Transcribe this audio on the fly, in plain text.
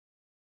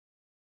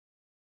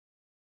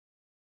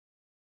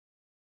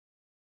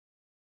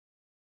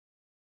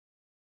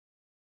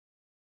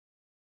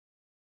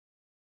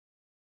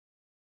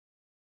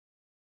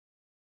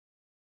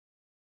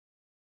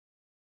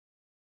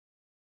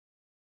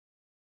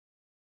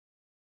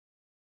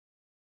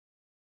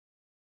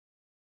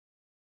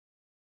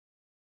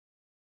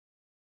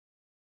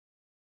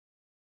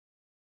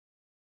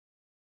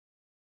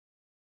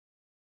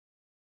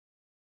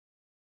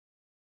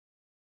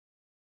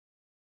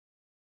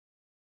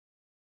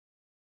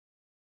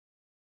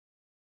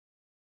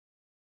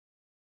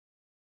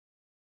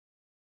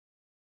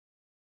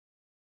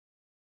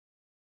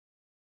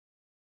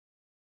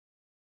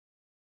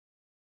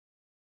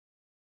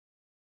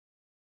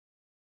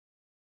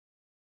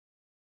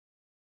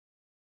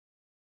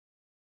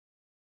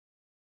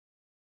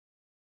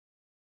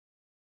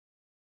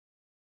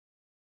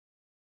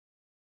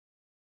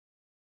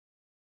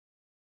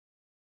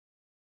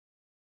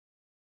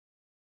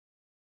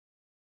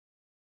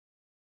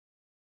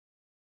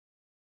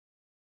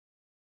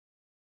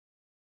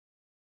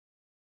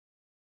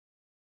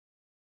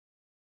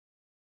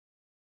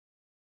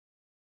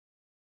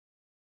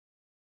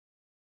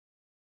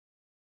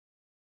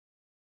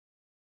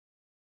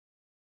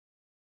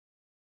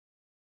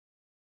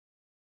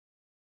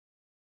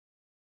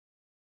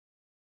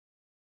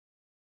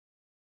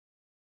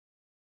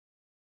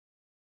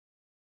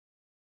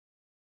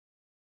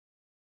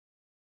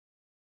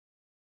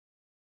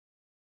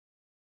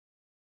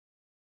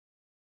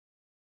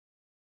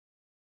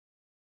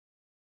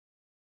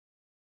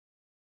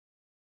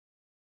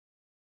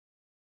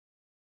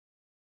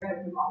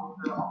Executive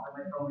Officer of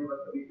the Metro River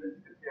Commission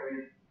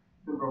Secretariat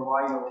to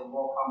provide your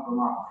welcome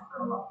remarks.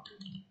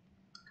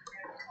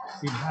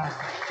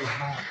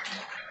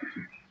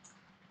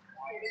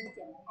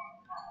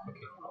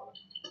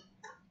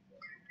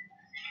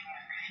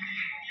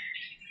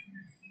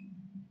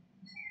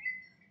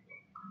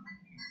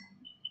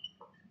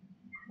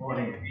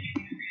 Morning,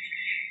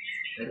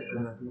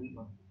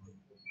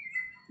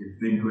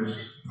 distinguished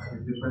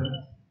participants,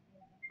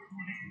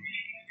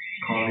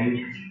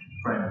 colleagues,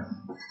 friends.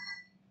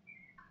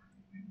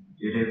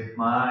 It is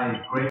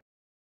my great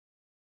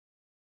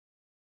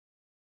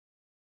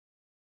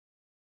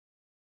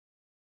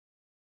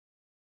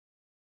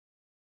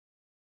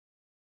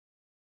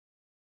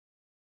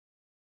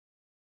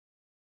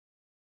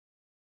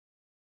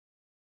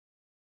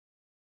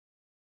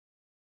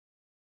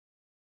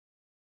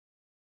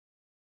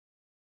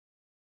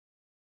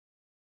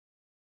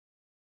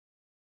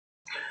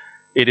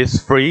It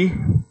is free,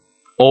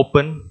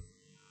 open,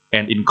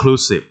 and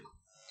inclusive,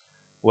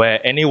 where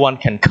anyone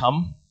can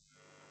come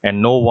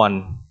and no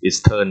one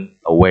is turned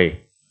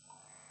away.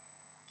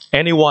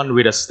 Anyone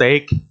with a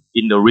stake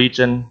in the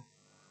region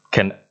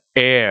can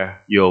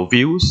air your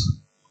views.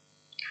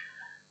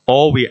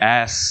 All we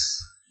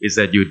ask is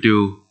that you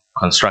do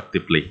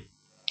constructively.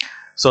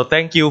 So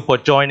thank you for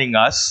joining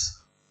us,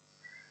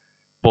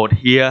 both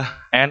here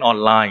and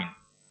online.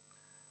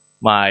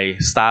 My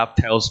staff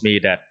tells me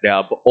that there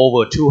are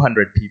over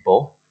 200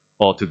 people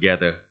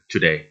altogether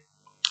today.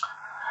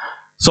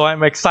 So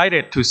I'm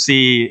excited to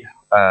see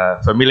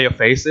familiar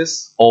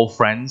faces, old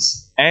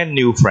friends, and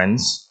new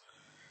friends.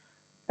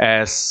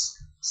 As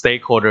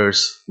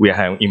stakeholders, we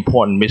have an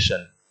important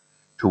mission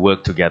to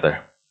work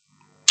together.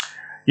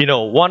 You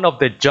know, one of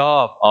the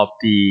jobs of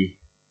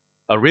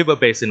a river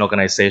basin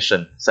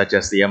organization, such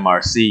as the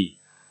MRC,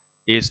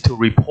 is to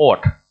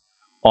report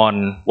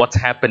on what's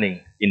happening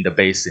in the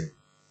basin.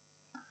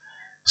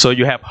 So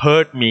you have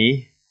heard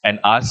me and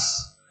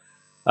us,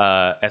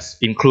 as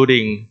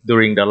including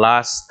during the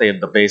last State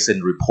of the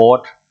Basin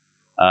report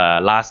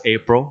last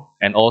April,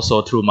 and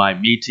also through my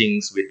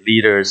meetings with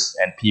leaders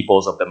and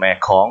peoples of the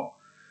Mekong,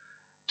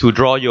 to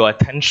draw your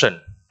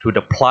attention to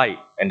the plight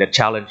and the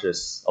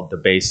challenges of the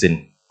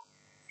basin.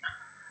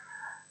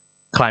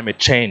 Climate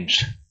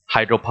change,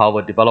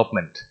 hydropower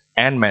development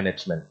and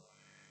management,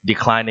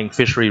 declining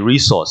fishery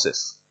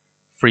resources,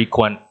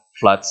 frequent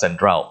floods and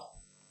drought.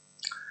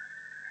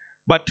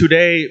 But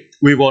today,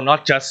 we will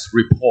not just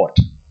report,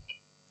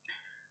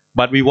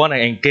 but we want to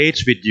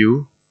engage with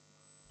you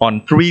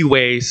on 3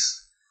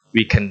 ways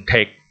we can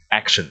take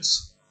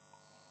actions.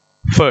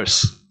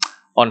 First,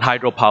 on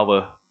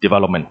hydropower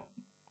development.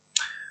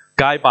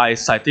 Guided by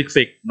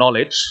scientific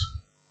knowledge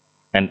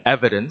and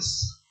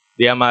evidence,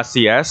 the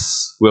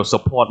MRCS will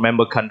support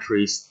member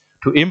countries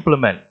to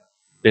implement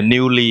the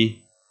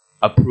newly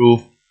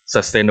approved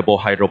sustainable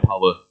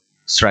hydropower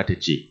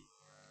strategy.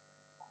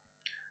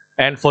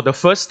 And for the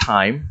first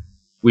time,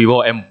 we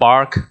will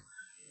embark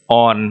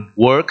on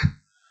work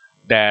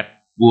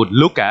that would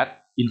look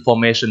at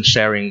information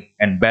sharing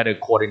and better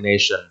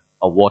coordination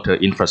of water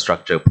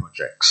infrastructure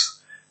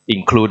projects,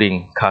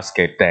 including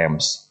cascade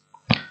dams.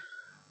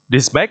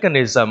 This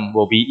mechanism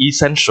will be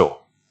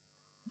essential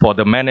for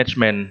the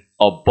management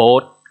of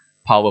both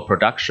power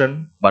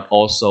production, but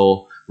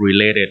also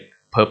related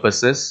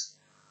purposes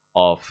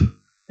of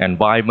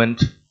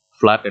environment,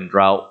 flood and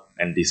drought,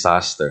 and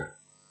disaster.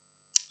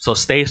 So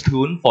stay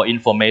tuned for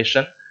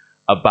information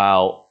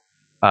about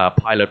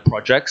pilot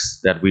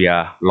projects that we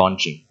are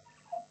launching.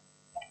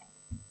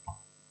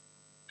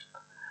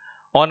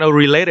 On a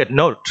related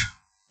note,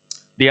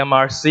 the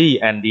MRC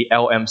and the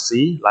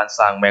LMC,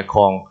 Lansang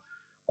Mekong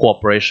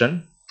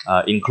Cooperation,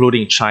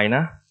 including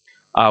China,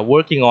 are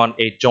working on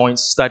a joint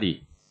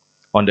study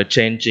on the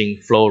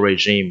changing flow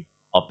regime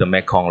of the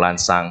Mekong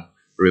Lansang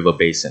River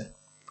Basin,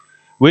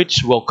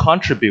 which will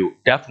contribute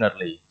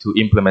definitely to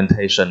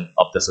implementation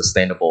of the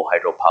sustainable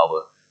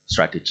hydropower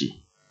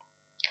strategy.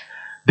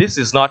 This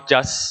is not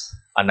just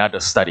another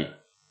study,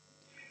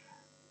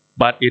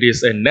 but it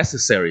is a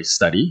necessary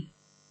study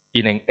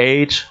in an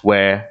age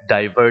where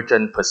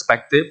divergent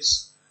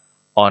perspectives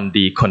on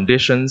the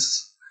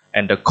conditions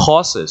and the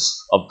causes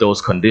of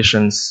those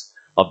conditions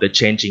of the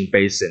changing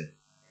basin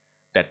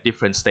that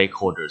different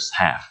stakeholders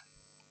have.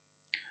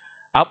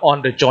 Up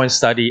on the joint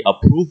study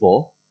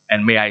approval,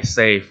 and may I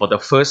say for the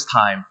first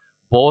time,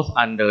 both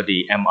under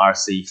the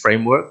MRC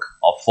framework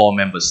of 4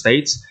 member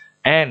states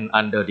and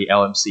under the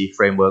LMC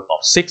framework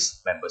of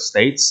 6 member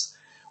states,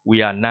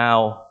 we are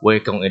now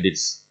working on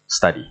this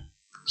study.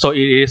 So it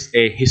is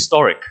a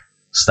historic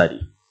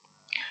study.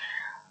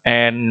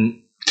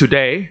 And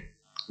today,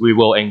 we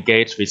will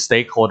engage with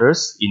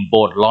stakeholders in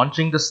both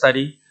launching the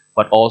study,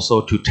 but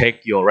also to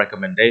take your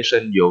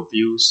recommendation, your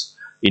views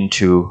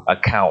into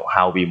account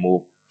how we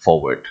move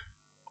forward.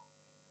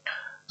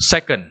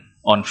 Second,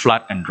 on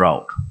flood and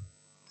drought.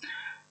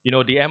 You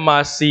know, the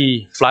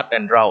MRC flood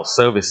and drought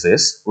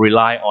services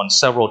rely on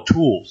several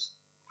tools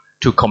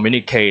to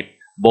communicate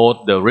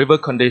both the river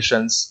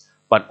conditions,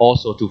 but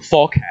also to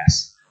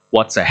forecast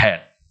what's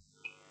ahead.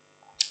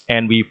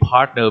 and we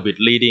partner with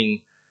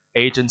leading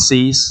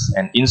agencies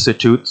and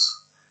institutes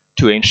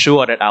to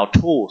ensure that our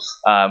tools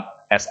are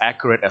as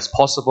accurate as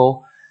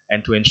possible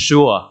and to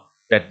ensure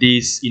that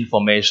these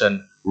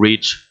information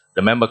reach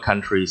the member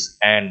countries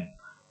and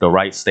the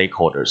right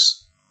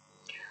stakeholders.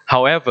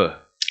 However,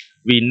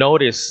 we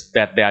notice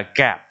that there are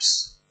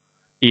gaps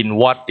in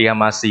what the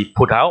MRC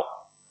put out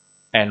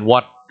and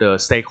what the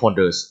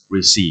stakeholders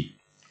receive.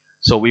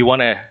 So we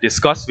want to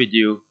discuss with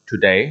you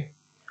today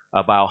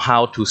about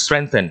how to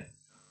strengthen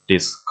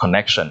this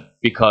connection,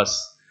 because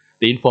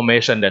the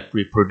information that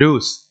we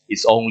produce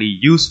is only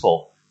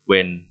useful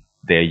when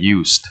they're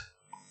used.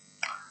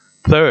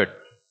 Third,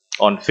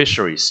 on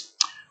fisheries.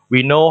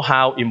 We know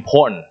how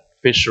important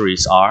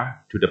fisheries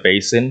are to the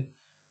basin,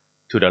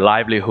 to the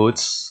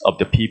livelihoods of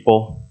the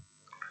people.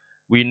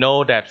 We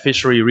know that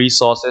fishery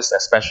resources,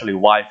 especially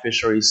wild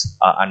fisheries,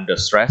 are under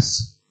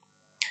stress.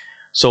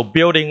 So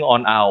building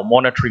on our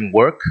monitoring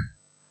work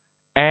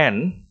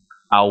and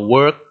our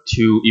work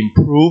to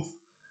improve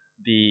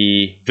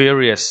the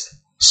various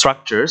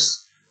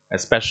structures,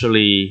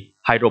 especially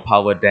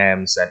hydropower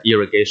dams and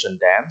irrigation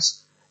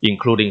dams,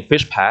 including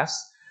fish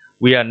paths,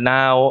 we are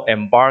now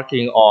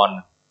embarking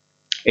on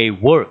a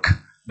work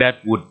that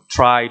would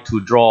try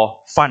to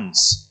draw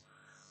funds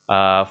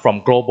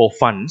from global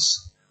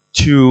funds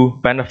to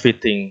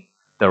benefiting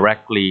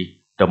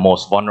directly the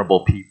most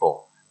vulnerable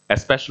people,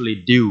 especially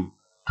due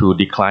to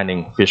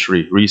declining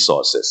fishery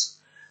resources.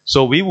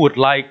 So we would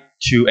like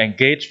to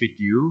engage with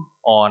you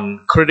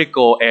on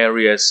critical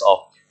areas of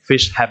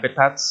fish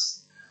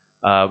habitats.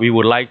 We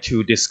would like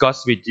to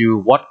discuss with you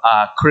what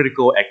are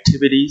critical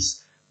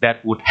activities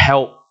that would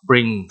help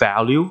bring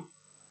value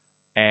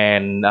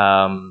and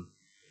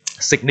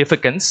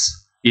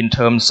significance in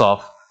terms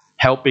of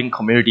helping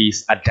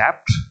communities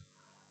adapt.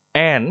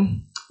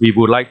 And we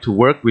would like to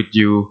work with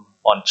you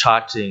on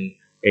charting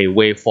a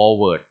way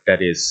forward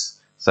that is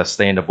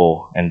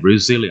sustainable and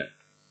resilient.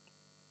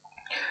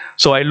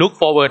 So I look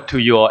forward to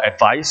your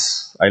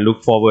advice. I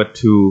look forward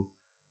to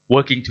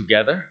working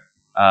together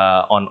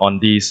on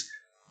these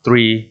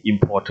three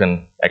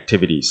important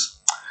activities.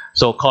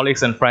 So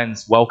colleagues and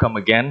friends, welcome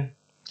again.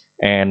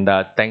 And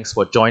thanks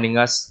for joining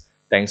us.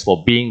 Thanks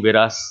for being with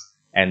us.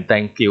 And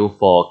thank you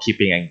for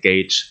keeping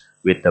engaged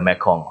with the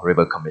Mekong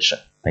River Commission.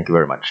 Thank you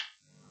very much.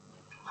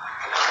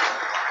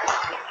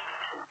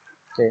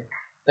 Okay.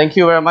 Thank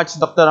you very much,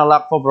 Dr.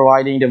 Nalak, for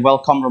providing the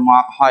welcome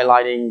remark,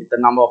 highlighting the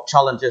number of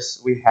challenges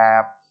we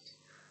have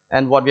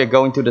and what we are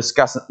going to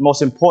discuss.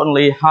 Most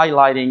importantly,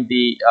 highlighting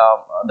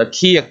the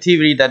key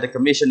activity that the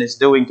Commission is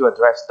doing to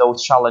address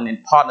those challenges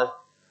in partner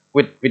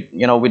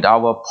with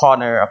our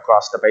partner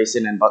across the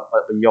basin and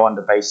beyond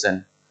the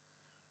basin.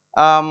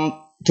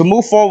 To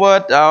move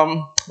forward,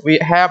 we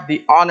have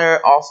the honor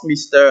of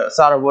Mr.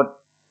 Sarawut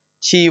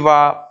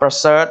Chiva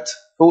Prasad,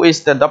 who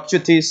is the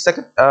Deputy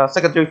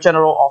Secretary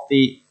General of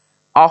the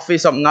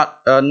Office of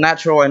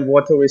Natural and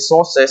Water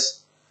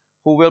Resources,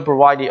 who will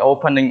provide the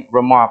opening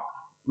remark.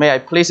 May I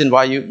please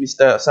invite you,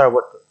 Mr.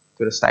 Sarawut,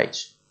 to the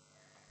stage.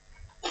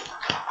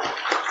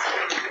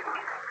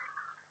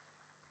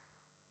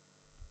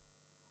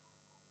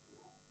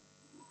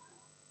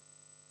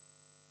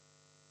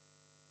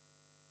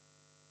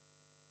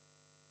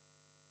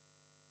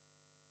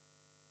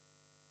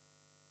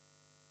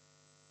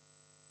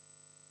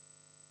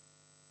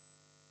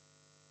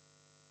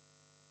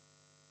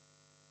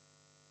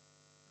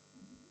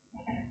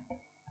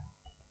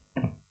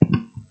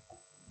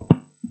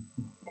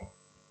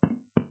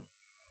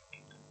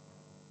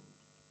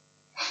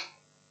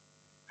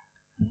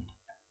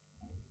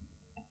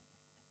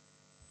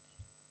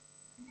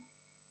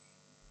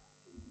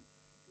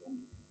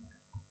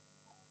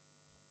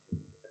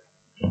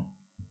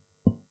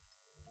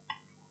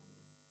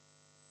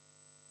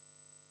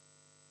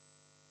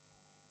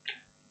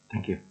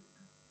 Thank you.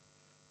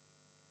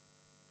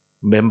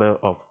 Member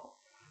of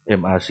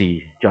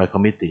MRC Joint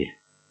Committee,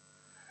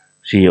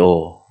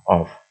 CEO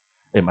of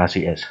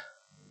MRCS,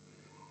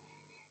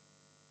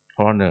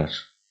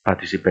 honors,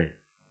 participants,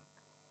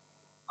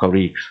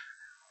 colleagues,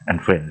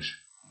 and friends.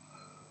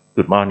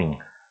 Good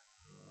morning.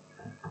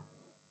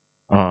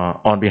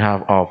 On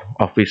behalf of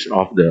Office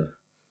of the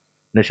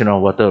National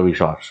Water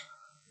Resource,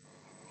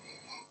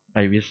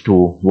 I wish to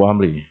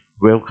warmly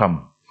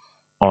welcome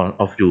all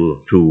of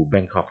you to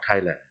Bangkok,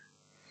 Thailand.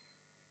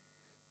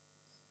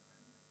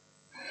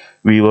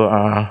 We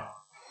are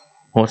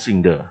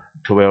hosting the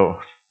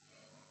 12th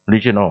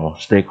Regional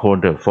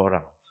Stakeholder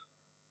Forum.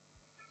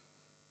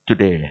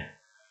 Today,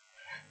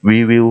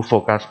 we will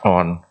focus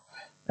on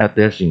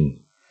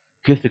addressing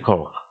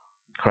critical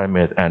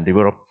climate and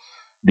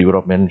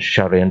development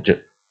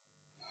challenges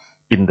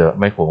in the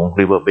Mekong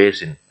River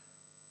Basin.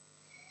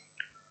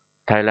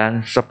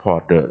 Thailand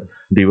supports the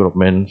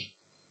developments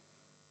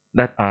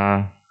that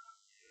are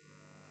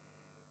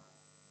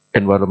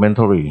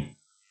environmentally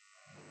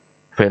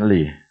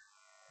friendly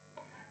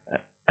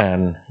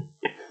and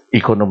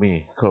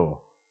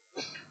economical.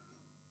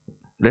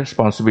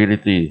 Responsible.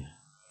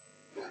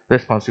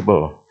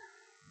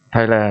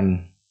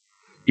 Thailand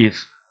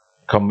is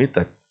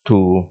committed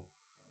to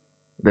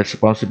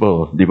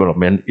responsible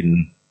development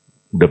in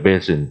the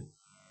basin.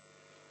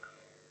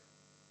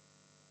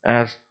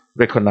 As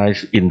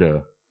recognized in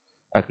the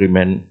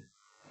agreement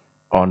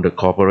on the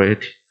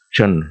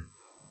cooperation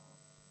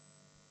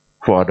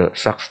for the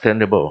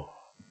sustainable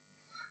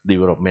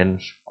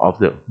development of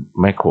the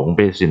Mekong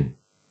Basin,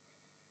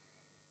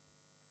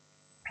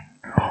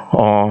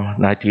 or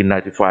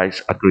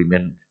 1995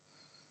 agreement,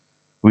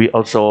 we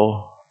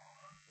also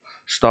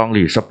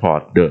strongly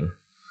support the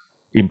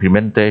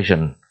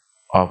implementation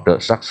of the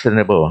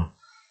sustainable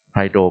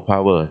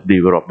hydropower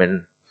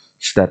development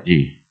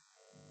strategy,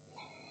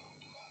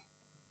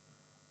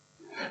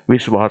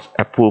 which was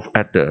approved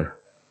at the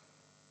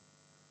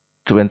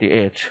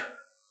 28th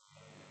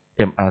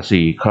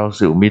MRC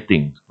Council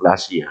meeting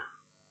last year.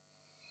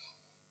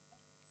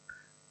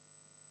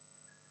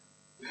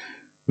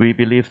 We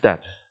believe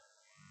that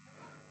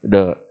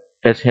the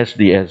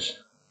SHDS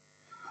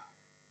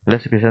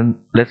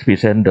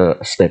represent the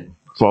step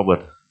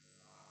forward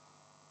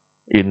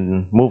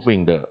in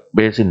moving the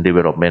basin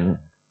development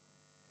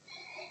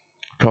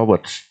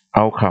towards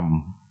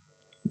outcome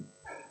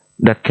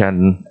that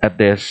can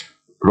address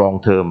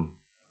long-term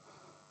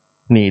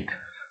need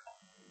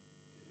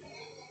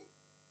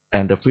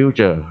and the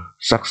future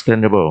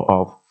sustainable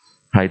of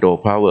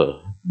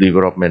hydropower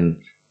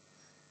development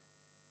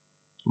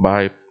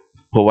by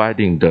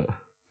providing the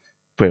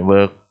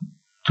framework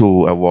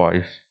to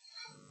avoid,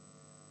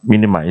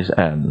 minimize,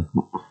 and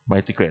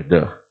mitigate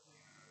the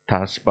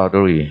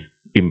transboundary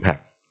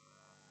impact.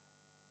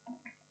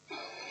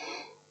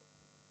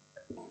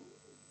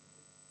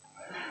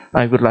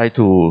 I would like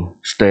to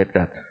state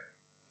that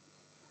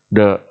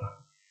the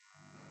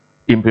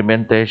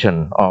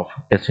implementation of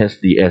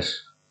SHDS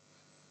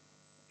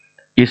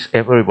is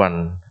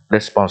everyone's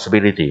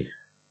responsibility,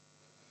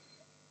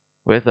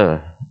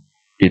 whether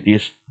it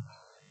is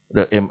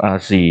the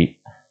MRC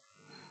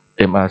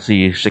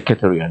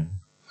Secretariat,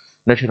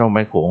 National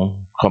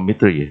Mekong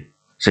Committee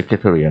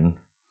Secretariat,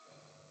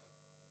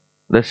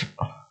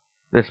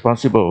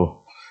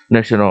 responsible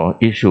national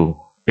issue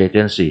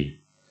agency,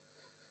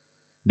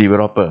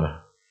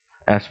 developer,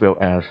 as well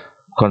as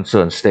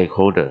concerned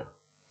stakeholder.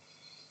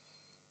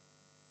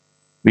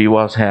 We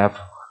must have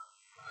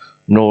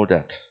know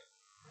that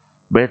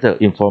better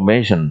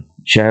information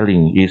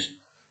sharing is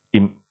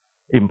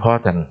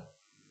important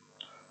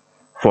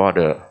for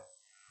the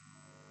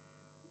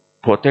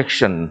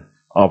protection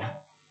of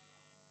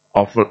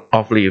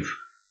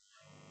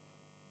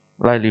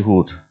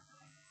livelihood,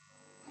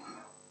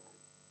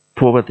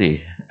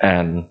 poverty,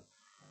 and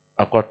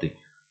aquatic.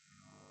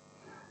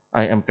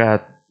 I am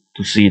glad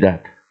to see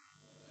that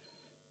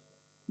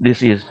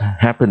this is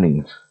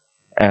happening,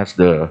 as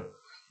the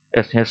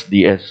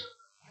SHDS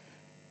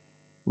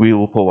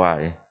will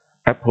provide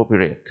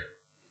appropriate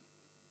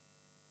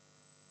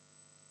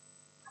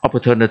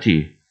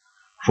opportunity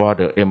for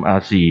the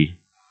MRC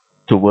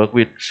to work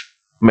with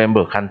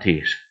member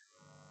countries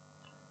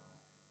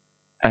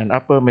and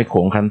upper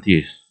Mekong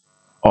countries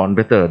on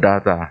better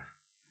data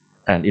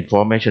and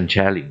information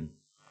sharing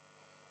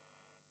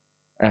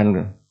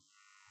and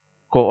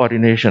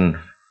coordination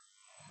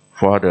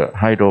for the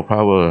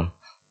hydropower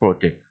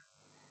project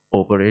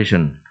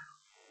operation.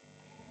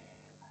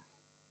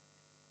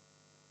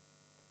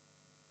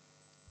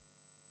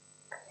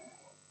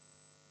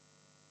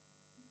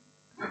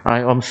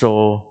 I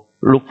also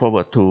look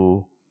forward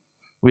to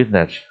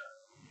witness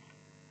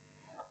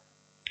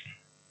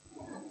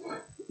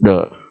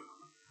the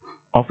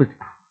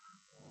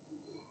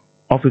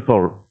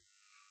official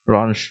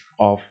launch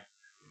of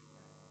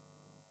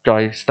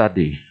joint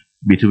study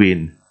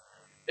between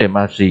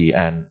MRC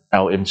and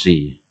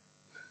LMC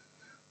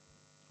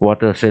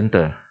Water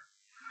Center.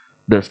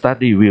 The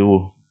study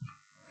will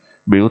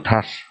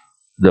touch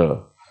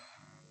the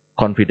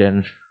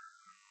confidence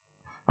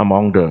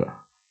among the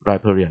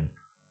riparian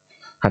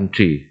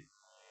country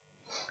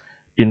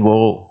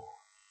involved.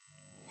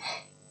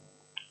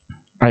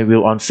 I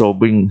will also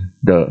bring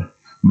the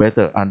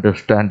better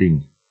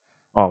understanding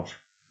of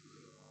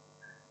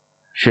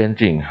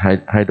changing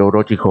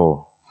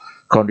hydrological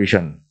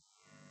condition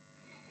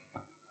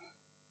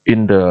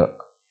in the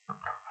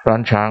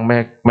Ran Chang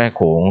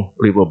Mekong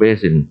River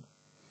Basin.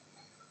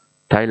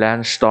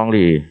 Thailand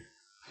strongly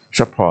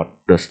support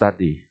the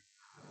study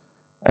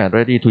and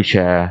ready to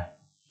share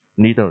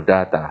needed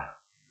data.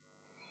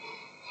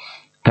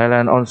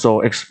 Thailand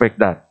also expects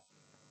that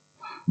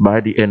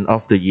by the end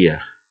of the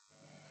year,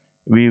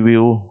 we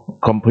will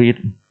complete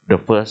the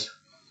first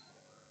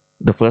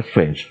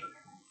phase,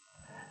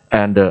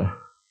 and the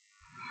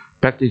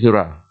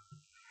particular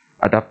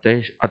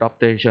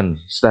adaptation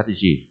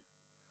strategy,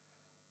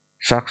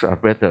 such a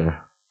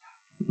better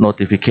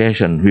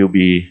notification will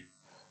be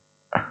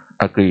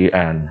agreed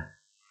and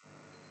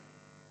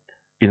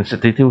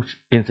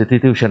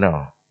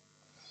institutional.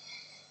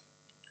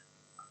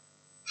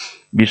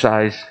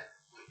 Besides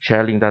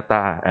sharing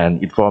data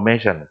and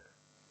information,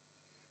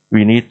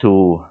 we need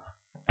to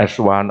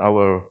advance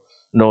our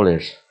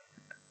knowledge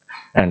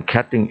and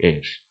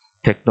cutting-edge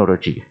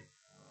technology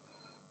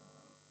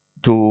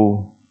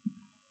to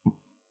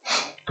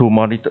to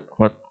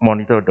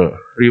monitor the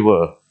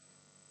river,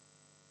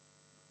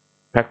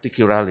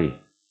 particularly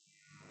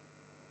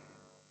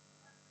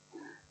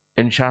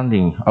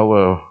enhancing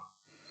our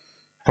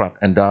flood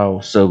and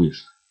drought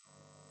service.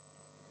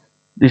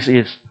 This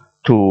is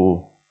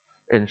to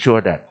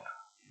ensure that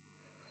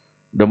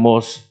the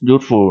most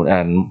useful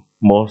and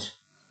most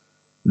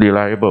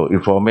reliable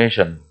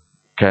information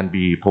can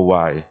be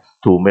provided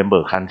to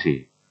member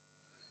countries.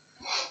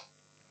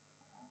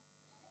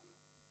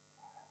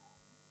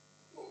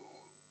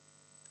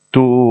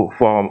 To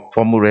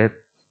formulate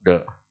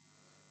the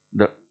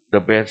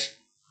best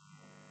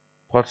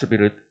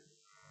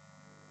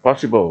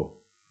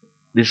possible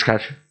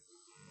discussion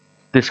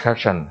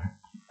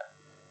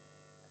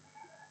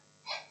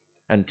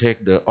and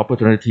take the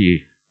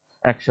opportunity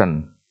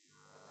action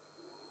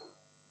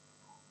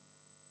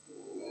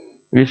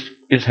which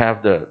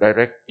have the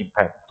direct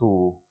impact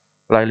to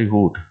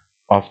livelihood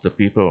of the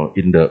people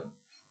in the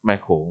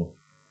Mekong.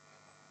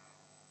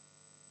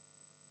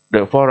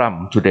 The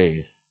forum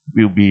today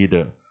will be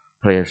the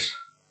place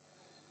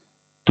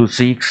to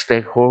seek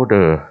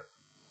stakeholder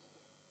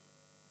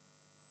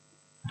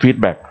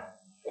feedback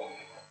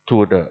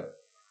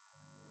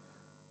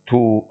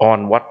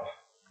on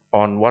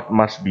what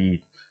must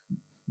be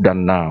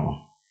done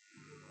now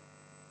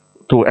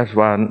to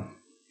advance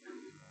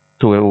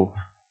to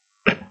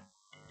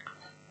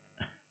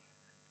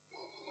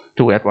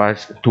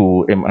advise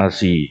to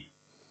MRC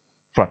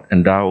flood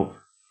and drought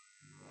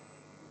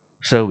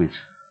service.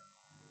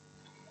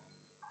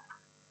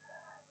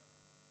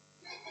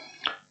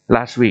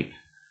 Last week,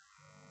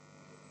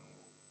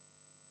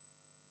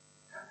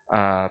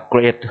 a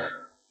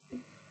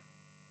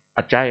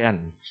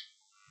giant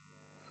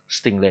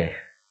stingray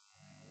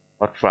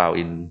was found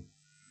in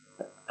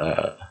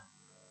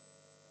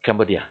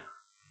Cambodia.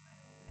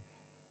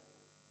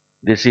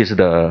 This is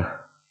the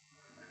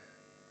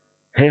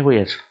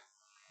heaviest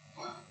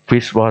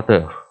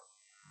freshwater.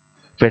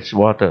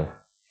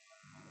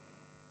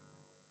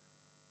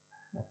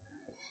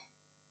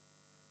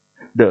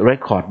 The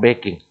record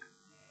breaking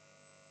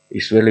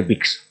is very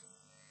big,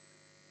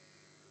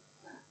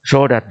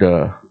 so that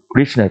the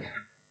richness,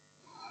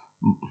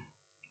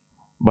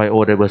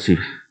 biodiversity,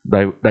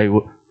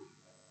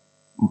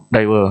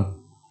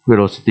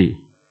 diversity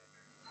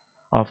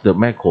of the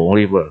Mekong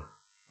River.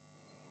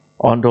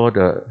 Although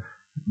the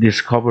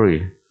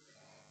discovery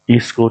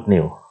is good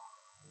news,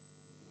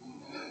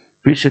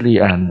 visually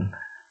and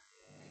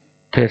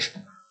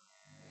tested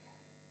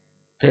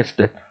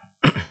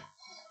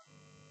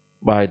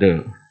by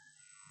the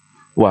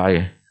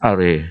wide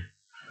array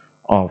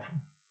of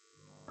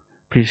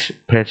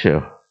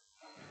pressure,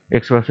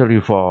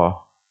 especially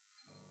for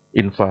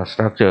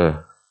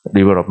infrastructure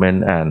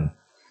development and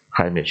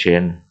climate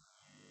change.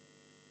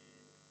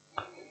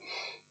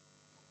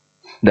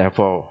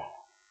 Therefore,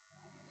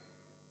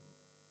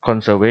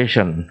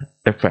 conservation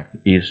effect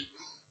is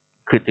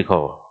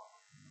critical,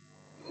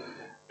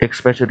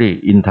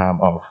 especially in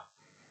time of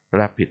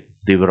rapid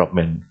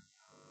development.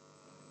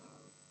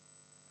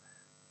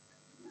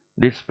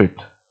 Despite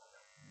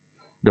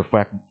the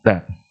fact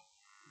that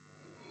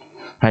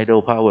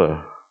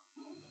hydropower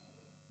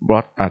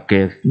brought a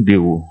great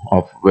deal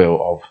of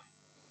wealth of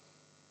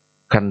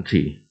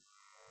country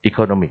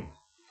economy,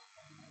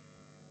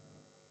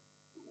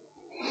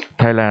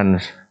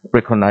 Thailand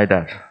recognized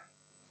that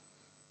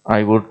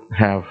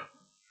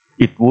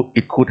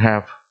it could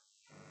have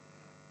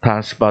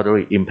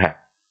transboundary impact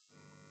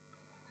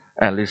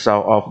and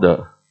result of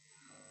the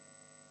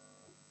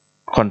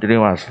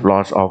continuous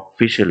loss of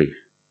fishery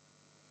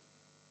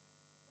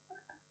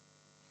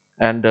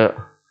and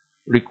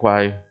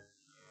require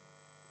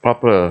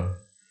proper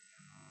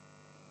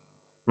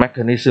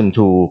mechanism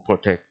to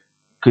protect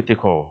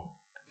critical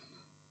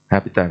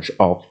habitats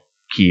of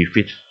key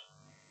fish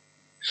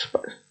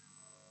species.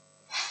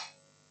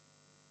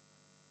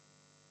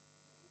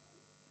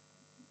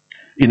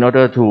 In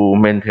order to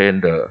maintain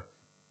the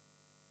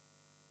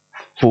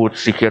food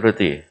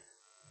security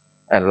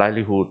and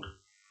livelihood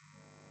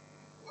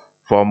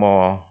for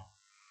more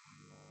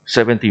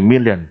 70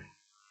 million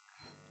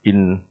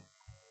in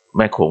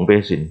Mekong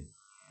Basin,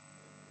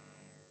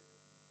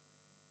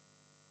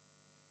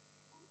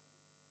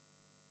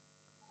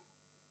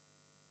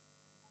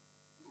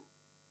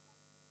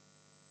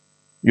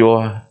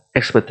 your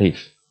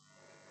expertise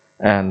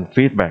and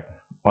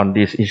feedback on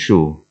this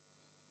issue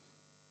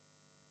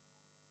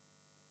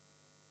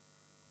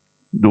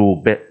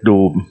do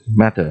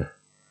matter.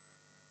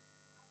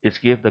 It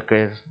gives the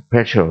great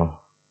pleasure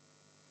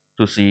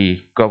to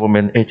see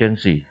government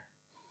agency,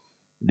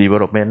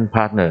 development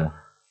partner,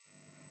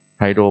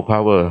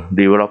 hydropower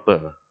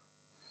developer,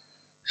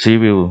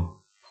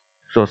 civil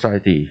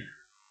society,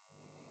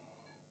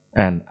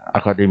 and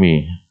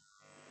academy,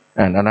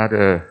 and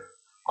another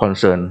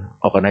concerned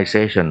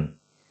organization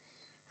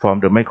from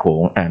the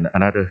Mekong and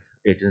another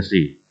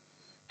agency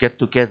get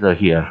together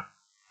here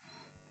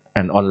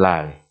and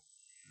online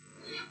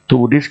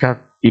to discuss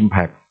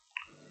impact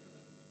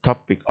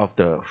topic of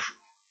the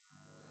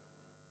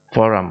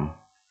forum.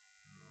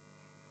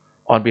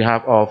 On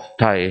behalf of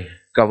Thai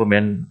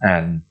government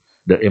and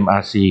the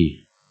MRC.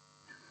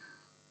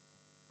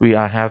 We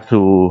are have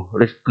to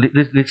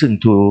listen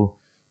to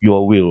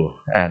your will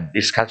and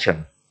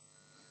discussion,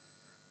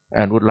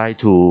 and would like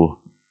to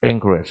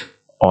encourage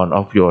all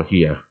of you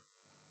here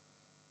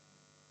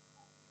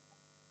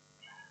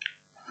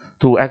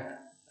to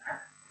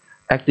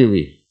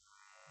actively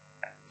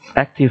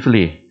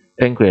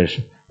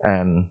engage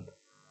and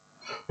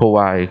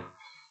provide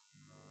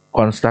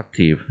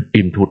constructive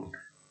input.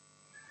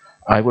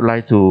 I would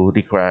like to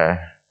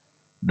declare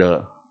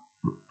the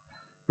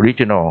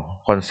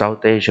regional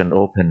consultation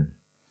open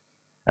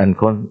and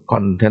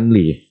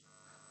contently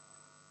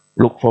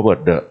look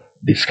forward the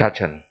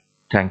discussion.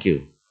 Thank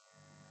you.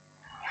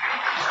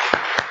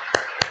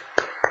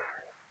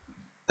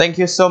 Thank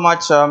you so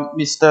much,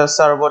 Mr.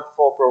 Sarawat,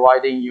 for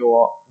providing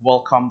your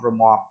welcome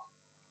remark,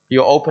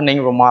 your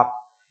opening remark,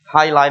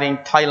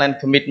 highlighting Thailand's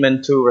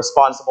commitment to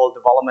responsible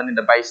development in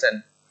the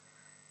basin.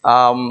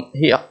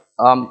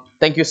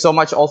 Thank you so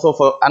much also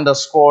for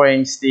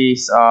underscoring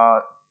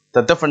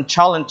the different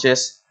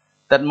challenges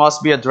that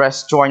must be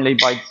addressed jointly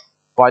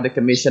by the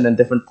Commission and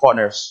different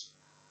partners.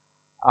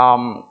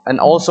 And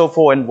also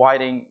for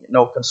inviting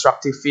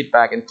constructive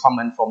feedback and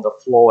comment from the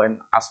floor,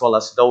 and as well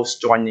as those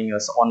joining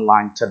us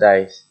online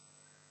today.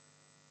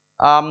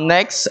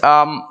 Next,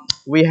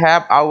 we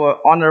have our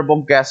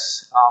honorable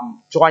guest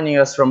joining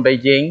us from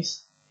Beijing,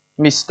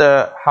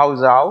 Mr. Hao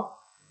Zhao,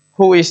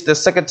 who is the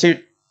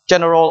Secretary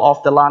General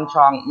of the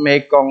Lantang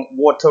Mekong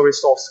Water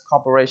Resource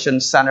Corporation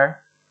Center,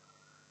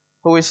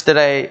 who is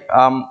today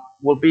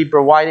will be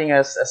providing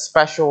us a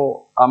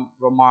special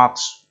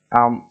remarks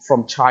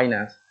from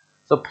China.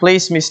 So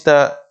please,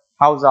 Mr.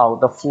 Hao Zhao,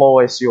 the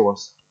floor is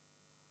yours.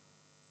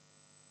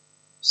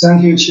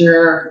 Thank you,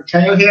 Chair.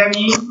 Can you hear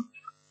me?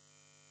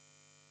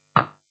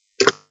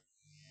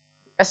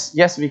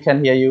 Yes, we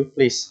can hear you,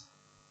 please.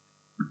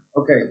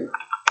 Okay.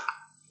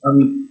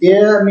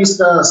 Dear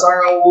Mr.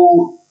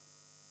 Sarawu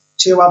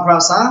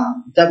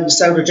Chiwaprasa, Deputy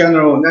Secretary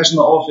General,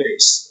 National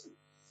Office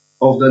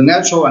of the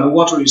Natural and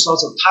Water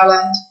Resources of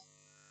Thailand.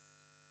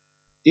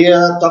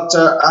 Dear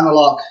Dr.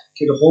 Analog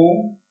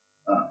Kidhong,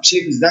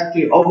 Chief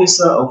Executive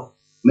Officer of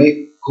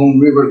Mekong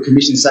River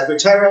Commission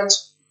Secretariat,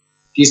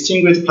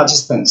 distinguished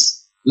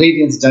participants,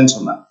 ladies and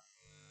gentlemen,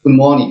 good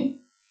morning.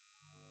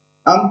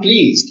 I'm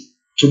pleased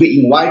to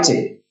be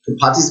invited to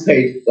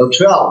participate in the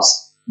 12th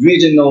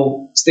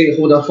Regional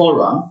Stakeholder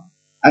Forum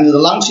and the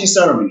launching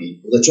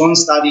ceremony of the joint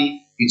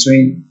study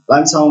between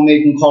Lantang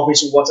Mekong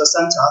Cooperation Water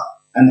Center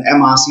and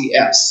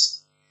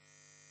MRCS.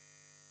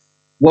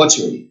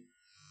 Virtually,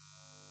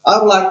 I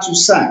would like to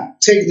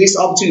take this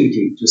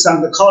opportunity to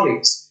thank the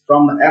colleagues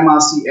from the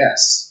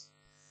MRCS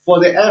for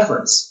their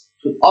efforts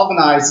to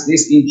organize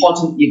this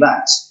important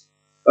event,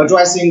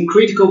 addressing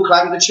critical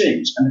climate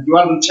change and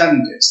development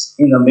challenges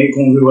in the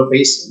Mekong River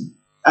Basin,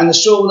 and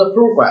show the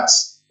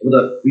progress of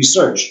the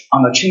research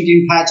on the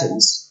changing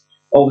patterns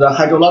of the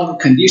hydrological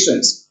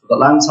conditions of the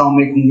Lantang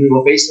Mekong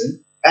River Basin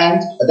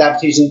and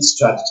adaptation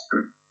strategy.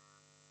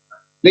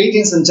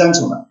 Ladies and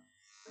gentlemen,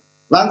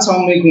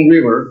 Lantang Mekong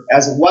River,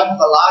 as one of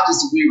the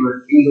largest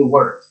rivers in the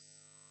world,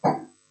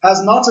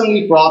 has not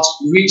only brought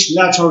rich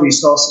natural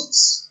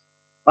resources,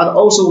 but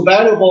also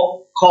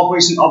valuable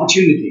cooperation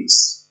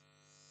opportunities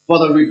for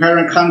the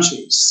riparian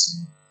countries.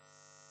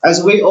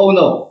 As we all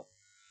know,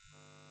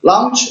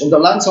 launch of the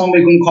Lantang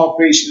Mekong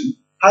Cooperation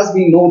has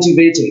been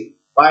motivated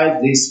by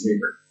this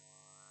river.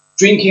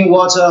 Drinking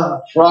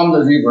water from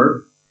the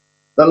river,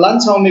 the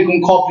Lantang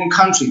Mekong Cooperation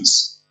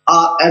countries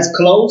are as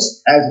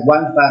close as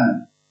one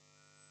family.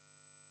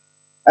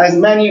 As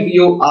many of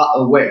you are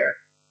aware,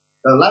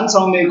 the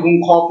Lantang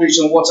Mekong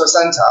Cooperation Water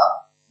Center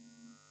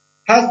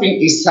has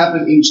been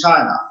established in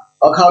China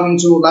according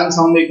to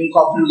Lantang Mekong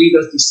Cooperation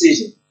Leaders'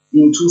 Decision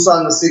in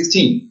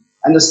 2016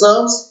 and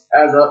serves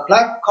as a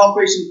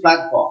cooperation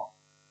platform.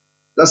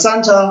 The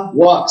center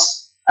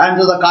works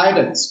under the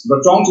guidance of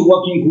the Joint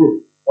Working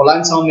Group for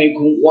Lantang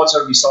Mekong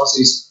Water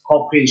Resources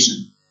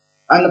Cooperation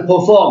and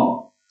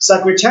perform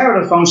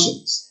secretarial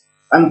functions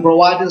and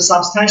provided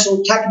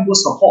substantial technical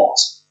support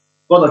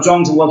for the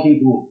Joint Working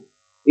Group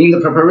in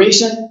the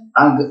preparation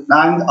and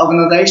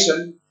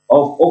organization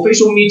of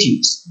official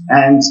meetings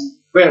and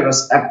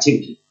various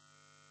activities.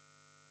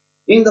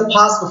 In the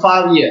past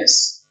 5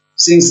 years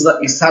since the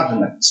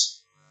establishment,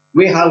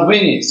 we have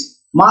witnessed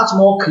much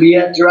more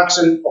clear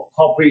direction of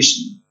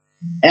cooperation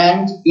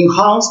and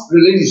enhanced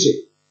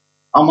relationship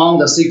among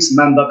the 6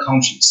 member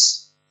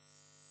countries.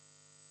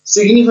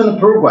 Significant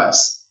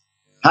progress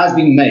has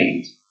been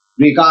made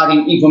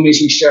regarding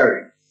information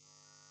sharing,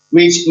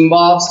 which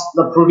involves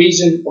the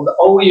provision of the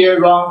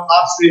all-year-round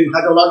upstream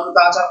hydrological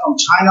data from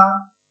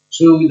China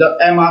to the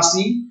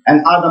MRC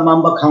and other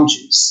member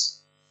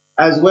countries,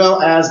 as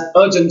well as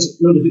urgent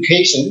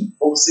notification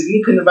of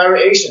significant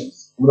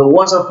variations of the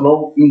water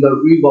flow in the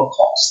river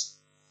course.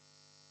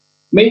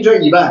 Major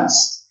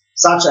events,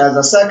 such as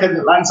the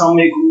second Lantang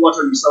Mekong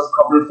Water Resource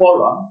Cooperation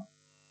Forum,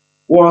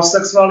 were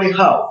successfully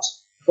held,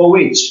 for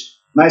which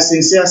my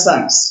sincere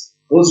thanks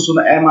goes to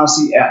the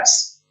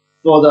MRCS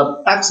for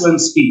the excellent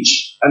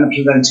speech and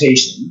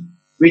presentation,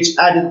 which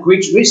added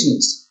great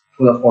richness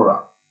to the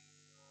forum.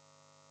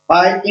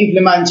 By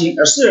implementing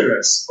a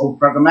series of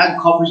pragmatic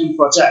cooperation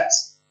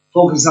projects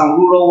focused on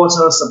rural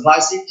water supply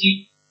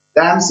safety,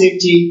 dam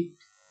safety,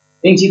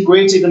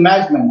 integrated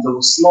management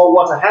of small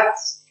water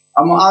heads,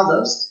 among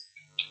others,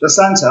 the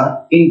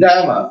Center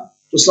endeavored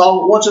to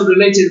solve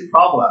water-related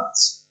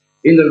problems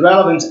in the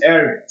relevant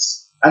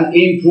areas and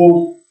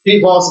improve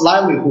people's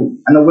livelihood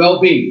and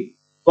well-being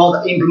for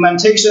the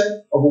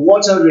implementation of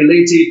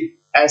water-related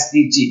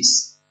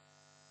SDGs.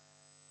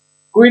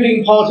 Great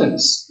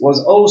importance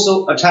was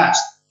also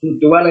attached to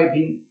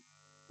developing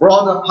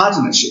broader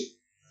partnership.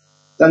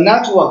 The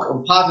network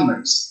of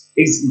partners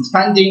is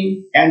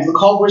expanding, and the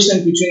cooperation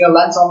between the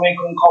Lancang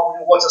Mekong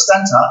Cooperative Water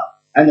Center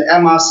and the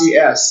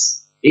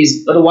MRCS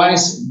is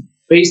advancing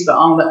based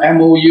on the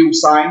MOU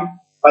signed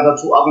by the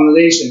two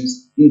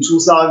organizations in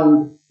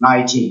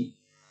 2019.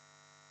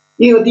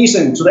 In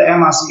addition to the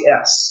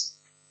MRCS,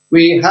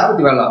 we have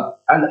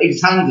developed and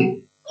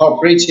extended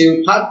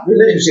cooperative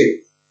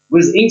relationships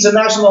with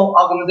international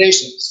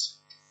organizations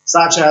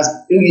such as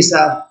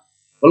UNICEF,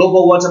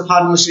 Global Water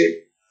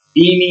Partnership,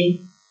 IMI,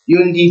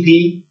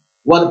 UNDP,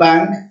 World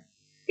Bank,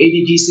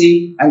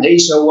 ADPC, and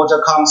Asia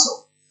Water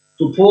Council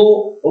to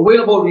pool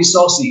available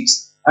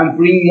resources and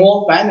bring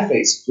more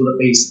benefits to the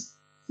basin.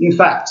 In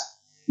fact,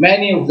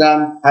 many of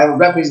them have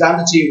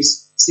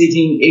representatives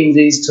sitting in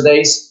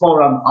today's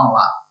forum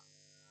online.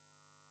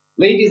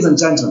 Ladies and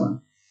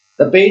gentlemen,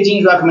 the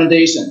Beijing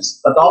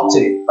recommendations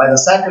adopted by the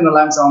second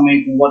Lancang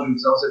Mekong Water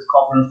Resources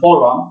Cooperation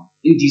Forum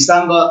in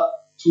December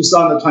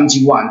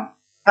 2021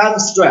 have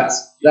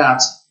stressed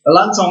that the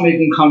Lancang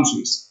Mekong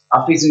countries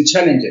are facing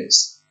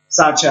challenges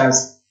such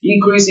as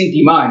increasing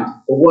demand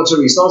for water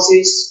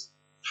resources,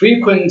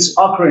 frequent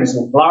occurrence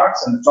of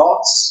floods and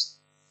droughts,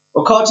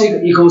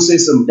 aquatic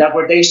ecosystem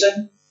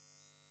degradation,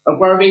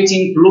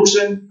 aggravating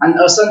pollution, and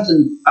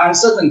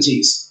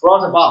uncertainties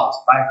brought about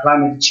by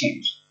climate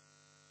change.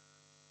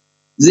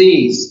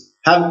 These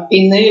have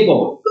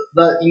enabled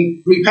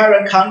the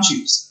riparian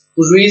countries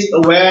to raise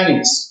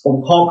awareness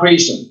of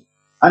cooperation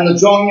and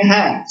join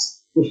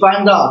hands to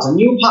find out a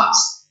new path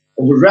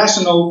of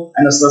rational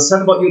and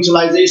sustainable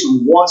utilization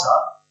of water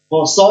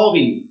for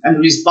solving and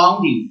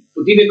responding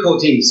to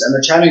difficulties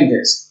and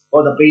challenges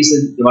for the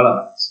basin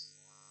development.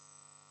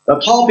 The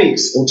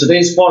topics of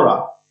today's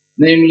forum,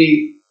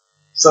 namely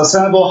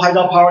sustainable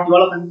hydropower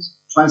development,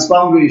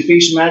 transboundary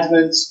fish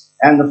management,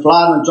 and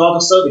flood and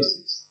drought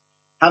services,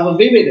 have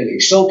vividly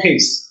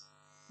showcased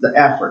the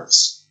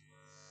efforts.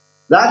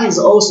 That is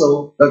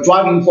also the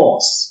driving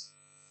force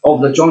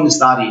of the joint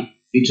study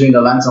between the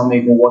Lancang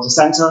Mekong Water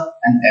Center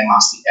and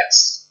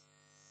MRCS.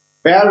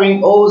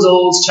 Bearing all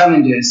those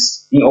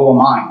challenges in our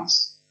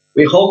minds,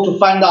 we hope to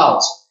find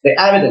out the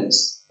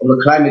evidence of the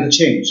climate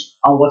change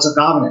on water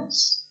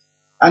governance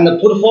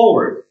and put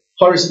forward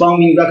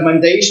corresponding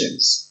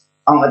recommendations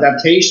on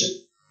adaptation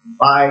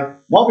by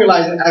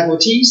mobilizing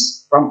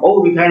expertise from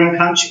all riparian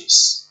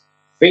countries,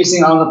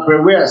 basing on the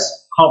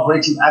previous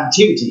cooperative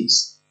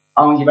activities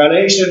on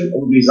evaluation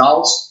of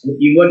results of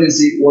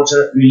emergency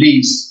water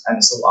release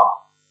and so on.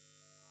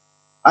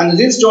 And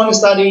this joint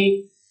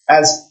study,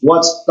 as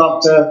what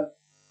Dr.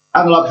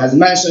 Analog has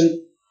mentioned,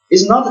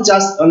 is not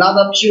just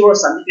another pure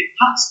scientific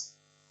task.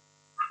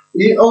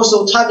 It is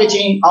also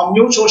targeting on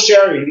mutual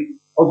sharing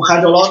of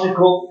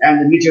hydrological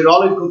and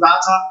meteorological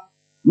data,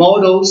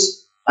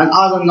 models, and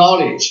other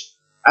knowledge,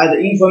 as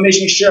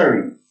information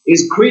sharing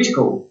is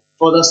critical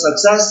for the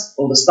success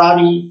of the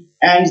study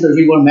and the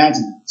river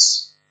management,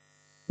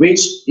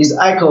 which is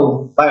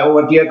echoed by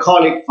our dear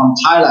colleague from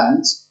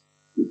Thailand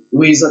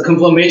with a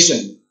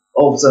confirmation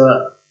of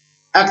the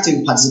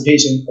active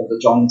participation of the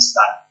joint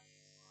study.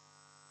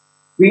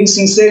 We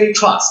sincerely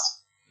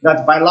trust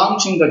that by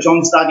launching the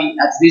joint study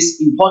at this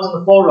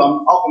important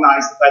forum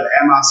organized by the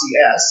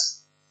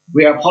MRCS,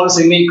 where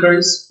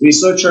policymakers,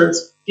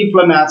 researchers,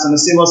 diplomats, and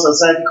civil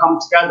society come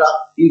together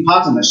in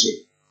partnership,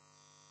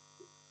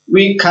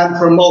 we can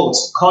promote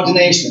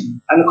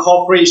coordination and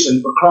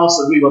cooperation across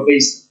the river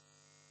basin,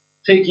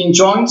 taking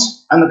joint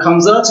and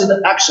concerted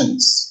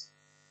actions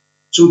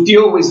to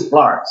deal with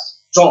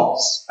floods,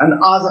 droughts,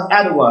 and other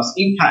adverse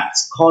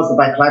impacts caused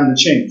by climate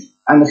change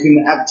and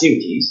human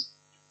activities,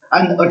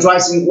 and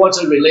addressing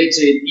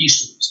water-related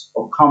issues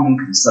of common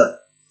concern.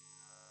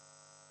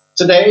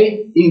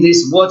 Today, in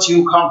this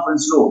virtual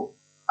conference room,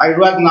 I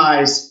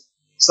recognize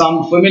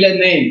some familiar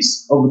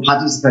names of the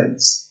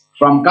participants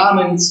from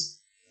governments,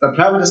 the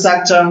private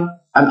sector,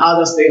 and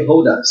other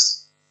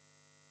stakeholders.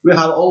 We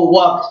have all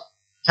worked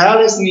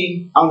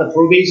tirelessly on the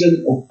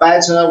provision of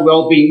better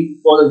well-being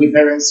for the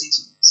riparian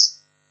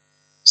citizens.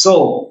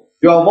 So,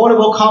 your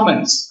valuable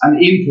comments and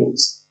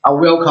inputs are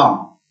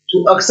welcome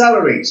to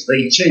accelerate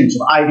the exchange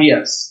of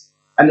ideas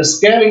and the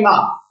scaling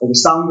up of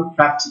sound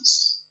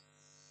practice.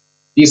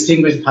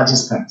 Distinguished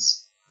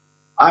participants,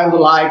 I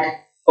would like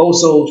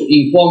also to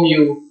inform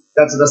you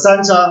that the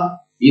Center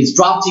is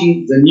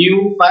drafting the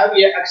new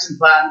 5-year action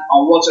plan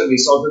on water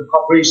resources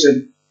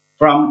cooperation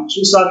from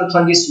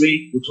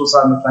 2023 to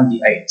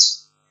 2028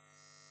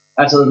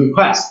 at the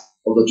request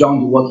of the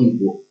Joint Working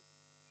Group.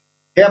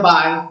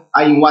 Hereby,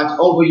 I invite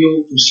all of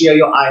you to share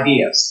your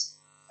ideas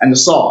and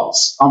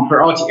thoughts on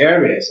priority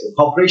areas of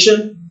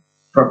cooperation,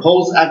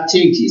 proposed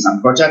activities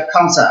and project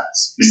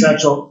concepts,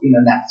 etc. in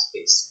the next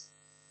phase.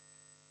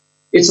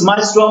 It's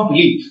my strong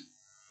belief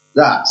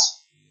that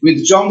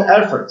with joint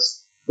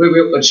efforts, we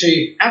will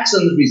achieve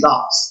excellent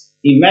results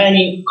in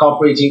many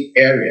cooperating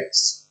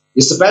areas,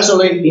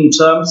 especially in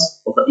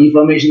terms of the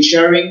information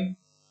sharing,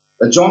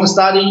 the joint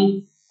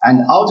study,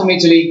 and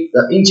ultimately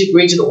the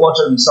integrated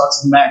water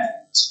resources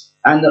management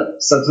and the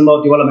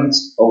sustainable development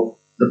of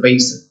the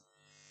basin.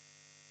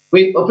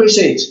 We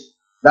appreciate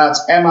that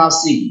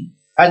MRC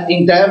has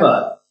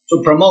endeavored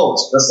to promote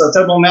the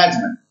sustainable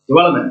management,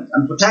 development,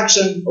 and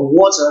protection of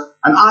water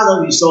and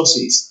other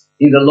resources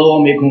in the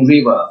Lower Mekong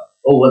River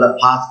over the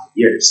past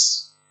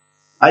years.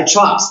 I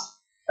trust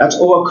that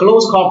our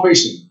close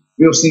cooperation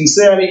will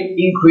sincerely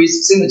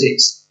increase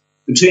synergies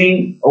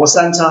between our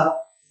center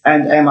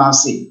and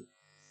MRC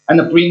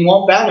and bring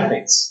more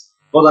benefits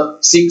for the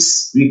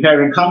 6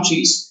 riparian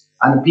countries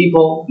and the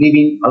people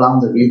living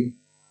along the river.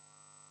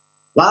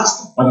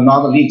 Last but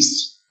not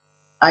least,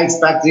 I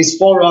expect this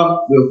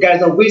forum will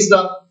gather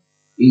wisdom,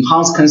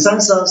 enhance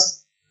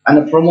consensus,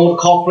 and promote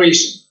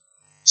cooperation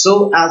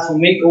so as to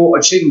make our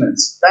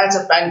achievements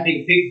better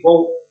benefit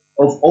people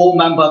of all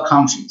member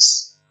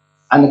countries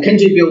and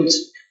contribute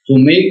to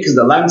make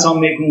the Lancang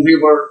Mekong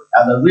River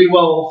a river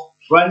of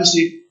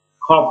friendship,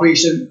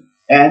 cooperation,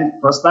 and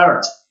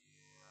prosperity.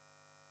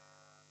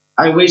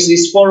 I wish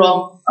this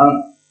forum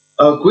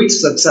a great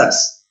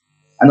success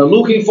and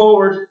looking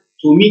forward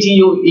to meeting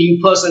you in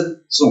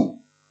person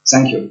soon.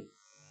 Thank you.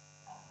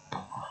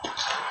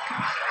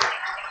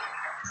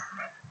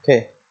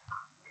 Okay.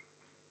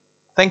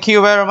 Thank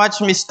you very much,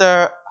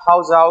 Mr.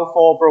 Hao Zhao,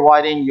 for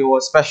providing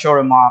your special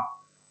remark,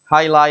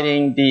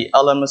 highlighting the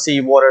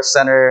LMC Water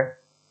Center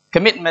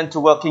commitment to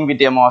working with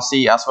the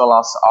MRC as well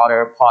as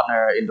other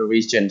partners in the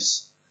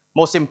regions.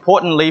 Most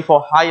importantly,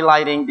 for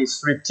highlighting the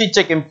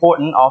strategic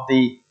importance of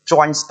the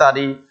joint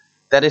study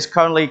that is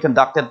currently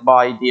conducted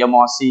by the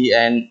MRC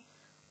and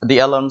the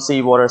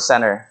LMC Water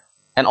Center,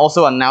 and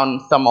also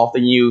announce some of the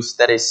news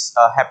that is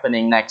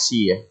happening next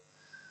year.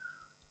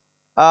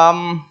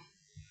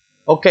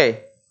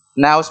 Okay,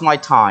 now's my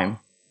time.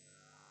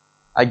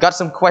 I got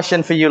some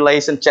question for you,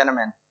 ladies and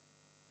gentlemen.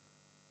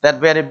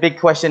 That very big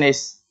question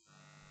is,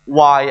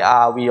 why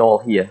are we all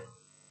here?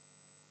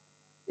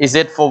 Is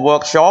it for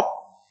workshop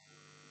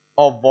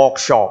or walk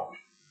shop?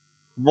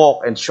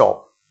 Walk and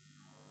shop?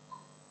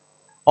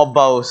 Or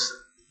both?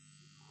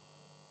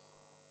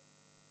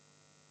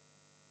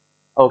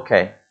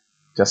 Okay,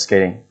 just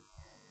kidding.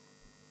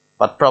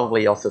 But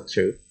probably also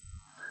true.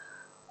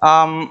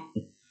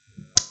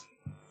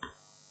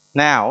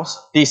 Now,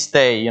 this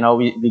day, you know,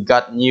 we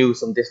got news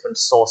from different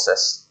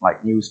sources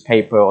like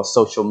newspaper or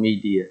social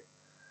media.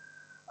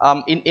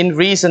 In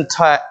recent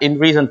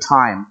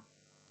time,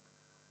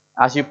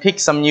 as you pick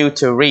some news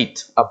to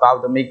read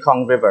about the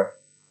Mekong River,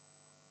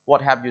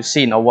 what have you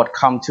seen or what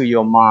come to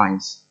your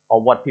minds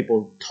or what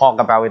people talk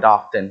about it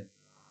often?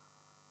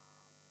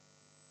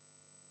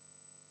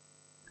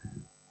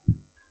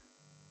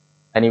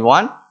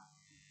 Anyone?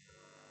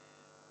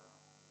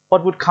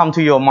 What would come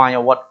to your mind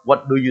or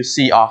what do you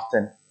see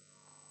often?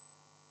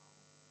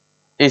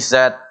 Is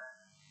that,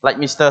 like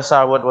Mr.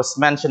 Sarwat was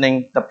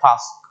mentioning the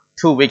past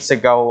 2 weeks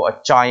ago,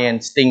 a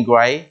giant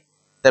stingray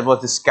that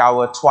was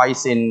discovered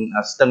twice in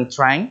Stung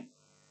Trang?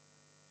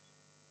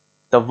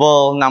 The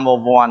world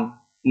 #1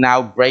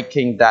 now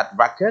breaking that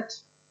record?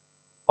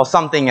 Or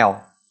something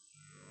else?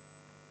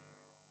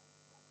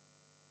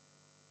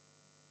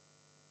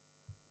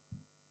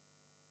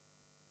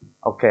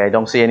 Okay, I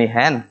don't see any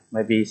hand.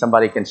 Maybe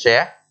somebody can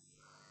share.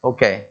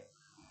 Okay.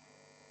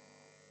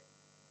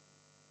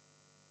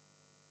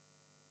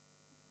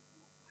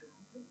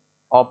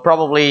 Or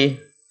probably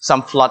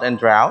some flood and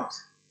drought.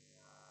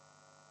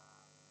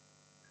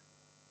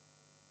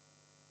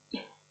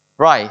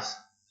 Right.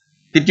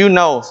 Did you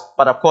know,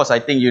 but of course I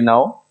think you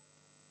know,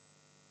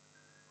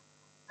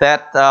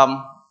 that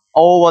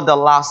over the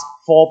last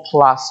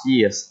 4+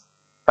 years,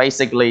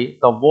 basically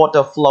the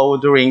water flow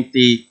during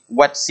the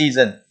wet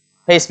season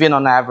has been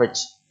on average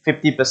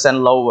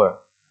 50% lower.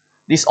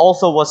 This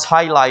also was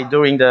highlighted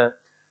during the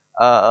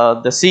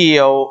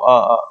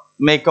CEO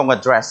Mekong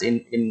address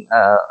in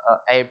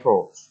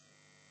April.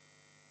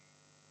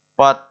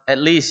 But at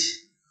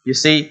least, you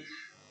see,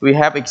 we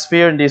have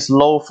experienced this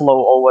low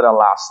flow over the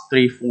last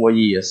 3-4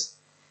 years.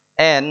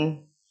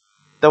 And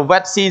the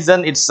wet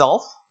season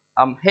itself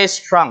has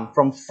shrunk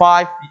from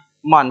 5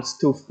 months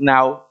to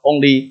now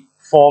only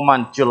 4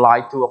 months,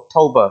 July to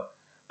October.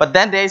 But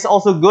then there is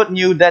also good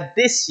news that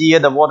this year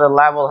the water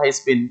level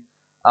has been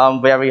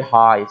very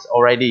high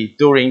already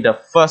during the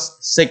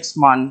first 6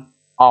 months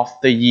of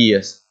the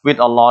years with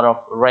a lot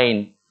of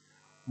rain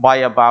by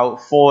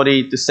about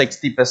 40 to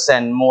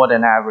 60% more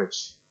than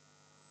average.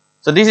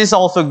 So this is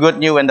also good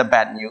news and the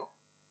bad news.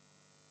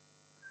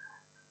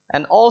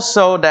 And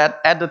also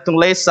that at the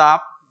Tonle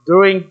Sap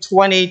during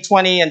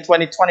 2020 and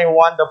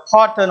 2021, the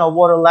pattern of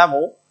water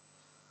level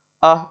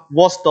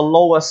was the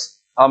lowest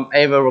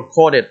ever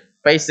recorded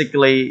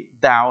basically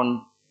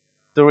down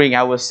during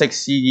our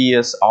 60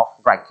 years of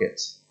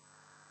records.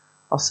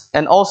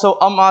 And also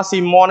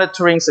MRC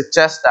monitoring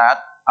suggests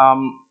that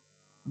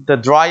the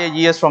drier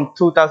years from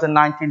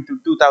 2019 to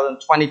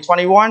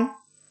 2020-21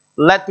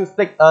 led to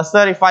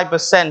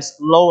 35%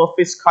 lower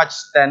fish catch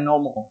than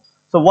normal.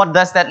 So what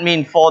does that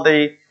mean for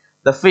the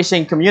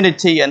fishing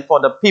community and for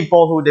the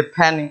people who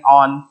depending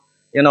on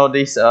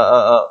these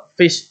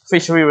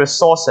fishery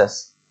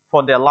resources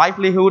for their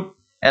livelihood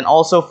and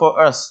also for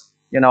us,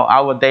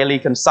 our daily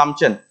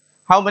consumption?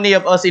 How many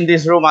of us in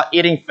this room are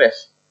eating fish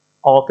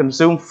or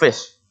consume fish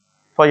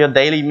for your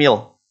daily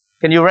meal?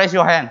 Can you raise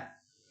your hand?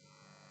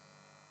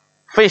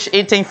 Fish,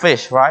 eating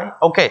fish, right?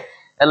 Okay,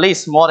 at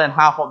least more than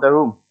half of the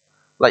room,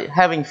 like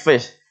having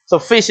fish. So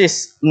fish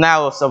is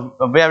now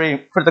a very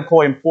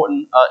critical,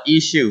 important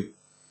issue.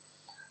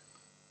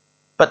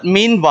 But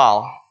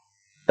meanwhile,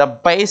 the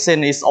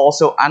basin is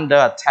also under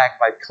attack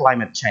by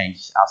climate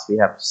change, as we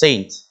have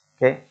seen.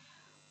 Okay,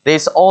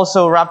 there's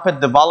also rapid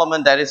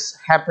development that is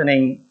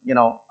happening,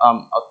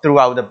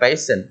 throughout the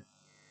basin.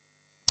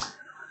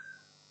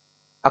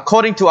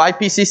 According to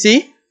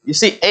IPCC, you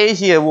see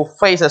Asia will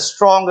face a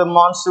stronger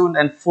monsoon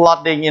and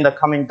flooding in the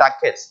coming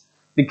decades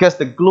because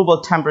the global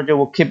temperature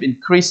will keep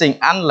increasing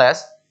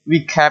unless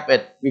we keep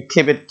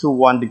it to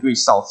 1 degree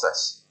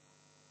Celsius.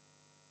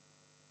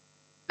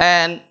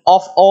 And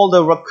of all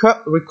the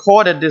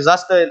recorded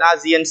disasters in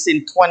ASEAN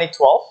since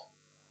 2012,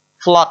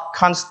 flood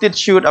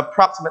constitute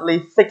approximately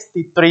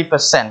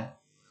 63%,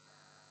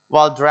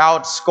 while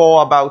drought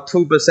score about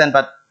 2%,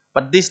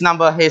 but this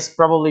number has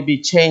probably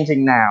been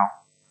changing now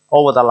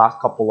over the last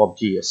couple of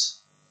years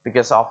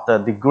because of the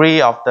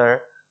degree of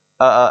the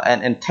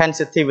and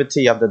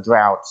intensity of the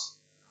droughts.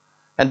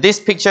 And these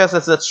pictures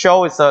as it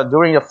shows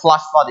during the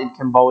flash flood in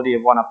Cambodia,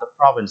 one of the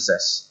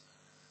provinces.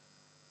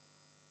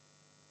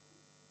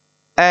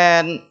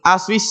 And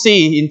as we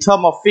see in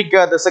terms of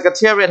figure, the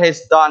Secretariat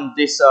has done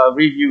this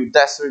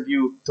desk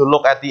review to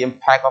look at the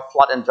impact of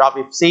flood and drought.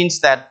 We've seen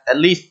that at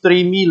least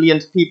 3 million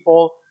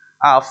people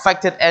are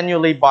affected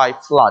annually by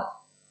flood,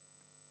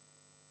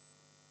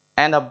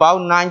 and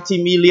about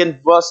 90 million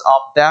worth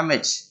of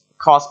damage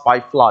caused by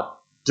flood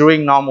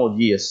during normal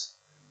years.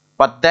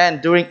 But then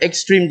during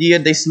extreme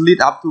years, this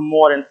lead up to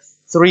more than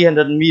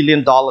 $300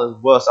 million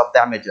worth of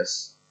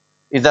damages.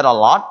 Is that a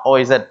lot, or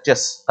is that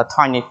just a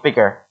tiny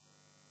figure?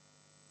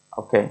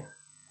 Okay.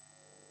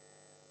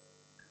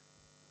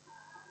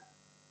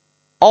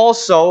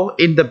 Also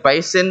in the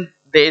basin,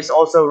 there is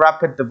also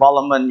rapid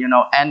development,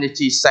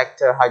 energy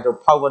sector,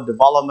 hydropower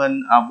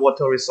development,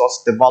 water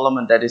resource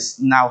development that is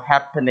now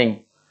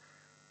happening.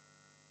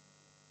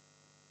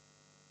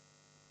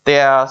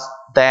 There are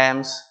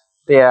dams,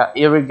 there are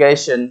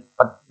irrigation,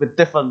 but with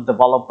different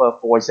developer,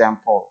 for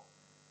example.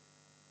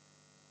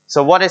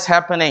 So what is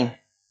happening?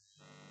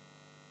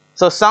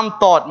 So some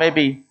thought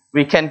maybe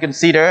we can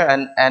consider,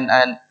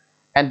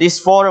 and this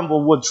forum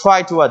will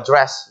try to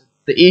address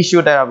the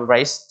issue that I've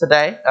raised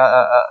today,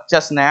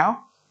 just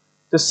now,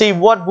 to see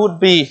what would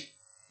be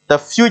the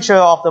future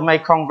of the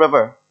Mekong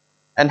River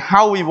and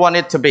how we want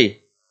it to be.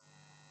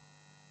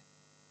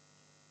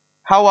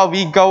 How are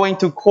we going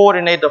to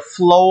coordinate the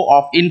flow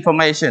of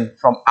information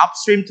from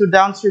upstream to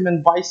downstream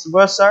and vice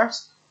versa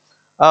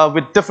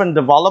with different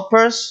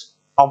developers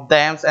of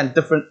dams and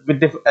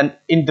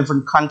in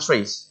different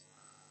countries?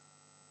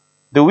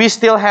 Do we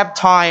still have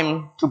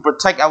time to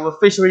protect our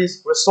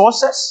fisheries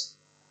resources?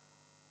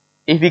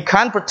 If we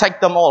can't protect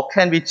them all,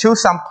 can we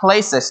choose some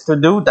places to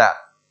do that?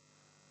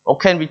 Or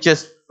can we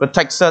just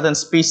protect certain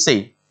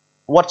species?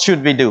 What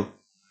should we do?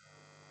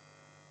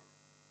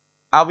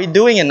 Are we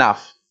doing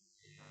enough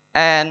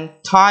and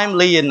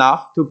timely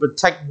enough to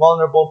protect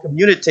vulnerable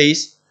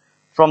communities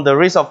from the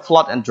risk of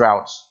flood and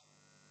droughts?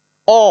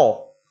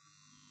 Or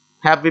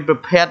have we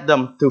prepared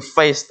them to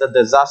face the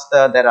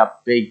disaster that are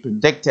being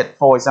predicted,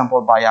 for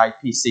example, by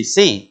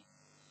IPCC?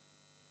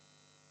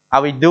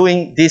 Are we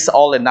doing this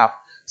all enough?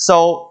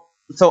 So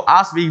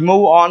as we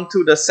move on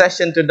to the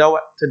session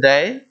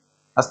today,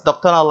 as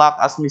Dr. Nalak,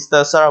 as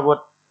Mr.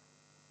 Sarawut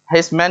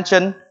has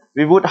mentioned,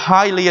 we would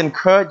highly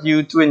encourage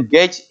you to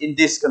engage in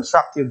this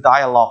constructive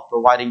dialogue,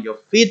 providing your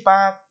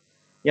feedback,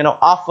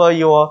 offer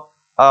your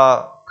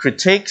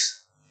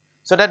critiques,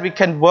 so that we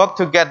can work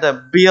together,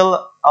 build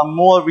a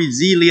more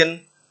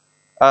resilient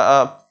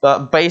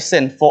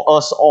basin for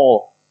us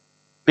all,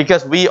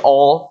 because we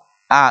all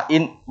are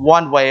in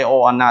one way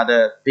or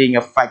another being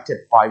affected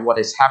by what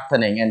is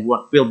happening and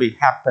what will be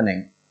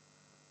happening.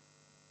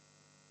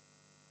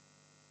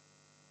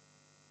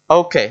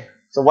 Okay,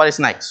 so what is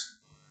next?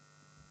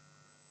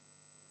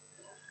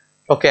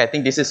 Okay, I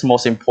think this is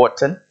most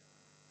important.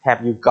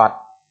 Have you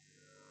got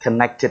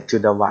connected to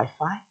the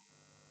Wi-Fi?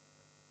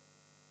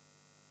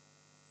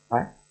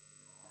 Right?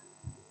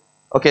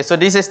 Okay, so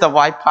this is the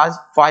Wi-Fi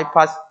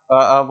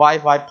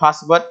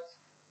password.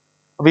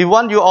 We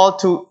want you all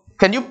to,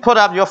 can you put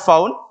up your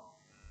phone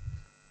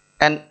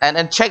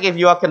and check if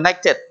you are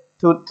connected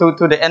to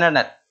the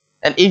internet?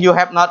 And if you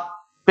have not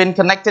been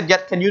connected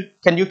yet, can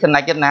you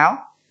connect it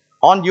now?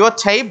 On your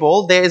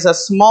table, there is a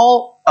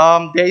small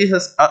there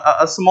is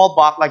a small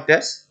box like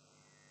this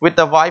with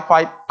the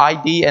Wi-Fi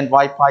ID and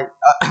Wi-Fi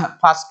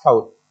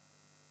passcode.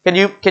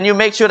 Can you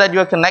make sure that you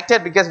are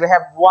connected, because we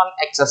have one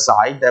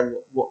exercise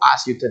that we'll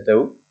ask you to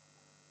do.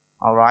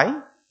 All right.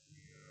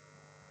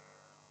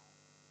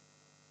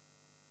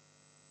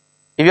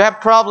 If you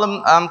have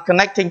problem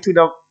connecting to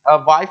the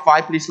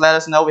Wi-Fi, please let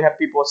us know. We have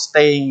people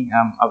staying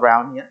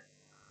around here.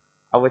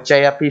 Our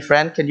JRP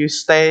friend, can you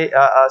stay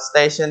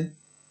station?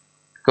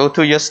 Go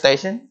to your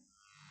station.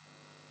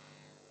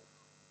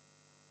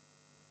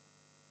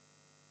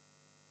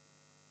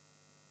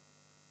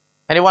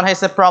 Anyone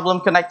has a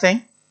problem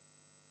connecting?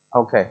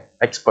 Okay,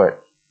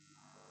 expert.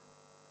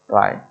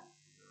 Right.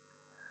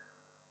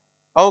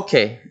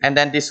 Okay, and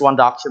then this one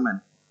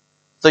document.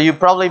 So you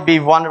probably be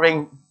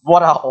wondering,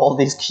 what are all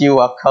these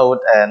QR code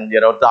and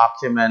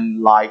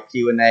document like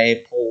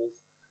Q&A,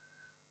 polls,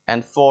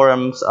 and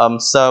forums,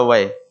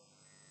 survey.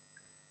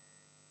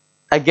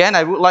 Again,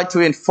 I would like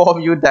to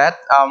inform you that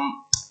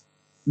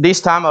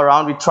this time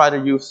around we try to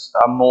use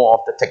more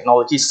of the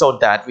technology so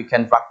that we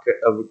can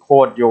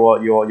record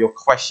your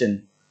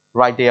question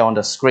right there on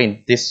the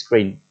screen, this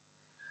screen.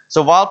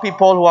 So while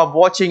people who are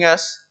watching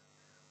us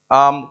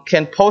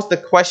can post the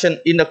question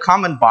in the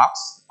comment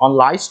box on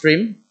live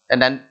stream,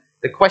 and then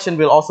the question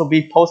will also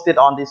be posted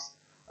on this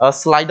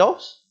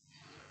Slidos.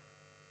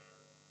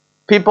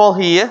 People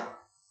here,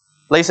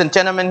 ladies and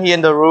gentlemen here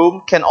in the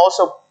room, can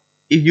also,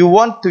 if you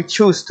want to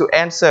choose to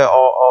answer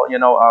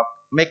or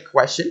make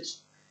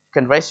questions, you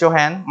can raise your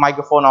hand,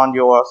 microphone on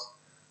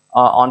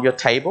your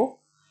table.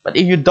 But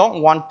if you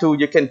don't want to,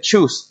 you can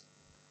choose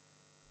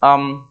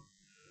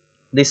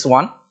this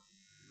one,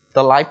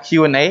 the live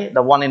Q&A,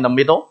 the one in the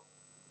middle.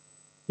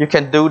 You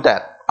can do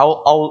that.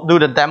 I'll do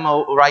the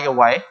demo right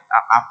away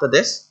after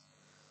this.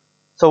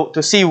 So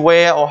to see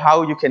where or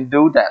how you can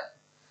do that.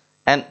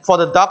 And for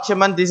the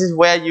document, this is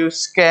where you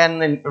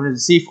scan and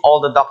receive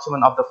all the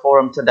document of the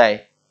forum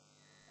today.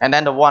 And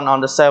then the one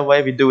on the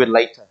survey, we do it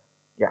later.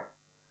 Yeah.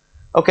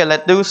 Okay,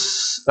 let's do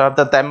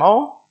the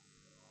demo.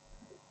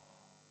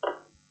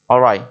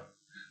 All right.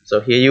 So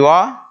here you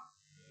are.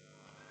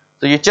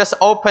 So you just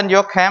open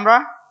your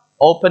camera.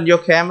 Open your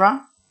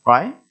camera,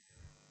 right?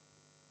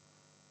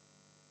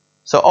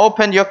 So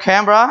open your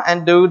camera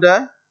and do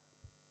the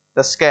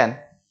scan.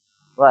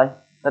 Right.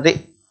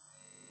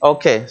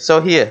 Okay, so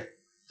here.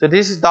 So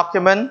this is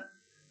document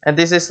and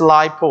this is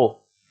live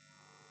poll.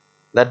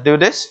 Let's do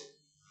this.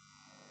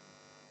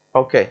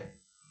 Okay.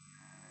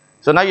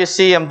 So now you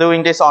see I'm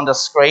doing this on the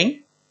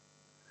screen.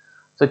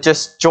 So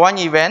just join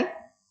event.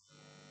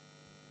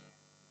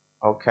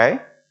 Okay.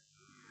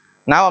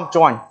 Now I'm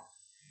joined.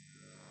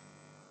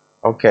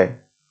 Okay.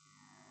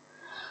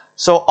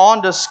 So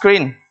on the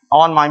screen,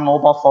 on my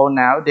mobile phone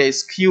now, there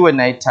is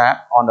Q&A tab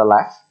on the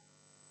left.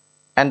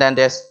 And then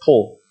there's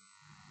poll.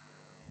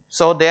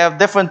 So there are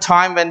different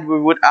times when we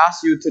would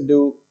ask you to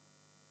do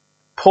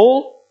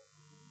poll.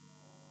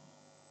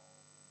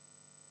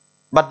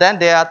 But then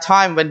there are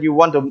times when you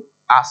want to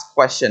ask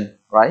question,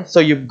 right? So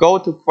you go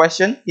to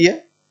question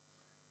here.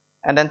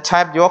 And then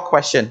type your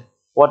question.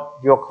 What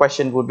your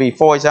question would be.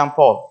 For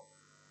example,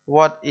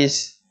 what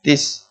is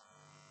this?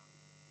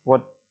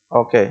 What?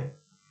 Okay.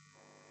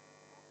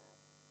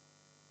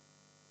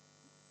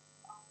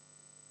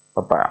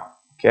 About.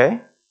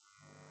 Okay.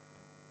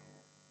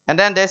 And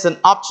then there's an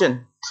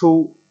option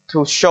to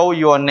show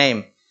your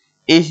name.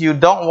 If you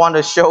don't want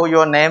to show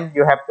your name,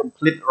 you have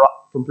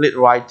complete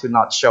right to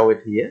not show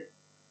it here,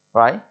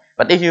 right?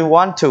 But if you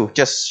want to,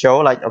 just show,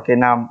 like, okay,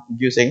 now I'm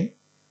using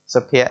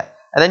Sapir,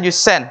 and then you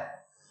send,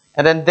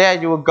 and then there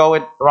you will go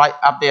it right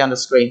up there on the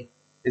screen.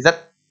 Is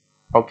that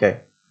okay?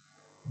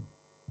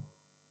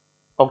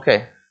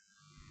 Okay.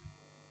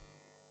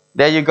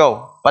 There you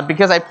go. But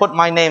because I put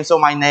my name, so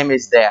my name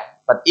is there.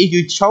 But if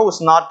you chose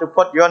not to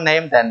put your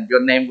name, then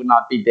your name would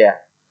not be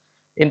there.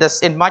 In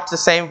much the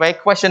same way,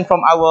 question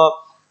from our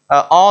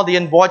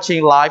audience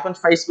watching live on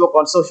Facebook,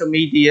 on social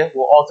media,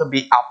 will also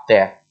be up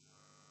there.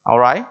 All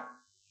right?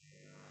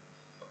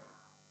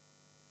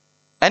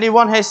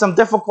 Anyone has some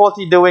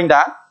difficulty doing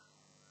that?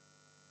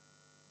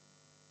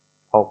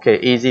 Okay,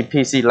 easy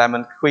peasy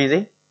lemon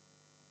squeezy.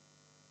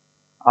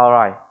 All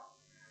right.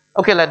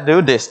 Okay, let's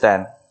do this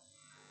then.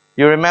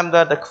 You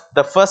remember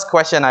the first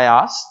question I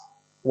asked?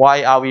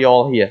 Why are we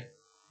all here?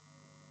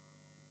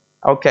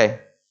 Okay.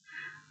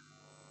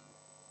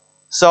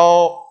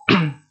 So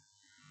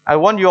I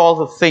want you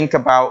all to think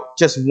about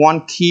just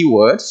one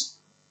keyword,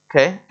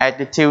 okay?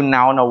 Adjective,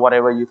 noun, or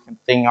whatever you can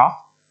think of.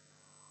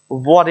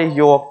 What is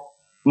your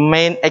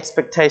main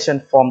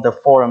expectation from the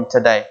forum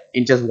today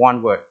in just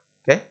one word,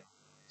 okay?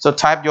 So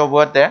type your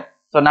word there.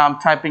 So now I'm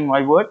typing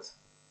my words.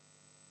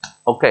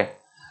 Okay.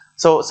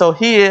 So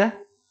here,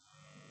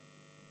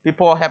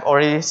 people have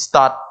already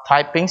started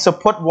typing. So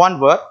put one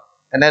word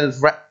and then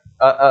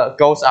it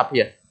goes up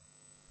here.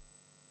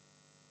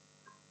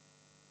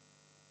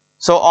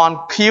 So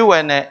on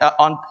Q&A,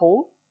 on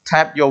poll,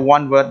 type your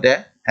one word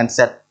there and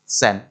set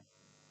send.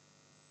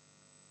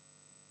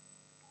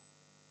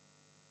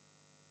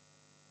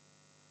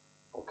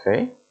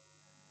 Okay.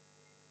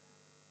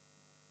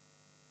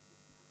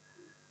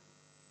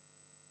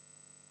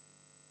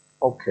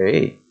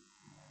 Okay.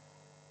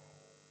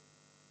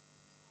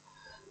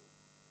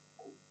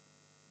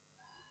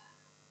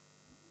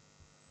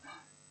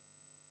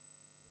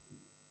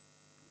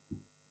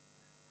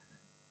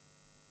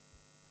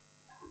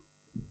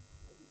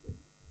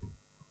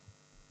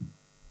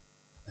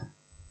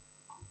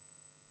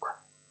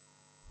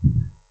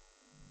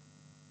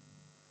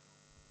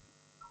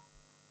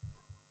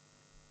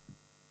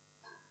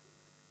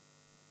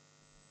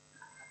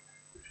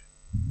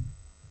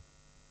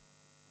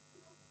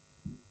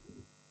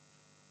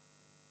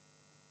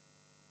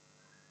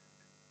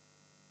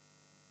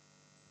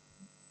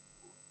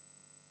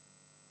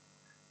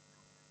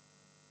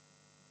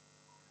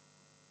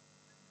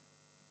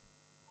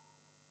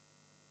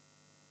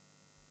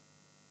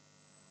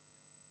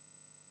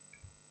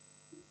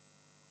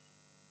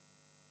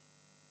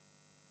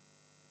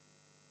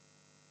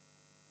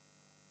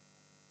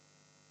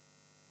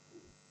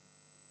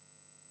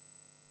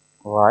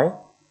 Right.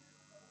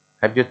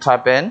 Have you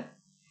typed in?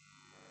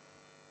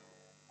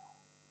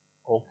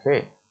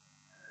 Okay.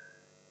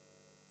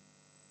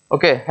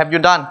 Okay, have you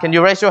done? Can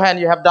you raise your hand?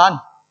 You have done?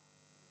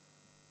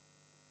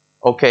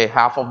 Okay,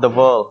 half of the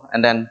world,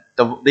 and then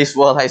this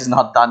world is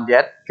not done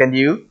yet. Can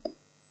you?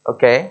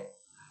 Okay.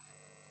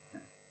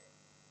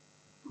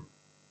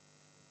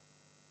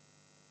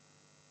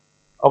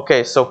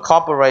 Okay, so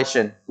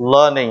cooperation,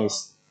 learning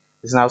is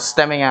now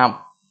stemming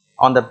up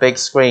on the big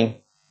screen.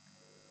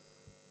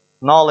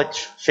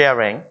 Knowledge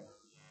sharing.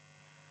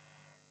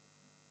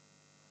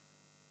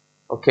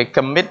 Okay,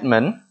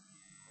 commitment.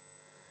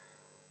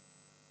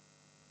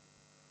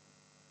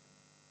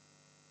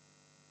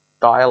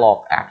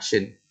 Dialogue,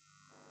 action.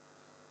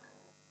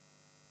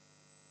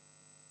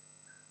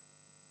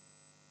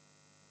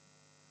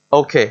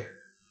 Okay.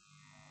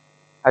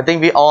 I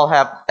think we all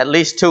have at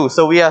least two.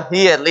 So we are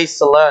here at least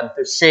to learn,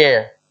 to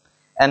share.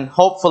 And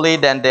hopefully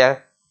then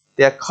their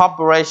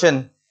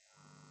cooperation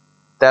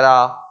that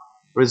are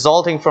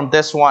resulting from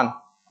this one.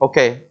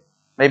 Okay.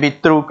 Maybe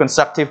through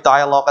constructive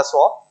dialogue as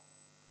well.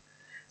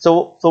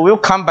 So we'll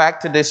come back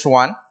to this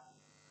one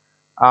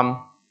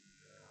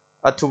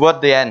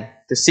toward the end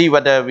to see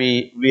whether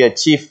we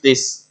achieve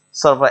this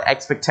sort of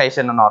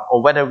expectation or not,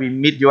 or whether we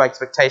meet your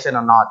expectation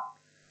or not.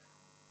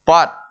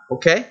 But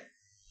okay,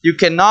 you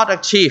cannot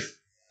achieve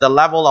the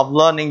level of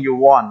learning you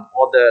want,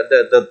 or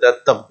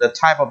the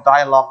type of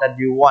dialogue that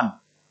you want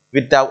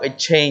without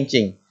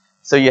exchanging.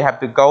 So you have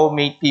to go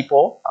meet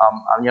people,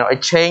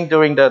 exchange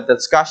during the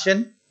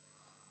discussion.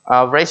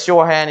 Raise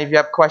your hand if you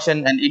have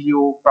question, and if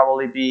you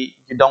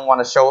don't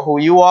want to show who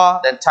you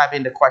are, then type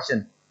in the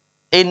question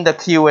in the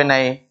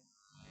Q&A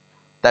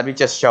that we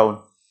just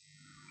shown.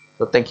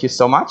 So thank you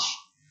so much.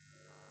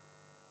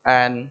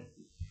 And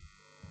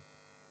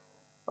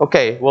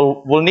okay,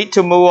 we'll need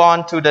to move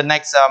on to the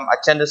next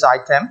agenda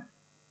item.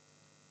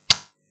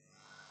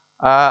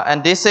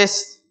 And this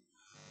is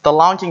the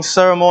launching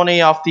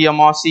ceremony of the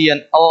MRC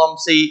and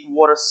LMC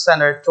Water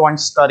Center joint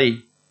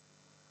study.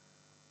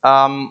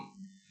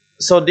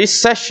 So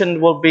this session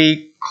will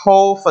be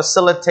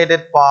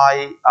co-facilitated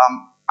by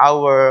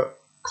our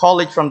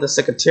colleague from the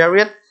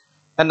Secretariat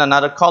and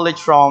another colleague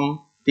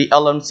from the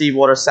LMC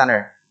Water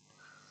Center.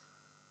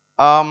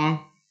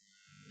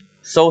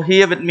 So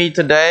here with me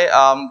today,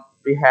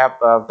 we have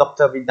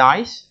Dr.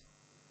 Vinay.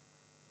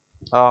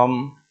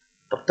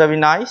 Dr.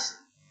 Vinay.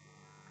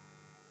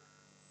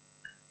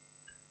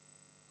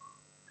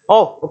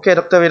 Oh, okay,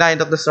 Dr. Vinay and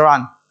Dr.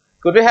 Saran.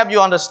 Could we have you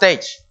on the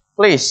stage,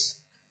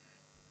 please?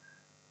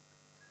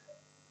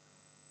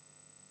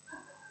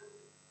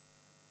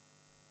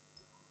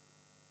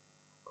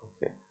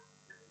 Okay.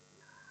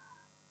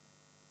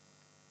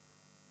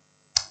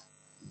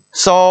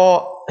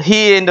 So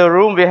here in the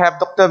room, we have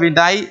Dr.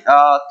 Vinay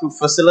to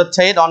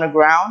facilitate on the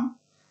ground.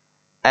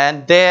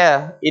 And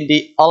there in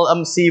the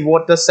LMC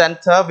Water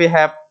Center, we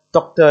have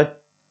Dr.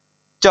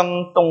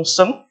 Chung Tong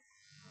Sung.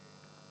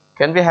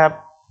 Can we have...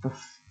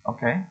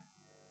 Okay.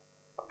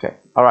 Okay.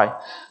 All right.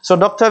 So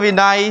Dr.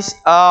 Vinay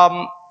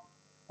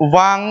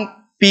Wang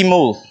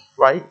Pimul,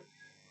 right,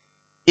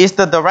 is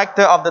the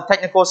director of the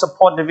Technical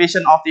Support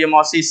Division of the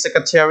MRC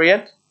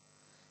Secretariat.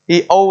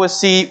 He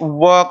oversees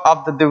work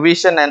of the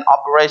division and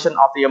operation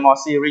of the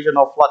MRC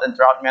Regional Flood and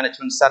Drought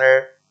Management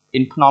Center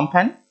in Phnom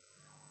Penh,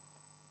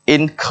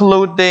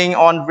 including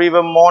on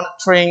river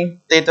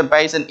monitoring,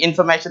 database and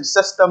information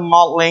system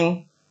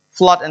modeling,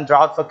 flood and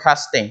drought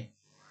forecasting.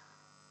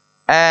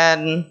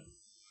 And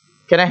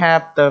can I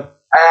have the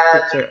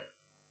picture?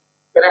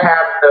 Can I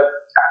have the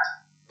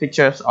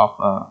pictures of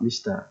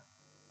Mr.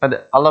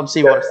 The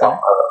LMC Water Center?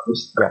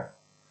 Yeah.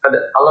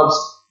 The LMC.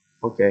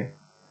 Okay.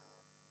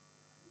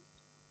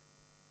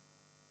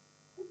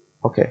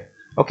 Okay.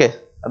 Okay.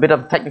 A bit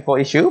of technical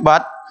issue,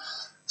 but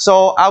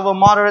so our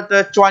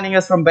moderator joining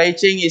us from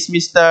Beijing is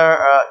Mr.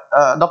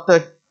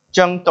 Dr.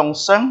 Chung Dong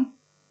Sung.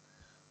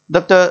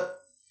 Dr.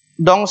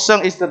 Dong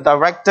Sung is the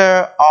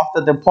director of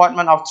the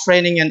Department of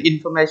Training and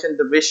Information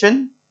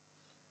Division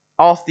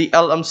of the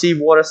LMC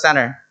Water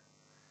Center.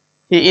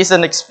 He is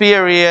an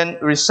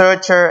experienced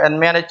researcher and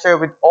manager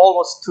with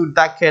almost 2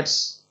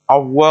 decades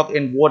of work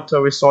in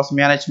water resource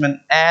management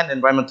and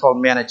environmental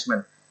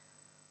management.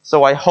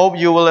 So I hope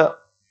you will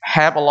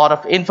have a lot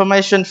of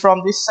information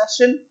from this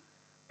session,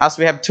 as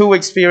we have two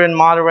experienced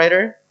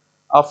moderators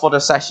for the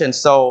session.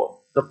 So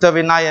Dr.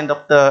 Vinay and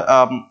Dr.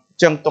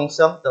 Chung Tong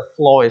Sung, the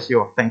floor is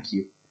yours. Thank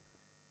you.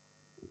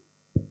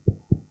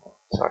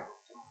 Sorry.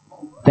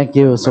 Thank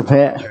you,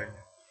 Sophe.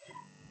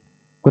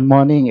 Good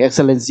morning,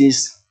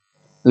 Excellencies,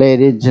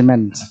 ladies and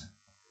gentlemen.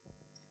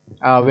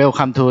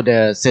 Welcome to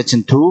the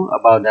session 2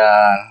 about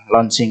the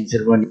launching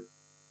ceremony,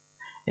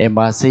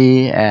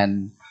 MRC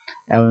and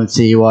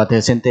LNC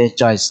water synthesis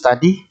joint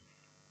study.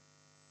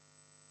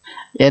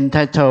 In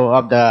title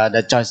of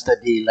the joint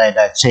study, like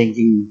the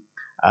changing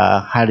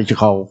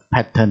hydrological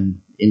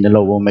pattern in the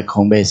lower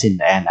Mekong Basin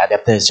and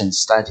adaptation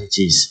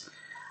strategies.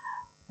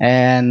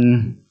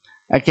 And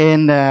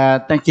again,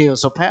 thank you,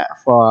 Sophe,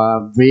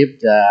 for brief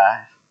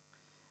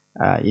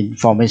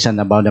information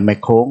about the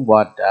Mekong,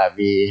 what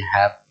we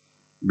have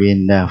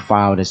been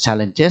found the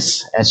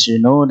challenges. As you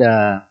know,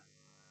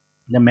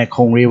 the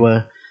Mekong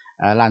River,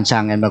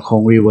 Lanchang and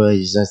Mekong River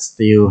is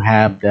still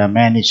have the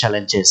many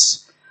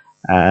challenges,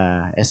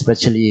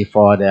 especially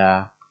for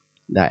the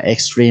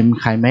extreme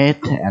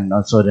climate and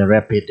also the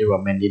rapid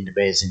development in the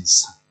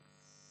basins.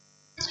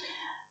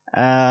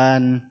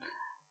 And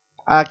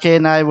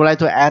again, I would like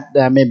to add,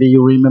 maybe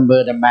you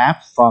remember the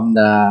map from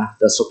the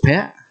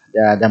Sophe,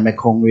 the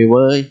Mekong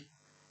River.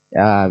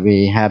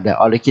 We have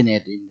the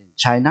originate in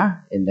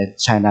China. In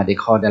China, they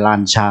call the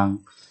Lanchang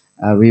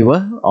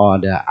River or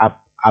the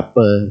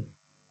upper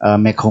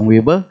Mekong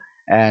River,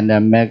 and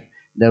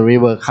the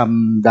river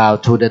come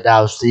down to the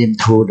downstream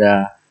to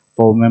the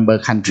four member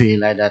country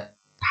like the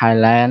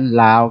Thailand,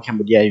 Laos,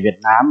 Cambodia,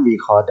 Vietnam. We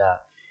call the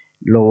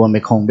lower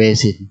Mekong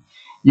Basin.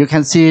 You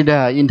can see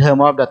in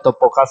terms of the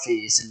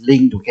topography is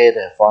linked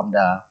together from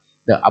the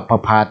upper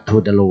part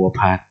to the lower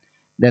part.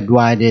 That's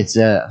why this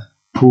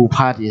two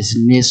parties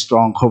need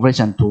strong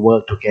cooperation to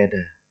work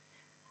together.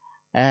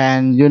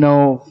 And you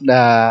know,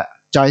 the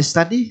joint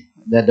study,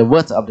 the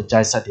words of the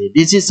joint study,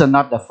 this is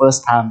not the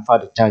first time for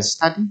the joint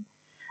study.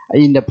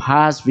 In the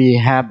past, we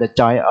have the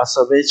joint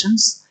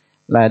observations,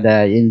 like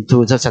in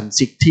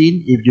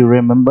 2016, if you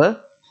remember.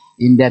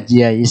 In that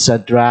year, it's a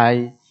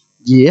dry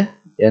year,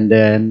 and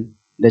then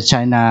the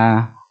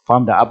China,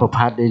 from the upper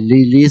part, they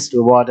release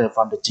the water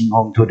from the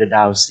Jinghong to the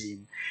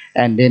downstream.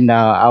 And then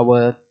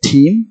our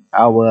team,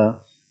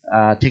 our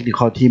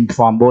technical team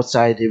from both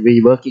sides,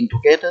 we working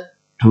together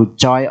to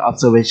joint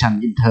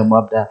observation in terms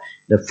of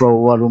the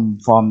flow volume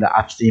from the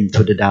upstream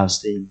to the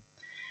downstream.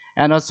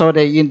 And also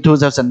in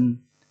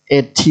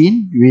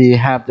 2018, we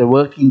have the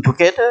working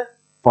together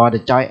for the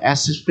joint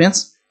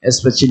assessments,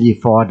 especially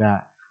for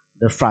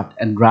the flood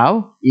and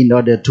drought, in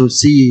order to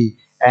see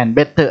and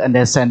better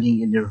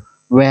understanding in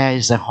where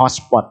is the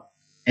hotspot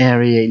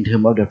area in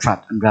terms of the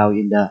flood and drought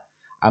in the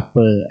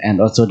upper and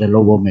also the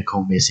lower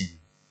Mekong Basin.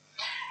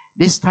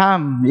 This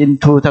time in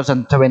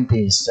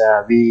 2020,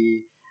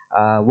 we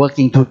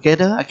working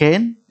together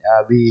again.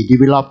 We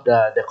developed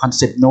the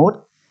concept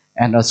note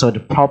and also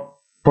the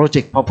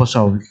project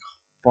proposal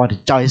for the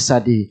joint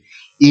study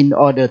in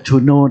order to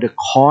know the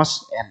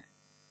cost and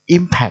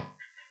impact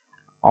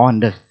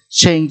on the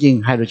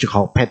changing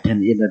hydrological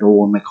pattern in the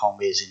lower Mekong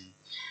Basin.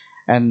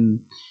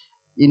 And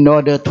in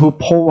order to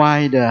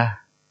provide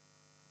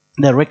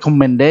the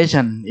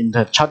recommendation in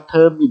the short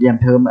term, medium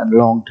term, and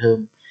long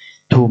term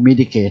to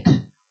mitigate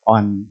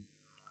on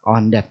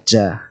that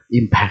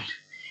impact.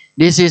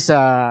 This is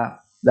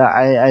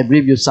I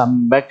brief you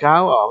some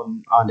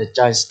background on the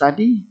joint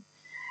study,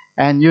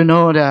 and you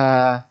know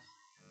the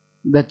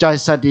joint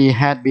study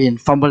had been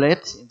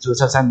formulated in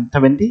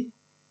 2020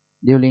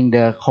 during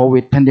the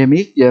COVID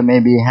pandemic. You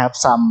maybe have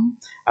some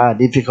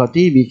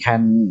difficulty. We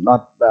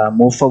cannot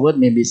move forward.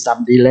 Maybe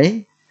some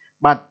delay,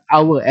 but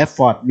our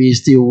effort, we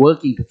still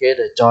working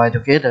together, join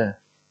together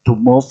to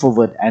move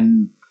forward,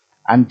 and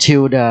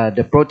until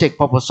the project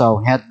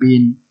proposal had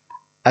been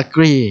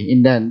agreed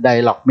in the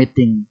dialogue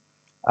meeting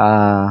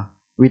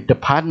with the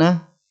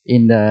partner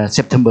in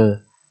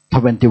September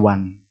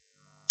 21.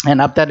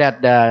 And after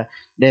that,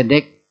 the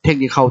next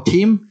technical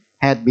team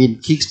had been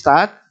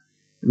kickstart.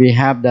 We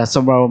have the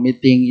several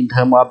meeting in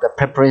terms of the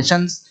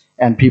preparations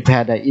and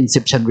prepare the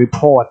inception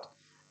report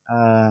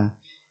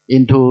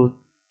into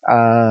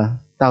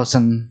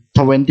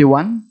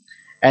 2021.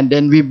 And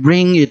then we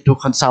bring it to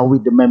consult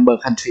with the member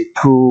country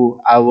through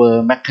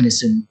our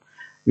mechanism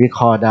we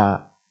call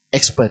the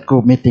expert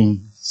group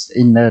meeting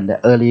in the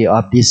early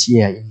of this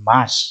year in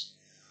March.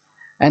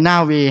 And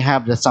now we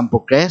have some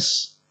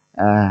progress,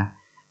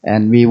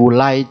 and we would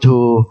like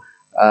to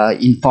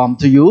inform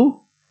to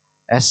you,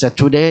 as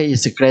today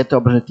is a great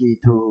opportunity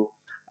to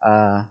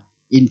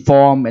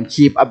inform and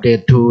keep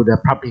update to the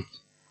public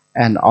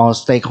and all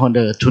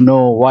stakeholders to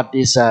know what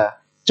is a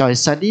joint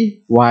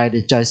study, why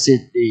the joint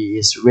study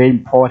is very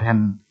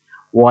important,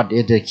 what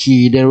is the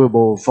key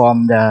deliverable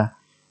from the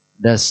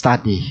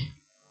study.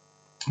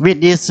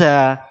 With this,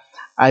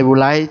 I would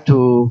like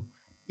to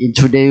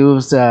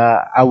introduce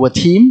our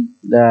team.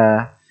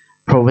 The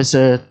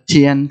Professor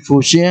Tian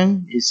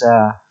Fuxian is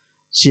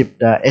chief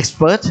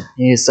expert.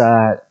 He's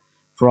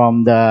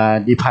from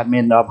the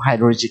Department of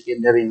Hydrologic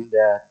Engineering,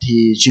 the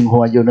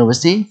Tsinghua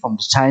University from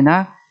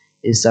China.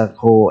 Is a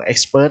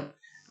co-expert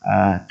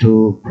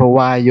to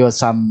provide you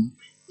some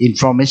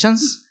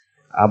informations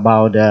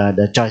about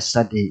the joint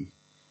study.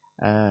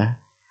 I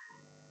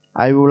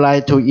would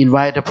like to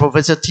invite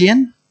Professor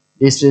Tien.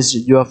 This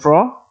is your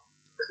floor.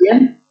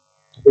 Tien,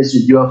 this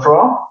is your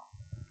floor.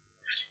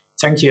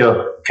 Thank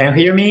you. Can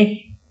you hear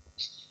me?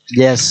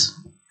 Yes.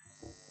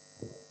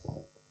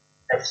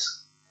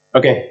 Yes.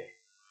 Okay.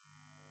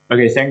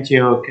 Okay, thank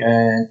you.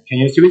 Can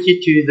you switch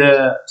it to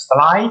the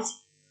slides?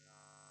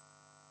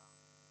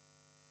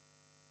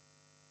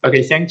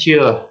 Okay, thank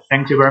you.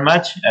 Thank you very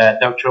much,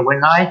 Dr.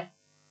 Wenai,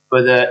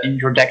 for the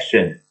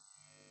introduction.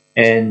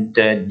 And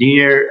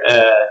dear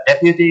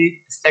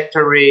Deputy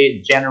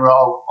Secretary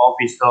General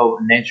Office of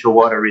Natural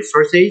Water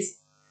Resources,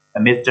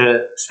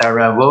 Mr.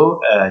 Saravo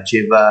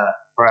Jiva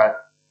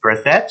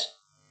Prasad,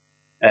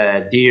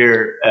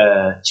 dear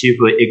Chief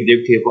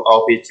Executive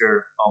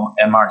Officer of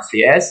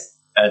MRCS,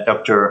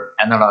 Dr.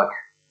 Analog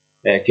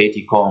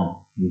Katie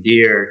Kong,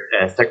 dear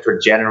Secretary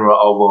General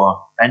of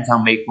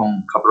Lantang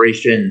Mekong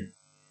Corporation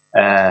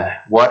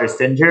Water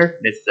Center,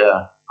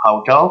 Mr.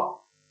 Hao Zhao,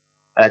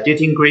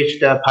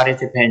 distinguished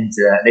participants,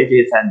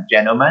 ladies and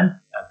gentlemen,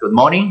 good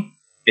morning.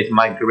 It's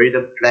my great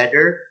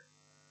pleasure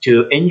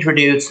to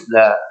introduce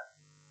the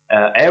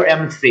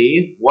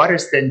LMC Water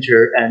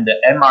Center and the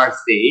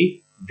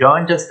MRC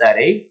joint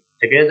study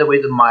together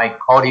with my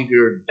colleague,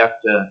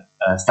 Dr.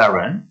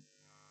 Saran.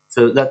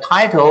 So the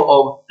title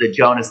of the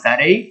joint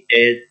study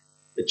is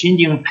The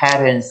Changing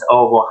Patterns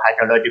of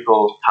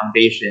Hydrological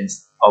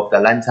Conditions of the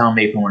Lantang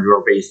Mekong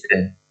River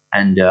Basin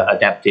and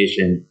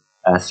Adaptation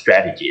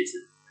Strategies.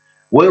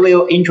 We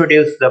will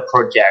introduce the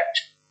project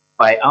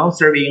by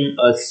answering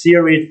a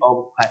series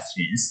of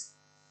questions.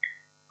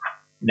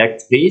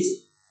 Next,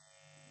 please.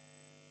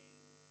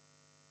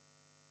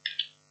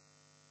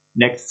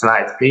 Next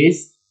slide,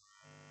 please.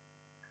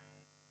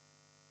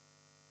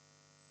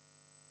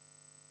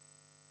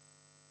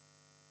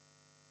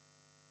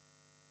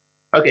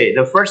 Okay,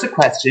 the first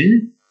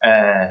question,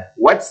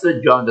 what's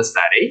the joint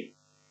study?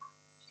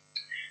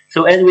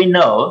 So as we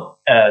know,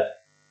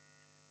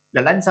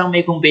 the Lantang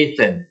Mekong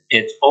Basin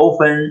is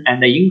often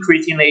and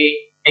increasingly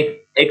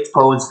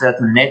exposed to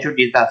natural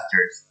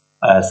disasters,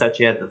 such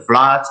as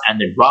floods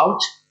and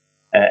drought,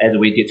 as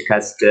we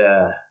discussed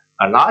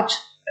a lot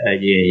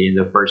in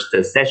the first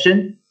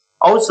session.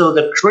 Also,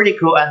 the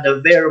critical and the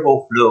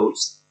variable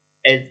flows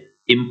is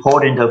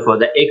important for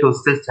the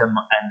ecosystem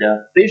and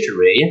the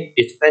fishery,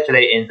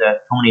 especially in the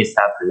Tonle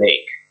Sap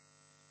Lake.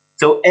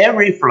 So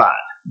every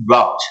flood,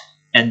 drought,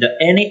 and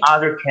any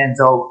other kinds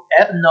of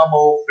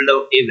abnormal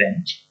flow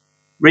event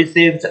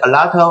receives a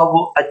lot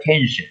of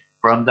attention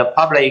from the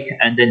public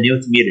and the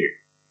news media.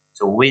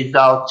 So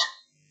without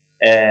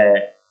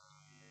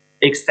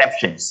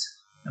exceptions,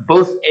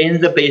 both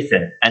in the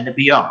basin and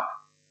beyond.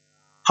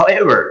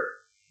 However,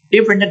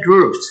 different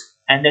groups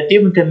and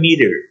different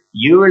media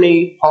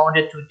usually point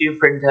to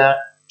different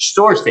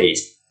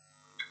sources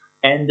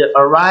and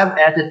arrive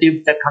at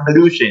different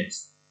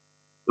conclusions.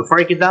 For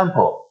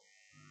example,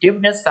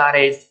 different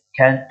studies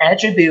can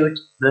attribute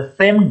the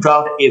same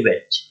drought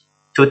event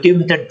to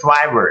different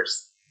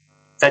drivers,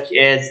 such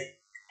as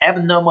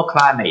abnormal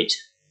climate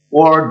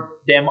or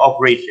dam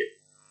operation.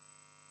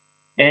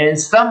 And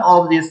some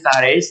of these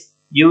studies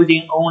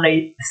using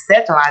only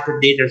satellite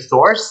data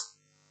source,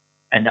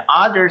 and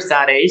other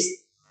studies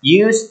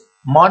use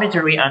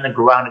monitoring and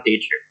ground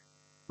data,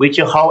 which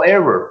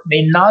however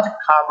may not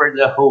cover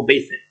the whole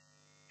basin.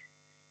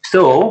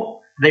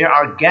 So there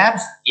are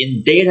gaps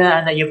in data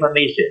and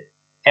information,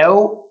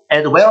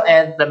 as well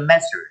as the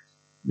method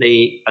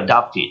they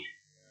adopted.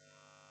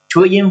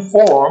 To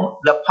inform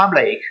the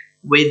public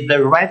with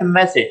the right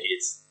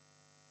messages,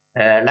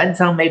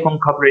 Lantang Mekong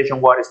Corporation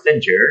Water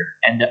Center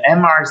and the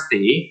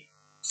MRC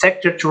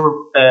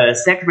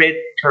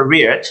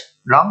Secretariat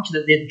launched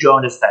this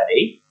joint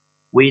study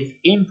with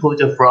input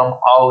from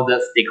all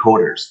the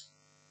stakeholders.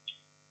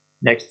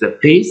 Next,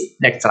 please.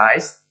 Next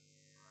slide.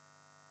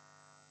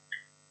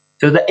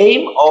 So the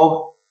aim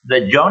of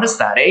the joint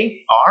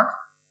study are,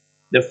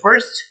 the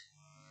first,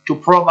 to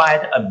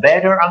provide a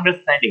better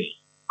understanding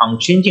on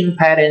changing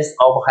patterns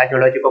of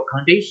hydrological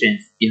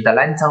conditions in the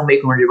Lantang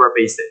Mekong River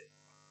Basin.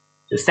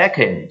 The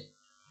second,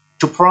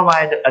 to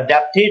provide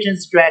adaptation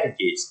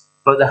strategies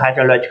for the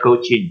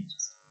hydrological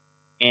changes.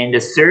 And the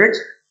third,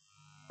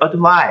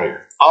 advise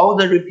all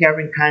the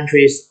riparian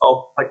countries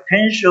of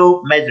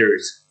potential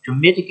measures to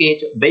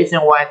mitigate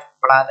basin-wide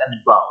flood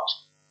and drought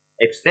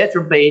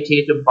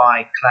exacerbated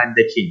by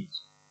climate change.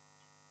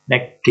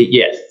 Next,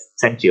 yes,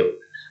 thank you.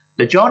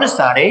 The joint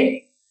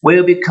study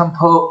will be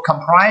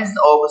comprised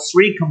of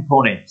three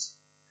components.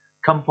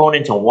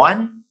 Component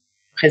 1,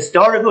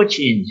 historical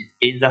change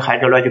in the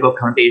hydrological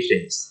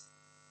conditions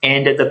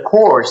and the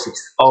causes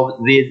of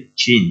these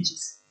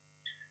changes.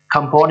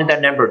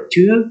 Component number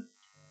 2,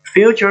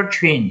 future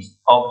change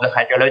of the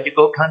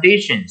hydrological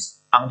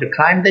conditions under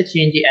climate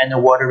change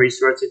and water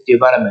resource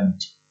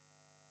development.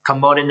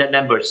 Component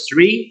number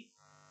 3,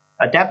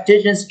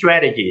 adaptation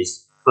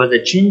strategies for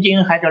the changing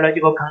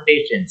hydrological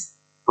conditions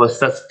for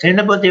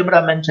sustainable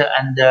development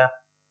and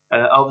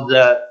of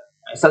the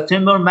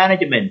sustainable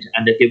management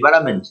and the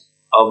development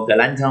of the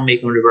Lancang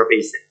Mekong River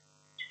Basin.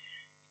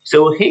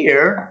 So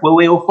here we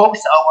will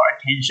focus our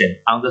attention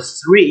on the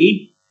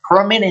 3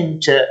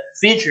 prominent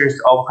features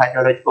of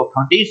hydrological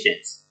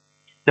conditions.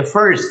 The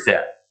first,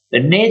 the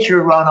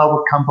natural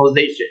runoff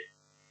composition,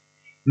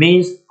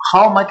 means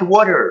how much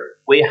water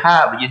we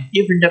have in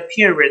different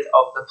periods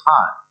of the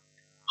time,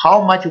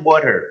 how much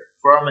water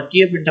from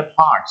different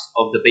parts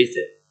of the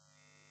basin.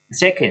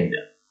 Second,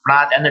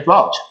 flood and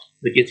drought.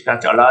 We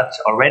discussed a lot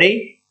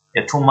already.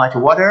 Too much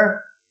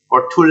water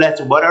or too less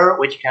water,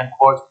 which can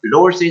cause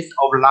losses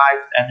of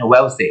life and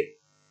wealth,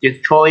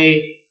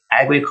 destroy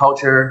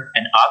agriculture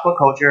and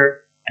aquaculture,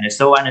 and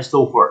so on and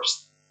so forth.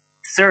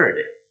 Third,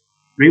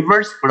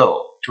 reverse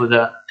flow to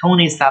the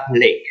Tonle Sap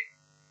Lake.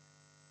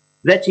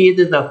 That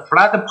is the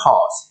flood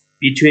pause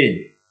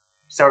between,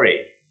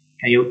 sorry,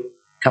 can you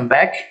come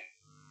back?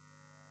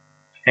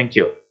 Thank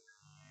you.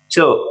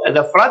 So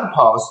the flood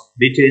pause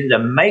between the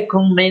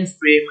Mekong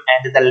mainstream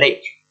and the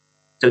lake.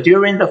 So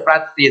during the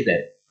flood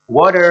season,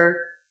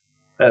 water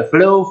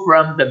flow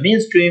from the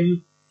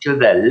mainstream to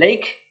the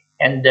lake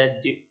and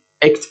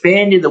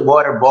expand the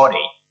water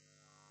body.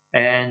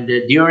 And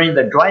during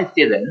the dry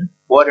season,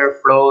 water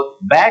flows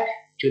back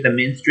to the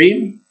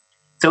mainstream.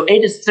 So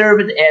it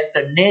served as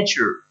the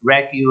nature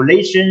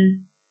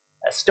regulation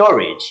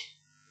storage.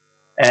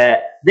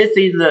 This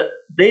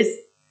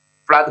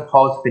flood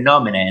pause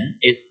phenomenon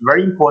is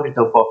very important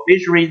for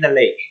fishery in the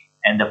lake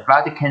and the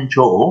flood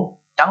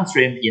control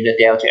downstream in the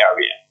delta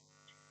area.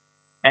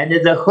 And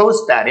the whole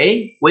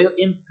study will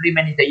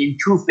implement it in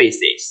 2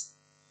 phases.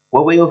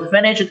 We will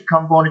finish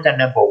component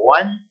number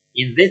 1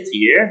 in this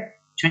year,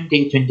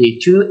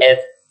 2022, as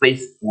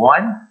phase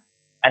 1,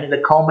 and the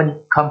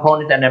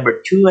component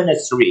number 2 and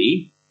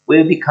 3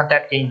 will be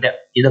conducted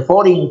in the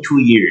following 2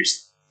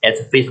 years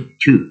as phase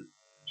 2.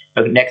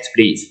 Next,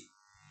 please.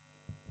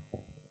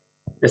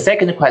 The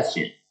second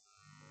question,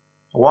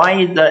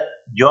 why is the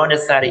joint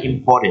study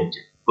important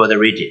for the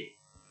region?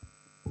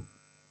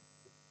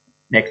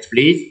 Next,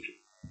 please.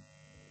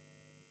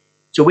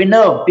 So we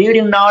know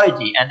building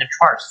knowledge and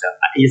trust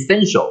are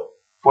essential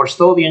for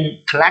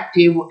solving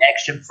collective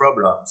action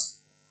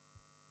problems.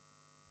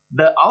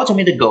 The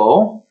ultimate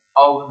goal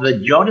of the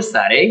joint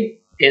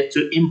study is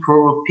to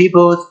improve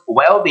people's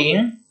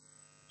well-being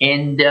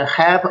and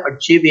help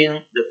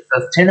achieving the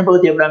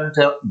sustainable development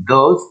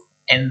goals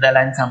in the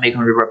Lancang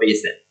Mekong River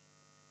Basin.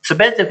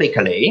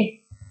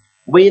 Specifically,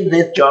 with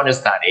this joint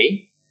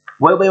study,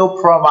 we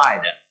will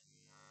provide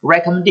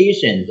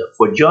recommendations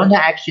for joint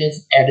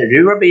actions at the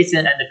river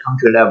basin and the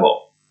country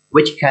level,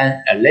 which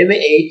can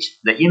alleviate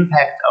the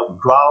impact of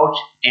drought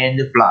and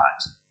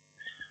floods.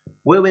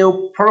 We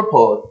will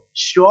propose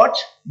short,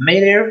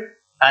 middle,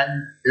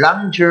 and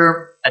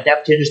long-term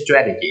adaptation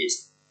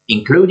strategies,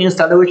 including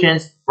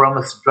solutions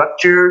from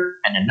structure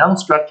and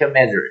non-structural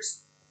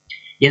measures.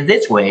 In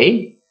this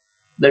way,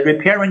 the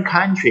riparian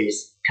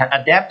countries can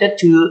adapt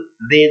to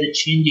these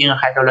changing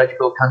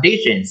hydrological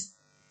conditions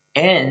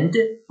and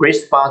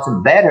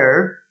respond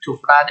better to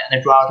flood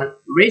and drought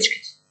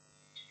risks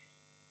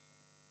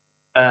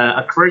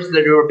across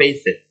the river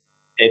basin,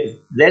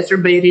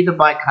 exacerbated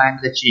by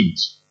climate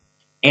change.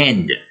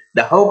 And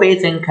the whole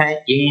basin can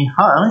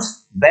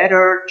enhance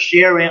better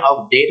sharing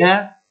of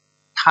data,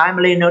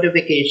 timely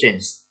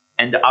notifications,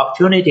 and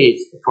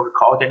opportunities for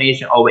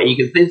coordination of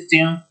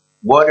existing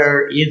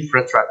water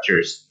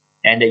infrastructures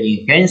and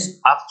enhance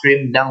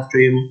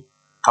upstream-downstream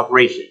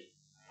cooperation.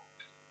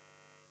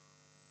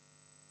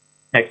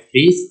 Next,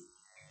 please.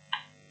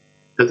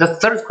 So the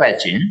third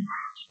question,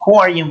 who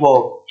are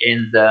involved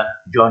in the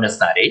joint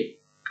study?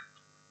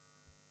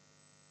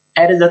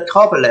 At the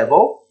top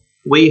level,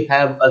 we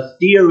have a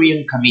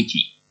steering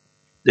committee,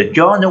 the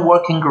Joint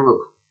Working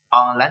Group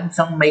on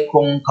Lancang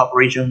Mekong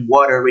Cooperation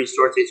Water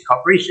Resources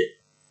Cooperation,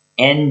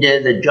 and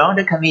the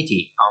Joint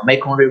Committee on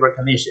Mekong River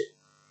Commission.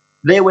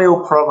 They will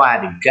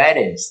provide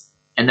guidance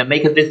and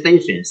make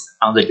decisions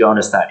on the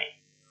joint study.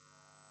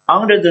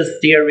 Under the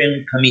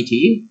steering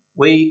committee,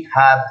 we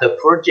have the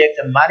project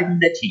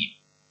management team,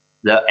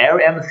 the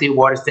LMC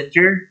Water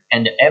Center,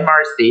 and the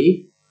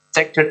MRC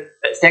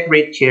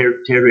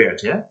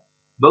Secretariat.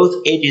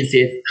 Both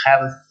agencies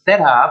have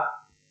set up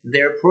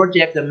their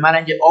project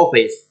management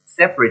office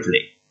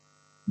separately,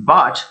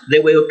 but they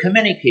will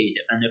communicate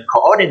and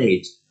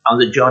coordinate on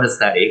the joint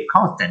study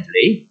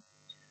constantly.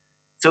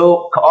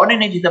 So,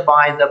 coordinated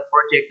by the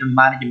project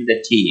management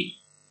team,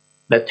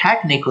 the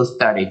technical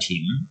study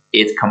team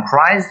is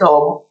comprised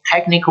of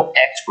technical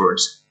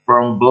experts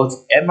from both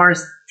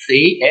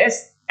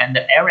MRCS and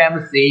the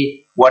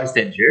LMC Water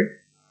Center,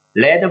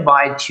 led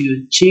by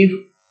 2 chief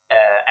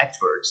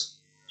experts.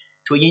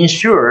 To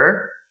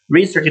ensure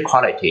research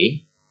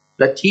quality,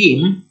 the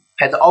team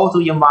has also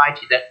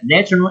invited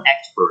national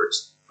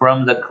experts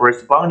from the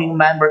corresponding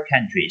member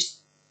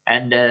countries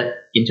and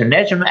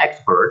international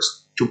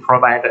experts to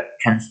provide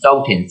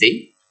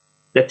consultancy.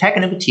 The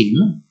technical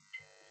team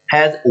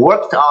has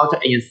worked out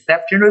an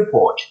inception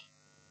report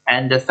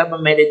and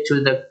submitted to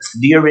the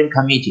steering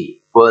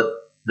committee for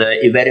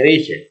the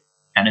evaluation,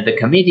 and the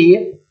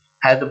committee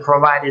has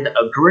provided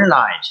a green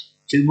light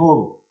to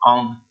move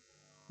on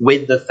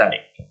with the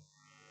study.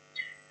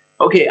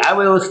 Okay, I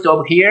will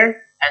stop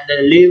here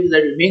and leave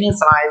the remaining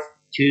slides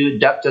to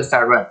Dr.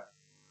 Saran.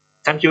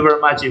 Thank you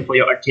very much for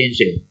your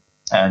attention.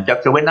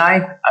 Dr.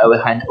 Wenai, I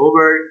will hand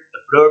over the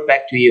floor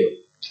back to you.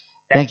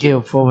 Thank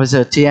you,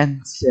 Professor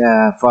Tian,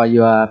 for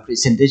your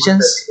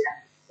presentations.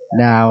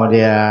 Now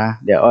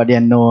the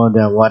audience know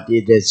what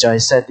is the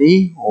joint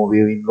study, or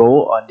we will go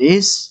on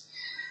this.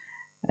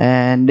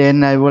 And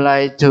then I would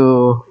like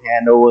to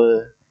hand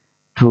over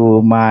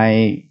to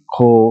my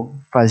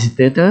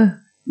co-facilitator,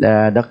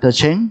 Dr.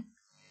 Cheng.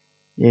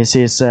 This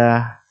is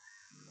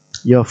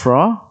your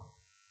floor.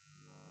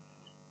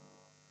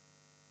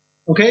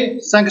 Okay,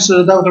 thanks,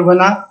 Dr.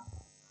 Wana.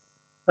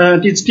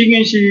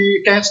 Distinguished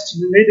guests,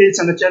 ladies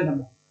and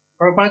gentlemen,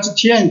 Professor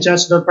Tian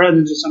just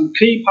presented some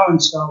key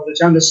points of the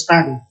gender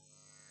study.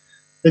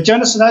 The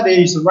gender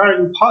study is very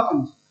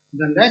important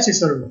and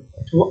necessary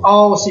to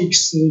all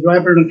 6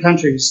 representative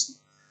countries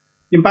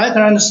in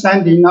better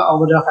understanding of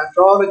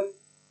the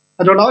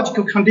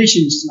hydrological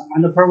conditions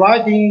and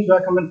providing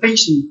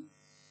recommendation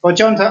for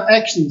joint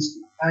actions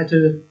at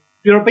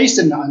river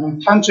basin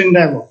and country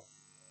level.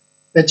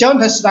 The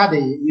joint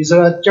study is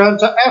a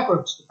joint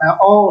effort by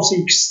all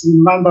 6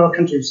 member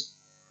countries.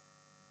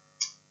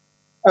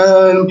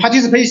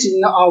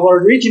 Participation of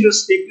our regional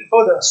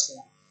stakeholders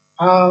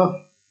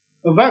are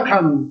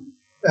welcome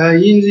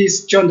in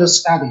this joint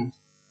study.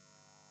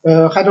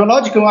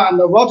 Hydrological and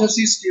water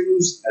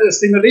systems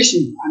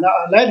simulation and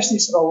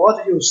analysis of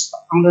water use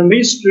on the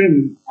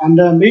mainstream and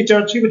the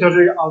major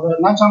tributary of the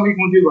Nanchang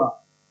Mekong River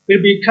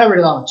will be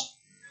carried out.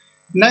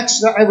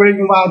 Next, I will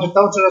invite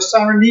Dr.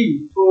 Sarah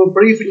Lee to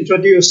briefly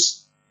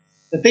introduce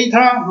the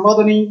data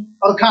modeling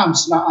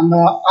outcomes and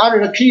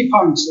other key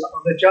points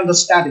of the joint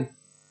study.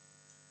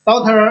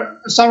 Dr.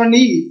 Sarah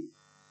Lee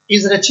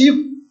is the chief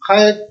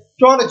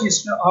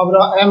hydrologist of the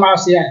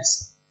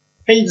MRCS.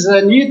 He is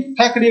the lead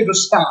technical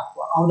staff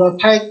of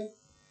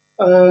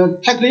the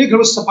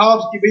technical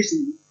support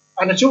division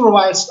and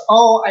supervised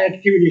all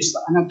activities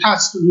and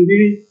tasks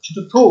related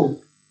to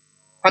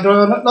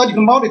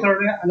hydrological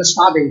monitoring and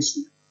studies,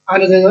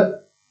 and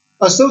the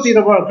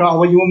associated work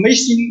of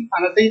information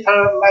and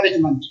data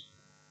management.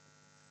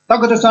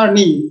 Dr.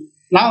 Sarni,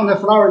 now the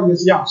floor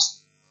is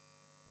yours.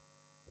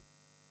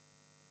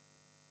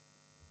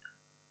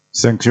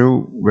 Thank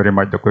you very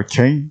much, Dr.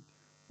 Cheng.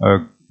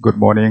 Good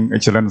morning,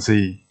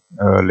 Excellency,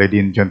 ladies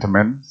and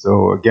gentlemen.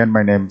 So again,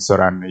 my name is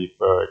Saran,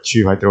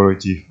 Chief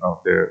Hydrology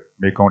of the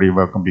Mekong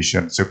River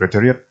Commission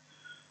Secretariat.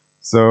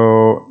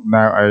 So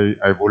now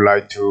I would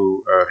like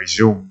to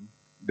resume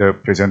the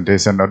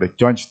presentation of the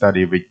joint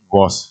study, which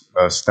was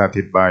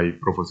started by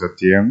Professor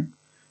Tian.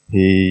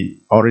 He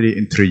already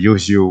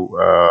introduced you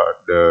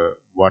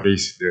what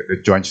is the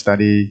joint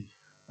study,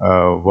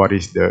 what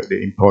is the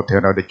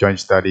importance of the joint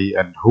study,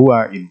 and who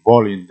are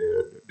involved in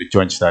the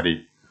joint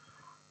study.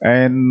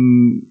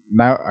 And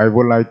now I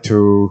would like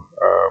to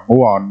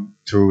move on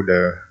to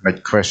the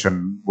next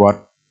question: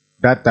 what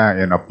data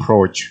and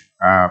approach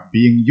are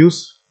being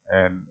used,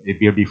 and it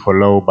will be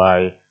followed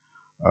by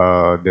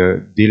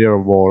the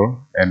deliverable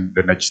and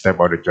the next step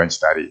of the joint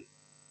study.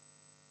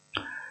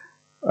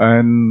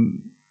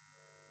 And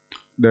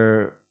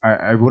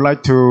I would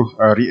like to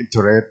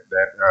reiterate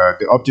that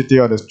the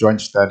objective of this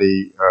joint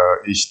study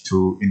is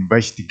to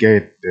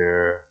investigate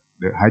the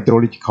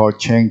hydrological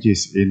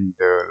changes in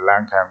the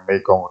Langkang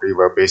Mekong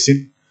River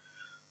Basin,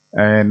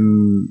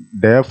 and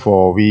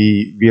therefore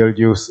we will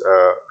use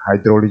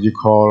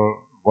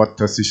hydrological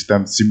water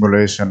system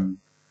simulation,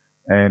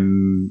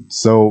 and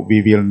so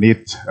we will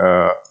need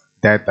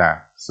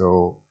data.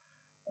 So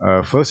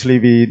firstly,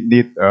 we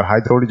need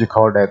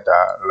hydrological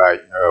data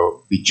like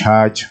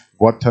discharge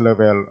water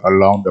level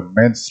along the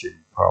mainstream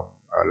from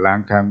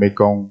Langkang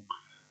Mekong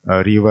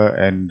River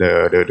and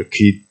the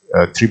key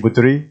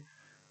tributary,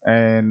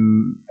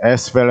 and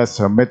as well as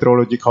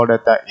meteorological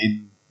data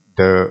in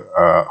the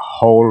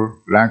whole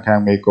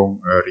Langkang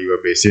Mekong River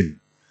Basin.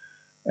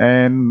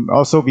 And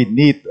also we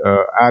need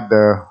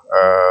other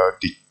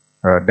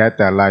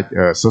data like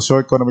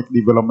socio-economic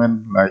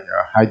development, like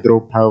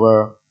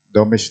hydropower,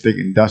 domestic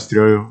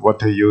industrial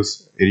water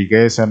use,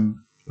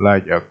 irrigation,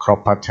 like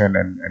crop pattern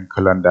and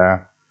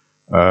calendar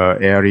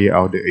area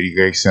of the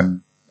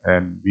irrigation,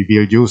 and we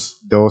will use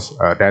those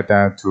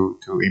data to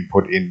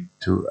input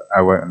into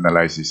our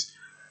analysis.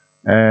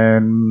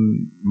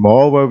 And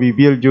moreover, we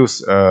will use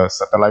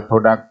satellite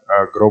product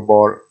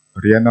global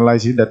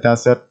reanalysis data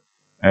set,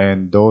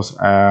 and those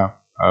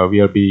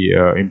will be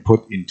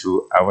input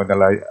into our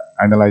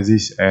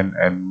analysis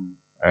and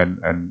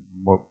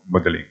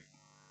modeling.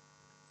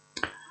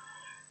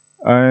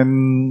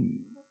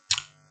 And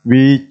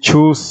we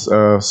choose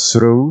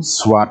through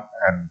SWOT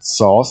and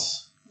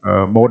source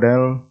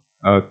model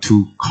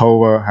to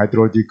cover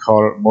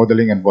hydrological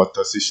modeling and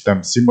water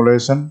system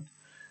simulation,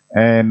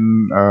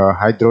 and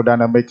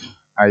hydrodynamic,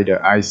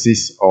 either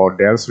ISIS or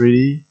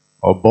DEL3,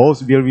 or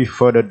both will be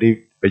further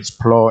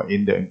explored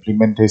in the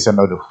implementation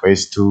of the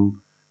phase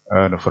 2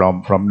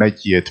 from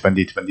next year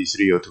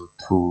 2023 or to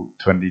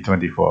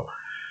 2024.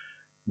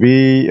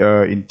 We,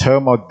 in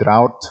terms of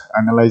drought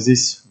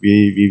analysis,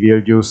 we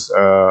will use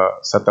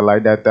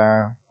satellite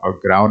data or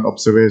ground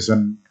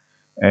observation,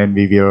 and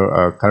we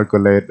will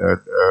calculate the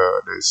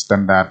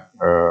standard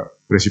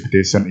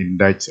precipitation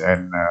index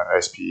and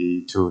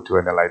SPE to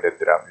analyze the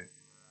drought.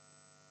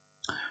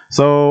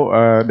 So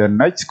the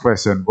next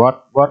question: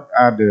 what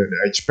are the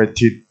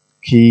expected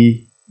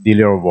key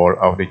deliverables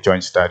of the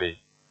joint study?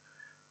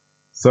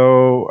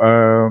 So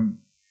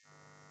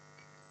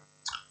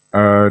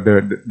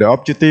the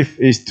objective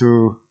is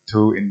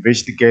to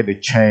investigate the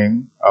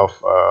change of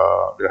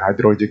the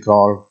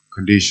hydrological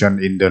condition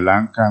in the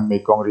Langkang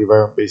Mekong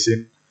River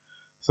basin.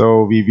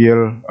 So we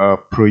will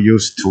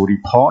produce 2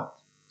 reports.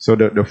 So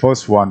the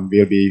first one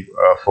will be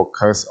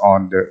focused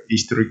on the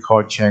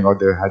historical change of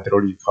the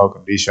hydrological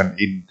condition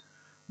in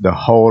the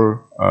whole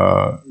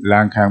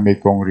Langkang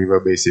Mekong River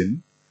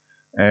basin,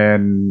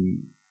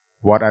 and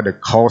what are the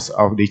causes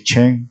of the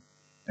change,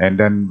 and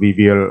then we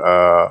will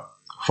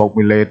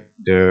formulate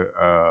the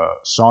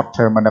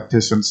short-term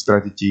adaptation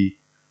strategy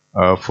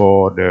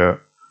for the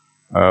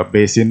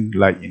basin,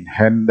 like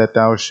enhanced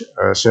data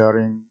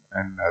sharing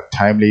and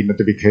timely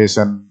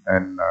notification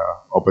and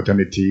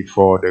opportunity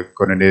for the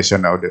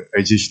coordination of the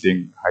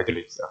existing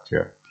hydraulic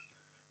structure.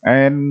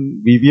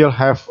 And we will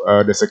have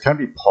the second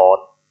report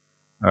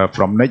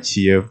from next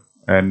year,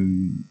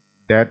 and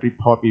that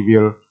report we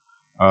will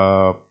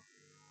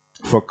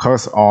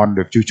focus on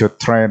the future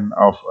trend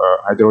of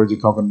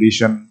hydrological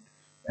condition,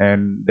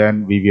 and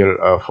then we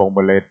will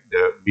formulate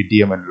the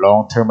medium and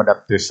long-term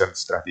adaptation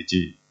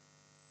strategy.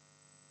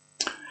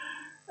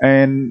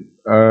 And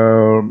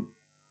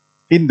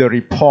in the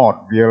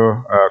report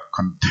will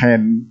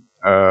contain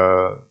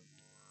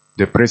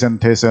the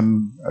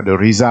presentation, the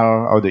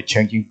result of the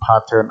changing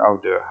pattern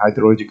of the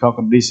hydrological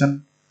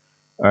condition,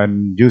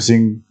 and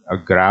using a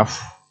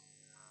graph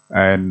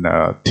and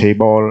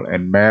table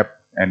and map,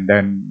 and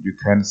then you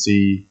can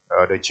see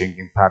the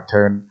changing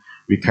pattern.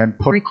 We can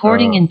put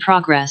recording in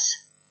progress.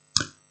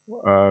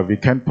 We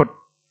can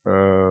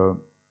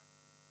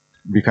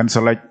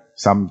select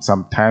some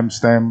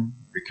timestamp.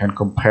 We can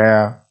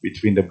compare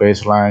between the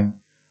baseline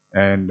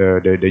and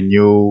the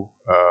new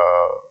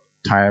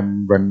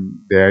time when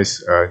there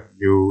is a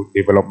new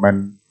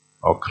development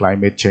or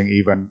climate change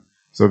event.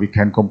 So we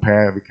can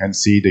compare. We can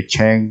see the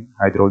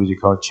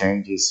hydrological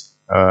changes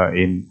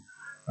in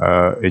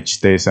each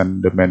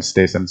station, the main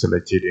station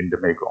selected in the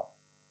Mekong.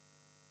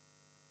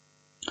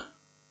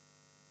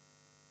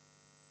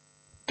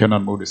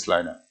 Cannot move the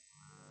slide now.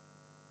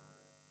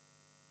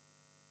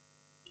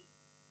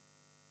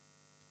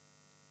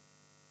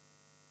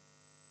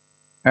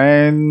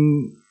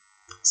 And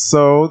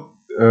so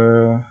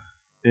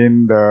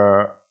in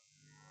the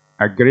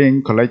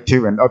agreeing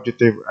collective and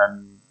objective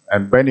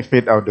and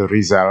benefit of the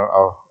result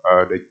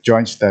of the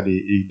joint study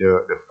is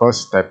the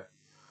first step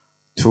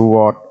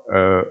toward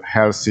a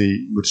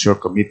healthy mutual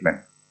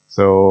commitment.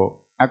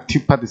 So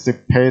active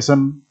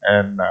participation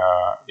and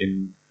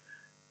in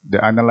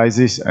the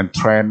analysis and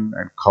trend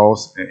and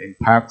cause and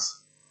impacts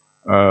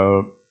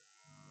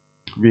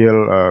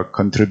will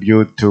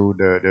contribute to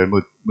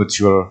the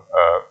mutual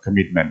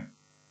commitment.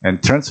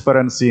 And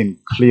transparency and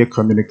clear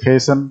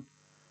communication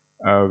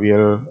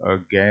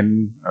will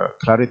gain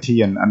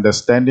clarity and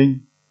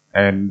understanding,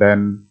 and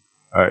then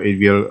it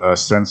will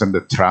strengthen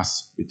the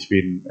trust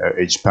between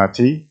each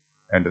party,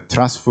 and the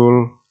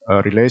trustful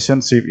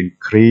relationship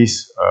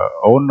increase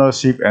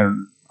ownership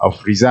and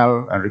of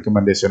result and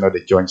recommendation of the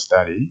joint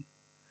study.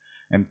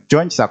 And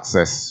joint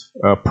success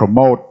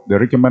promote the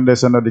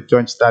recommendation of the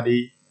joint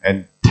study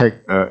and take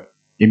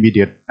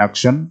immediate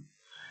action.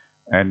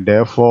 And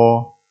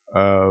therefore,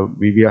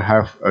 we will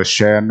have a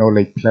shared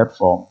knowledge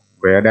platform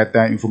where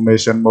data,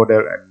 information, model,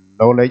 and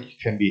knowledge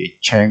can be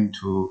exchanged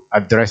to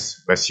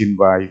address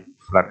basin-wide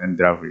flood and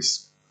drought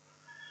risk.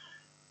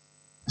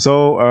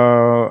 So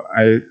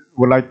I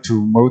would like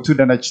to move to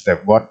the next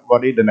step. What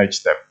is the next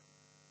step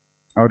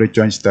of the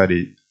joint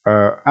study?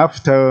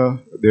 After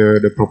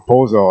the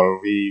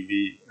proposal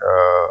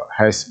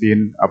has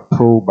been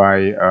approved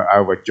by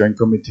our joint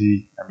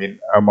committee,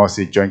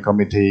 MRC joint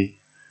committee,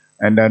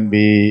 and then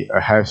we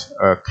have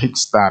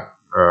kickstart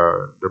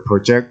the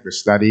project, the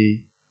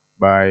study,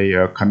 by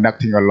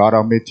conducting a lot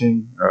of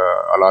meetings,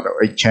 a lot of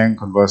exchange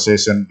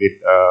conversation with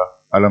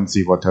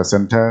LMC Water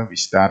Center. We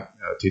start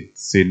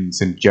since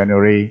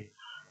January,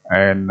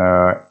 and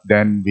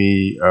then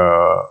we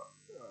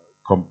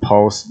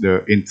compose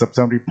the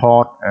inception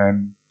report,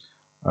 and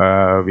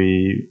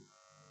we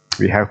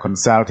have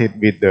consulted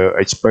with the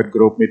expert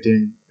group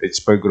meeting.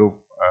 Expert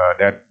group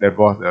that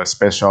was a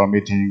special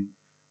meeting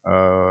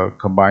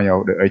combined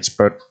of the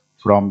expert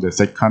from the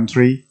 6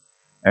 country,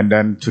 and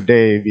then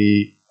today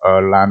we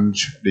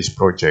launch these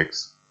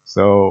projects.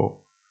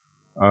 So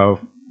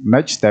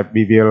next step,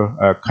 we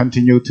will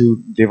continue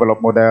to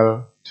develop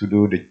model to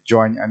do the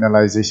joint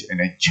analysis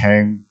and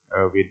exchange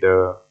with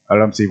the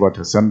LMC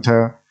Water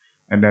Center,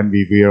 and then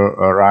we will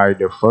write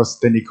the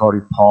first technical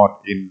report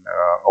in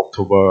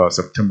October or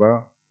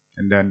September,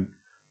 and then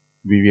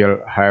we will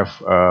have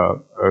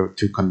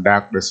to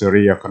conduct the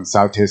series of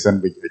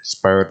consultation with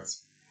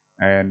experts,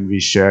 and we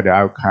share the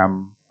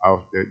outcome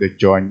of the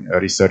joint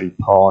research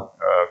report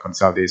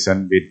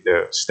consultation with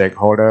the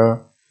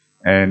stakeholder,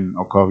 and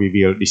of course we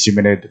will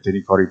disseminate the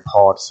technical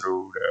report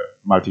through the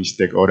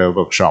multi-stakeholder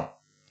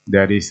workshop.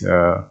 That is,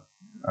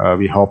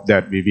 we hope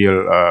that we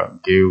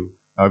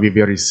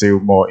will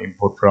receive more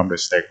input from the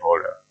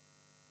stakeholder.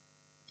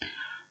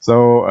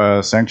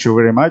 So thank you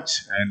very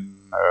much, and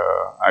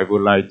I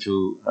would like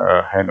to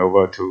hand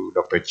over to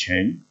Dr.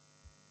 Cheng.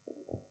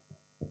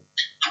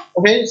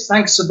 Okay,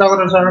 thanks,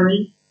 Dr.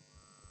 Sarami.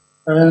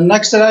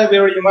 Next, I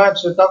will invite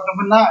Dr.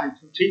 Vanai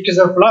to take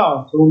the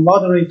floor to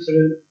moderate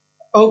the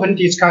open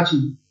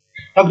discussion.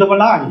 Dr.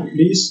 Vanai,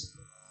 please.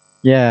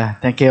 Yeah,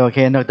 thank you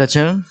again, Dr.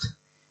 Chung.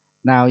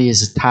 Now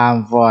is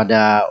time for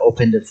the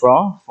open the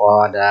floor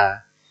for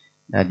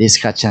the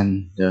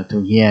discussion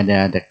to hear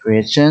the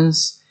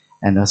questions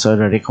and also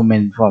the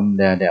recommend from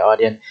the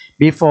audience.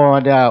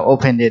 Before the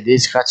open the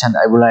discussion,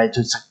 I would like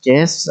to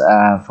suggest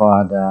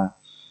for the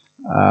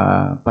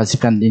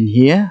participant in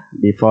here,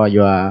 before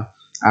you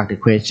ask the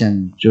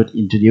question, should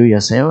introduce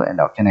yourself and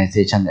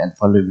organization, and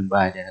followed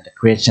by the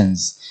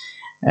questions.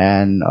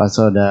 And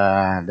also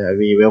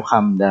we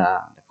welcome the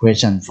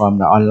question from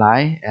the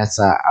online, as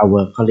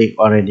our colleague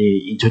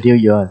already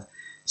introduced your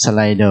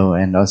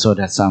Slido, and also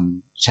there's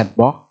some chat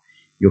box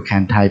you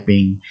can type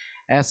in.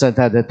 As at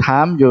the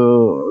time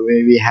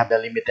we have the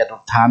limited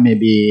of time,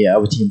 maybe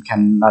our team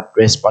cannot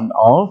respond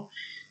all.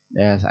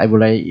 As I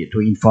would like to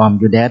inform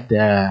you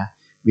that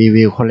we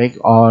will collect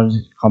all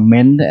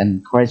comment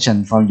and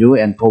question from you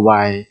and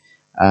provide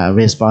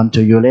response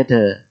to you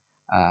later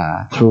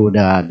through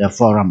the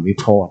forum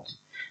report.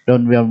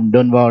 Don't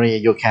worry,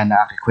 you can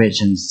ask the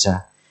questions.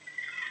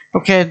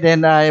 Okay,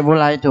 then I would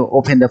like to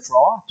open the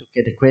floor to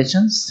get the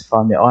questions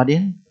from the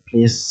audience,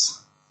 please.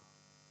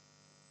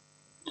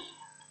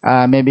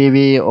 Maybe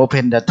we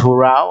open the two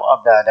round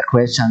of the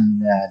question.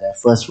 The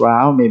first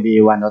round, maybe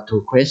one or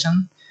two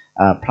questions,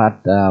 plus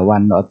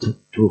one or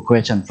two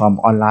questions from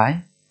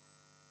online.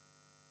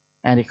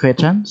 Any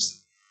questions?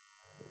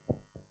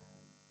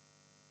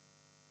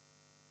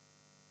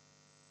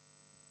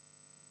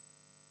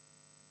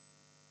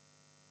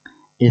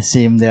 It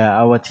seems that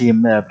our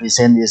team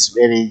present is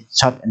very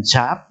short and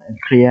sharp and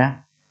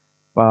clear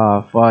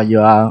for you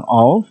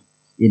all,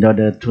 in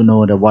order to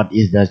know what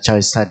is the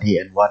choice study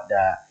and what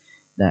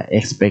the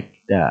expect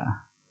the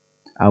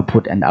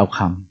output and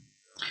outcome.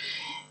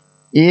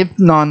 If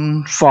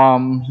none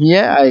from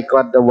here, I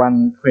got the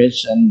one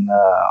question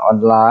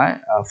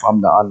online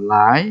from the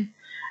online,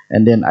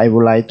 and then I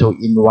would like to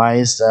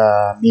invite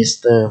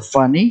Mr.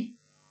 Funny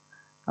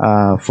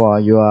for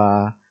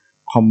your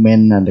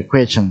comment and the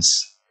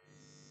questions.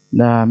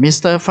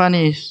 Mr.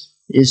 Funny,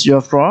 is your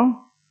floor?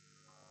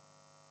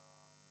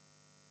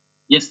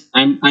 Yes,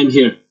 I'm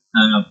here,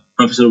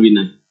 Professor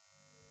Vinay.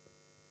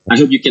 I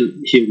hope you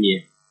can hear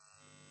me.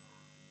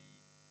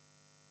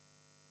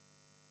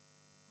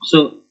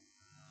 So,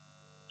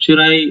 should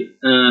I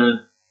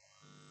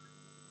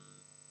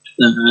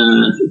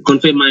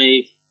convey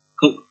my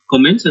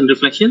comments and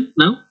reflection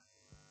now?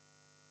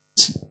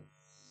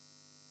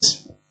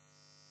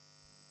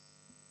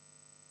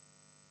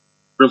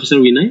 Professor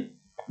Vinay?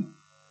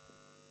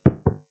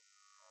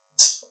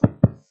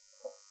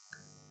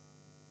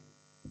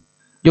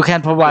 You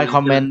can provide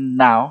comment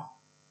now.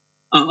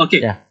 Oh,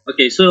 okay. Yeah.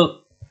 Okay,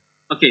 so,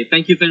 okay,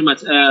 thank you very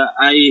much.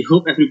 I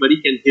hope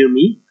everybody can hear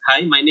me.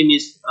 Hi, my name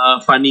is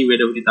Fani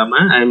Wedawitama.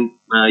 I'm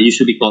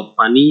usually called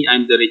Fani.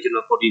 I'm the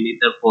Regional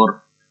Coordinator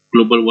for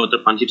Global Water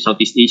Partnership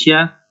Southeast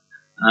Asia.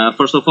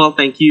 First of all,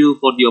 thank you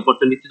for the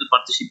opportunity to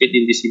participate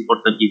in this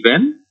important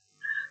event.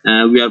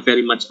 We are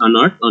very much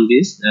honored on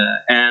this.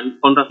 And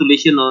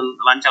congratulations on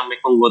Lancang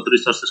Mekong Water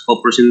Resources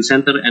Cooperation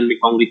Center and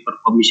Mekong River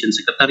Commission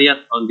Secretariat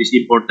on this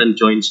important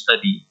joint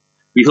study.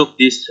 We hope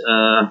this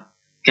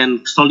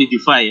can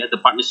solidify the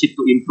partnership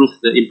to improve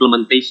the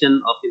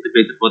implementation of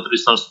integrated water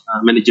resource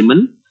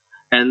management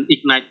and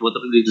ignite water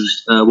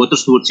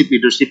stewardship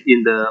leadership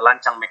in the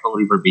Lancang Mekong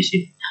River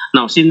Basin.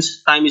 Now,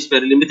 since time is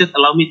very limited,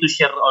 allow me to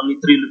share only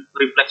 3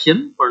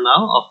 reflections for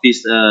now of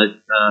this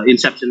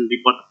inception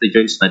report of the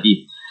joint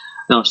study.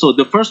 Now, so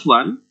the first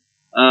one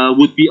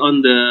would be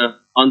on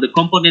the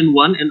component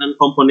 1 and on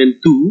component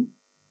 2.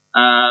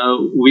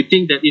 We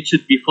think that it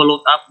should be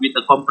followed up with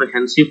a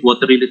comprehensive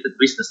water-related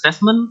risk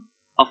assessment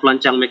of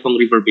Lancang Mekong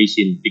River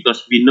Basin,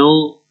 because we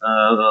know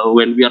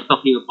when we are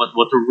talking about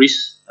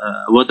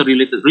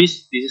water-related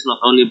risk, this is not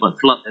only about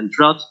flood and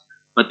drought,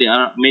 but there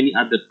are many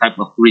other type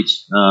of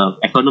risks: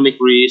 economic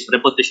risk,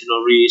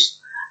 reputational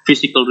risk,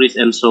 physical risk,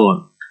 and so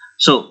on.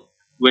 So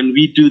when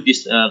we do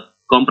this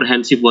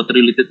comprehensive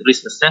water-related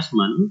risk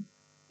assessment,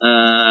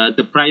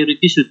 the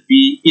priority should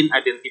be in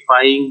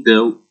identifying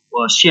the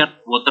shared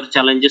water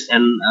challenges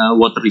and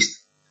water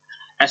risks,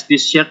 as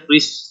these shared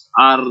risks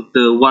are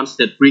the ones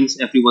that brings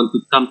everyone to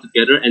come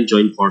together and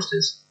join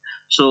forces.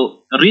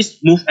 So risk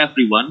move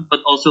everyone,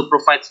 but also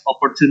provides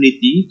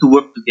opportunity to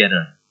work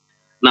together.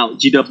 Now,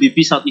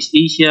 GWP Southeast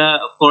Asia,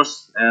 of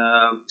course,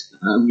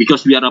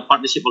 because we are a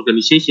partnership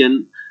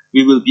organization,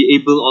 we will be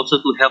able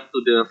also to help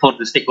for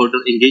the stakeholder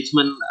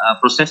engagement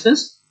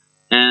processes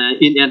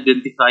in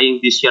identifying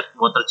these shared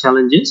water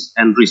challenges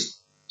and risks.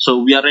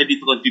 So we are ready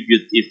to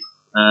contribute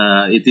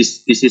if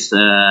this is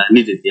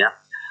needed,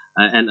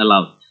 and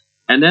allowed.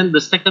 And then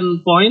the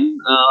second point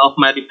of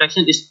my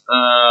reflection is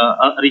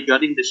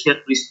regarding the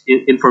shared risk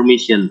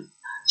information.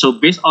 So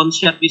based on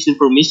shared risk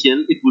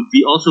information, it would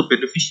be also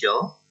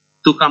beneficial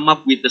to come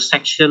up with a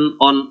section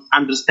on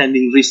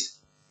understanding risk.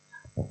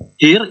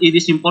 Here, it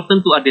is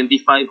important to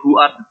identify who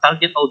are the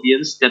target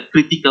audience that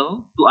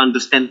critical to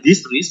understand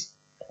this risk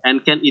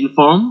and can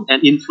inform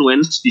and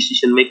influence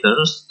decision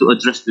makers to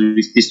address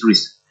this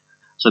risk.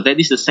 So that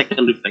is the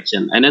second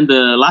reflection. And then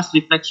the last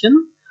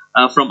reflection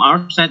from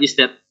our side is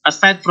that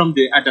aside from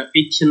the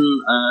adaptation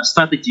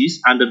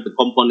strategies under the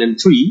component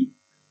 3,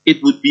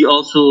 it would be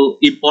also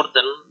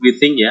important, we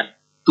think,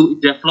 to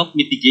develop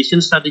mitigation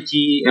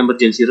strategy,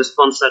 emergency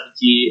response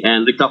strategy,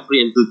 and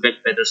recovery and build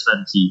back better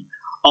strategy.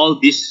 All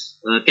this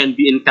can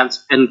be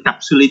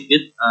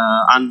encapsulated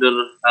under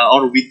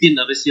or within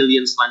a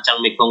resilience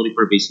Lancang Mekong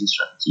River Basin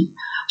strategy.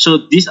 So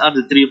these are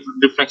the three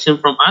reflections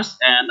from us.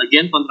 And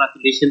again,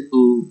 congratulations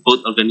to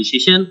both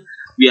organizations.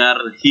 We are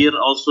here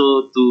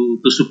also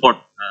to support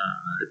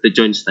the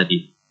joint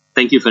study.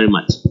 Thank you very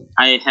much.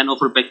 I hand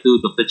over back to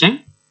Dr.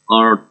 Cheng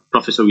or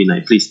Professor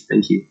Vinay, please.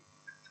 Thank you.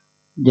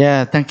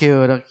 Yeah, thank you,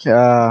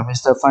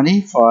 Mr.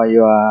 Fani, for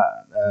your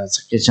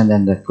suggestion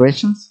and the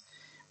questions.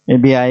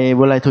 Maybe I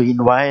would like to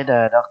invite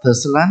Dr.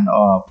 Salan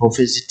or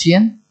Professor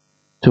Tien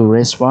to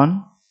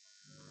respond.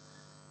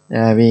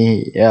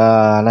 We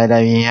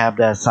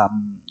have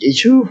some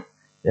issue,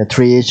 the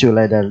three issues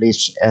like the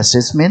risk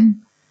assessment,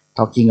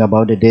 talking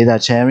about the data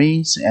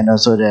sharing, and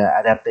also the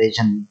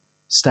adaptation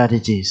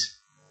strategies.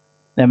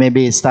 Then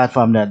maybe start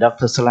from the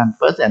Dr. Salan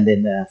first, and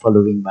then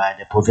following by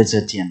the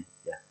Professor Tien.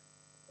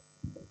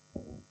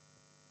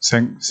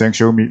 Thank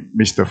you,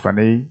 Mr.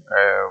 Fani,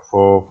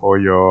 for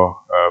your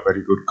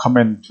very good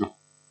comment to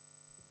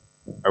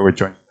our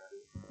joint.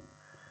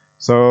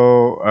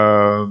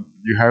 So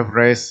you have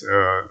raised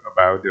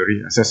about the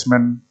risk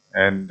assessment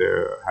and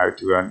how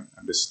to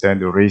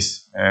understand the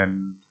risk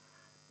and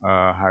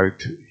how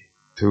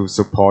to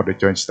support the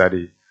joint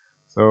study.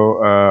 So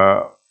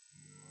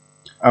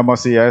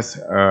MRCS,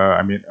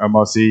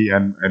 MRC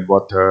and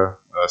Water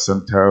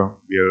Center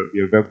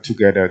will work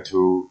together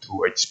to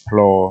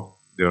explore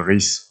the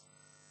risk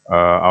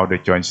of the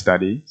joint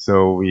study.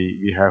 So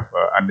we have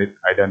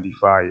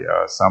identified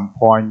some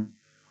point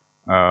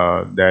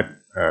that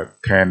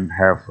can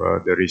have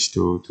the risk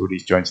to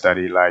this joint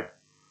study, like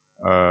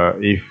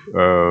if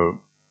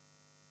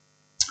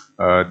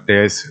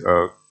there's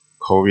a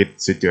COVID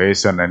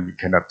situation and we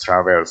cannot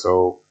travel,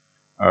 so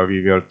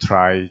we will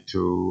try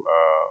to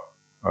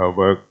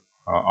work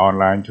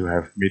online, to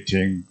have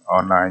meeting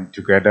online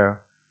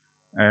together,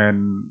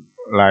 and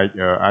like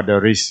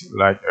other risks,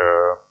 like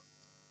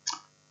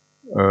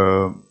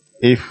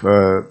if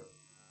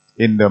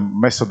in the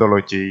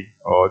methodology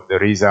or the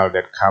result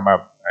that come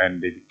up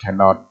and they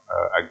cannot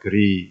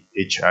agree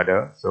each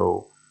other,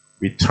 so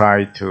we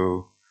try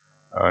to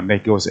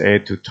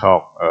negotiate, to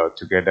talk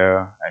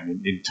together. I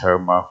mean, in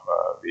terms of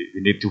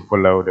we need to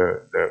follow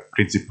the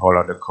principle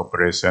of the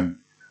cooperation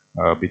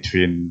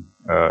between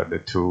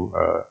the two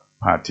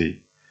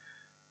parties.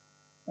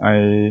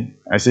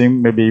 I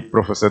think maybe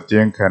Professor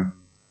Tien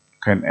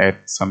can add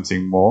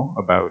something more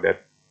about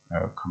that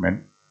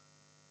comment.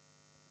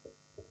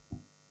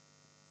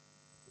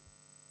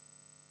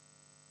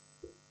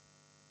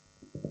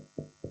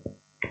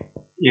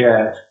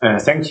 Yeah,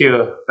 thank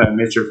you,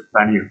 Mr.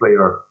 Fani, for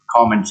your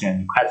comments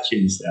and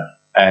questions.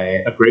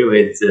 I agree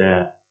with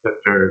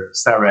Dr.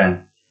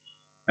 Saran,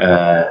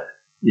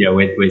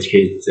 with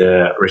his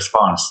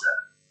response.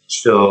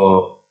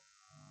 So,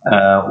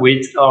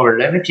 with our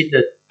limited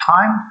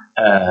time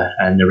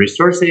and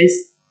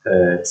resources,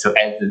 so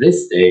at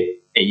this day,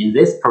 in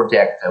this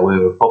project, we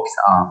will focus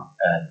on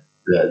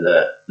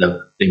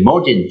the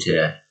emergent,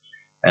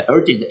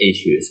 urgent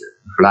issues: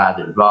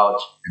 flood, drought,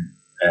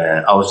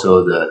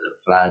 also the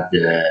flood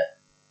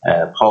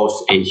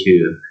post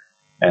issue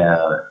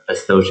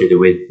associated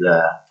with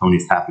the Tonle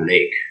Sap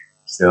Lake.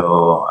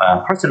 So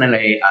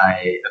personally,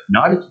 I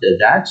acknowledge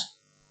that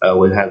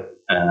we have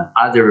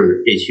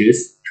other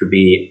issues to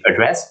be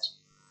addressed,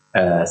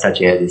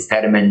 such as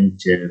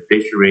sediment,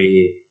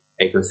 fishery,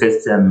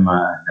 ecosystem,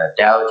 the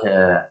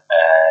delta,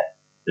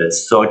 the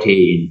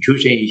salty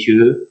intrusion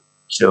issue.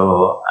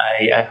 So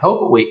I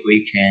hope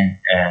we can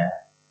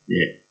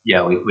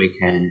we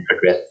can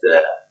address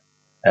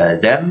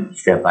them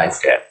step by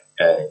step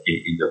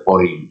in the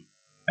following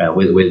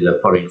with the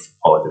following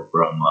support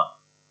from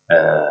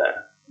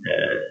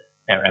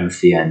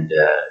RMC and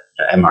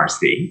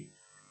MRC.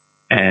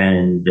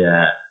 And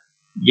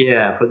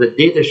for the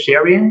data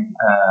sharing,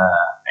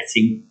 I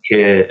think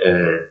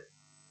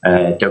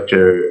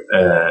Dr.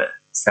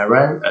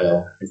 Sarah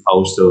has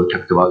also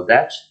talked about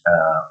that.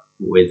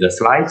 with the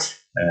slides,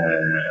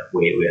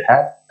 we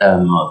have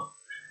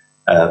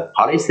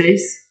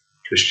policies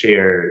to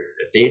share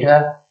the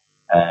data,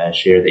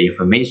 share the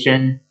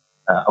information,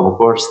 of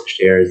course,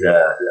 share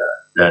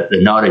the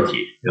knowledge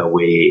that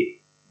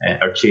we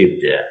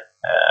achieved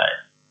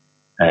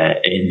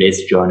in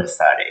this joint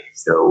study.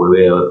 So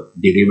we will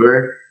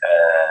deliver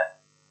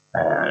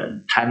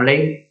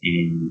timely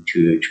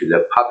to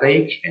the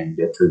public and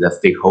to the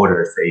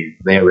stakeholders in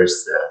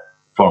various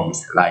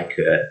forms like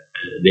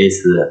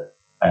this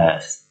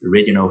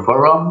regional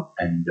forum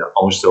and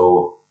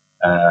also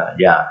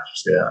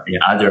in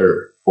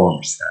other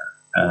forms,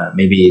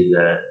 maybe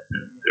the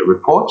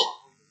report.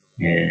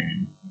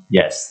 And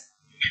yes,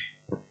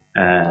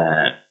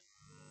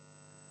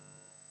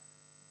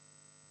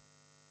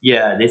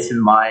 this is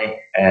my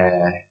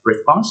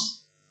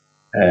response.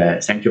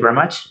 Thank you very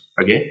much.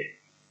 Okay.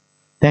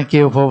 Thank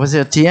you,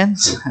 Professor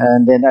Tiens.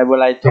 And then I would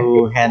like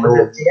to hand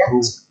over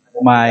to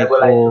my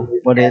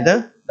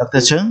co-moderator,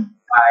 Dr. Chung.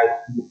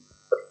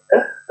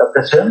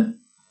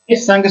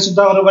 Yes, thank you,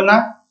 Dr.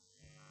 Wana.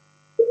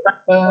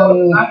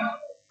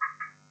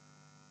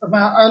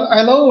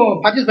 I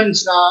know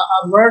participants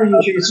are very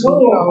interested in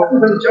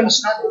the joint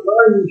study.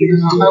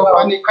 I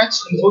have any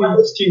questions for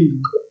this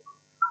team.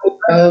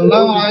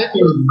 Now I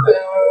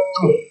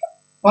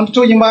want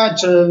to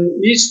invite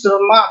Mr.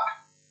 Mark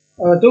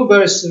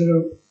Dubers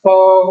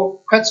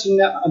for question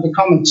and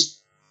comment.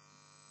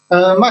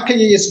 Mark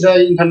is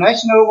the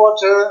International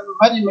Water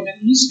Management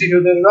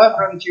Institute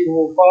representative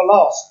for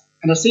Laos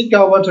and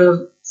Sika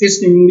Water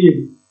System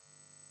Lead.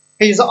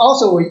 He is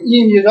also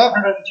EME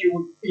representative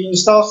in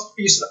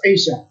Southeast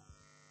Asia.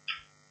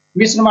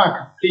 Mr.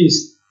 Mark,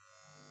 please.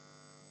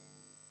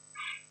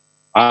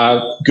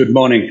 Good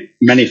morning.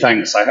 Many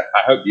thanks. I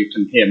hope you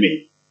can hear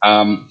me.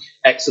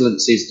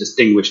 Excellencies,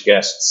 distinguished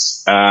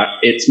guests,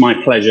 it's my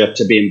pleasure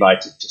to be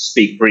invited to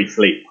speak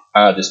briefly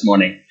this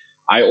morning.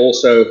 I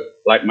also,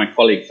 like my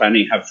colleague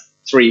Fanny, have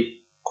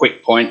 3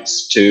 quick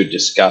points to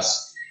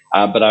discuss,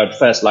 but I would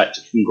first like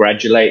to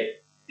congratulate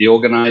the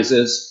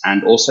organizers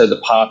and also the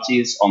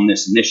parties on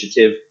this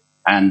initiative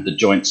and the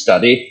joint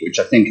study, which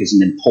I think is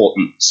an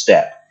important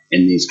step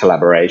in these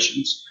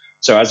collaborations.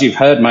 So as you've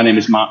heard, my name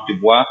is Marc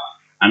Dubois,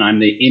 and I'm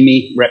the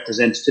IMI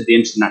representative, the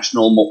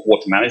International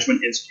Water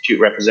Management Institute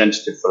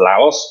representative for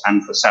Laos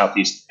and for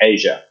Southeast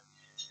Asia.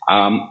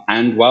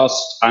 And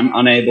whilst I'm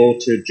unable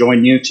to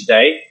join you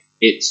today,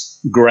 it's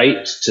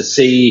great to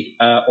see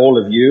all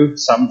of you,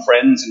 some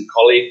friends and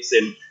colleagues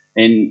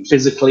in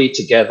physically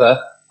together,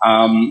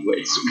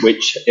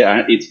 which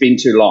it's been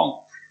too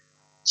long.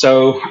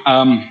 So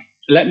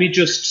let me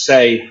just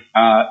say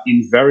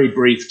in very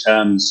brief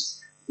terms,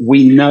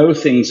 we know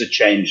things are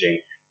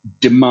changing.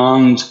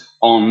 Demand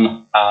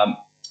on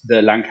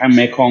the Lancang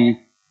Mekong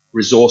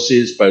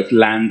resources, both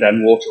land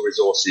and water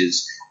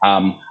resources,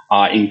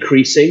 are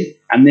increasing,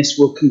 and this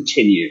will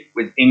continue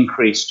with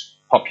increased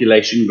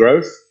population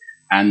growth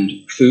and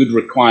food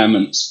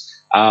requirements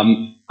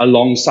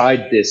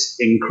alongside this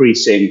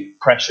increasing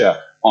pressure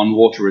on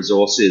water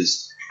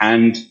resources,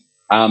 and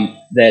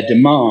their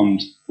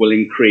demand will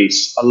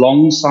increase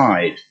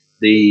alongside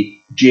the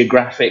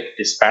geographic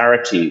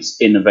disparities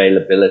in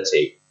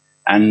availability.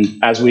 And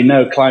as we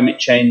know, climate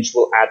change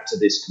will add to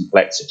this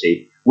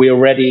complexity. We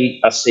already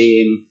are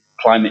seeing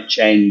climate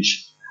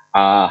change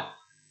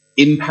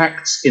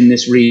impacts in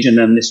this region,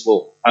 and this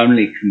will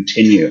only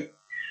continue.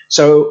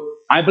 So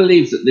I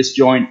believe that this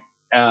joint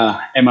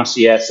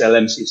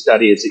MRCS-LMC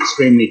study is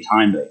extremely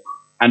timely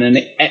and an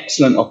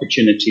excellent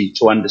opportunity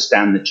to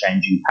understand the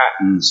changing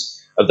patterns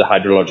of the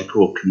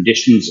hydrological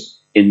conditions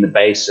in the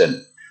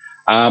basin.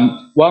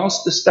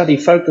 Whilst the study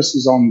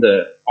focuses on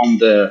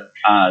the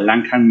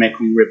Lancang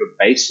Mekong River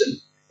basin,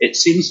 it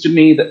seems to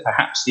me that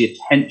perhaps the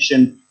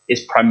attention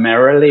is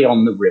primarily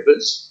on the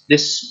rivers.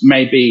 This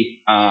may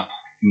be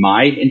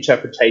my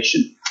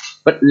interpretation,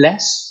 but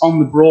less on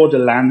the broader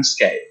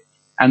landscape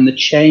and the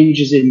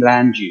changes in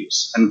land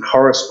use and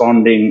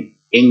corresponding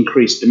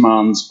increased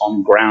demands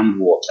on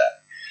groundwater.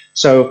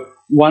 So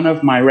one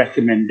of my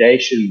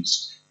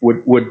recommendations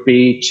would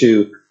be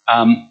to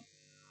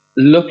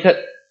look at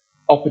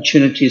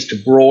opportunities to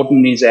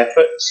broaden these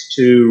efforts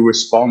to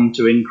respond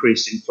to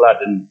increasing flood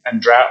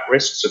and drought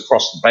risks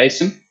across the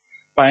basin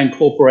by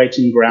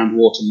incorporating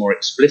groundwater more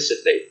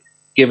explicitly,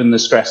 given the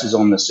stresses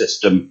on the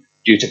system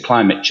due to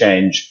climate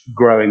change,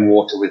 growing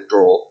water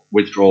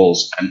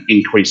withdrawals, and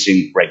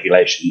increasing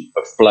regulation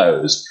of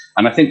flows.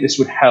 And I think this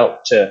would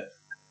help to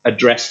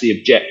address the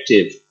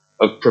objective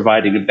of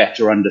providing a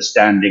better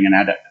understanding and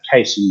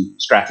adaptation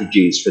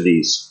strategies for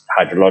these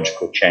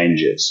hydrological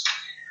changes.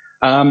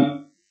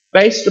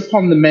 Based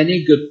upon the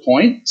many good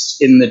points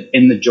in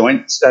the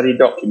joint study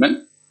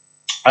document,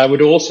 I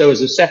would also,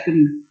 as a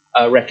second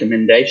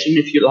recommendation,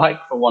 if you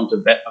like, for want of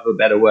a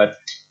better word,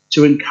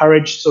 to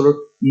encourage sort of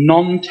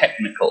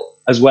non-technical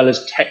as well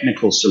as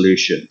technical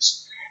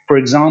solutions. For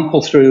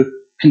example, through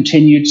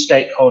continued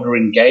stakeholder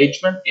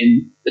engagement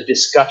in the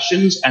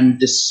discussions and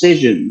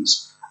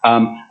decisions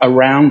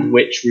around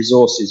which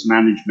resources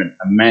management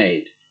are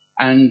made.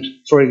 And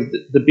for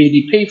the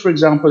BDP, for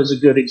example, is a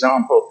good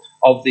example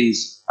of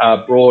these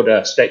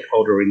broader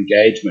stakeholder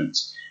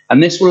engagements.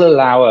 And this will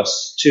allow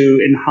us to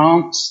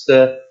enhance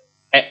the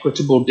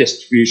equitable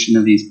distribution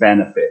of these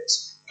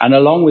benefits. And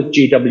along with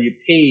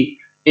GWP,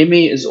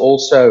 IMI is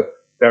also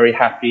very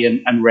happy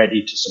and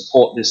ready to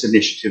support this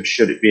initiative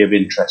should it be of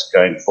interest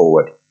going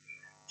forward.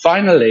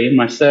 Finally,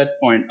 my third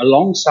point,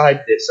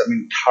 alongside this, I'm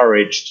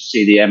encouraged to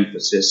see the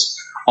emphasis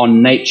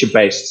on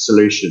nature-based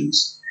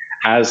solutions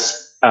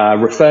as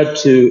referred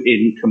to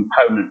in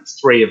component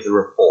 3 of the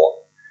report.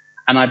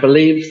 And I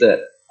believe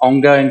that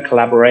ongoing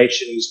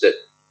collaborations that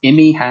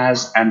IMI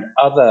has and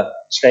other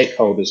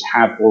stakeholders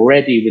have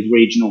already with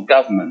regional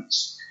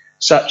governments,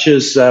 such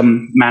as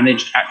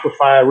managed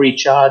aquifer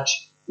recharge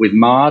with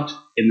MARD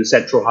in the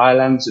Central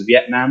Highlands of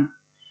Vietnam,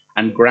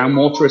 and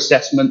groundwater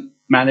assessment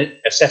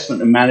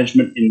and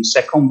management in the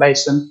Sekong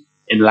Basin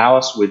in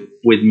Laos with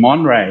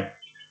Monray,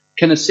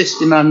 can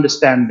assist in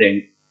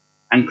understanding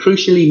and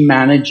crucially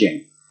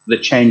managing the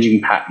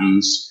changing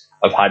patterns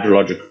of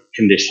hydrological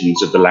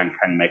conditions of the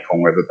Lancang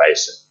Mekong River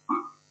Basin.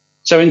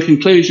 So in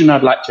conclusion,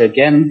 I'd like to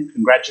again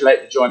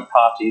congratulate the joint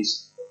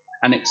parties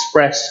and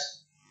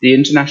express the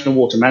International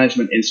Water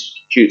Management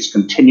Institute's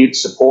continued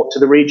support to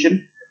the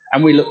region,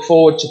 and we look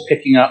forward to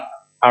picking up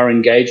our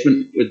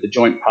engagement with the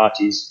joint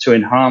parties to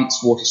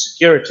enhance water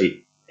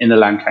security in the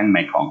Lancang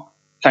Mekong.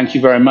 Thank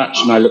you very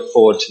much, and I look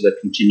forward to the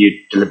continued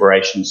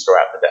deliberations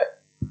throughout the day.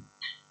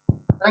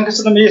 Thank you,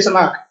 Mr.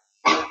 Mark.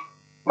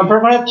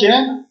 Professor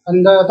Chen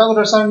and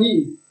Dr.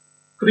 Sani,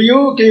 could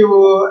you give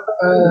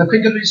a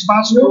quick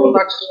response to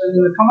that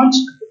comment?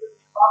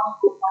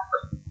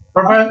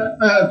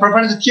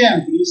 Professor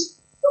Chen, please.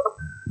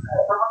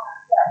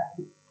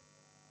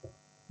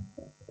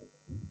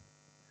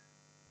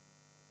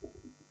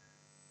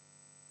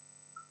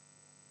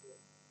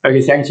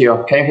 Okay, thank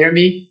you. Can you hear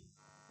me?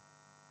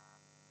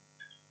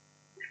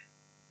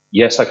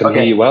 Yes, I can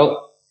hear you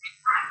well.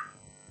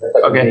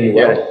 Okay,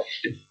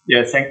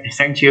 yeah,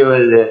 thank you,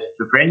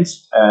 the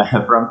friends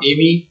from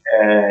IMI.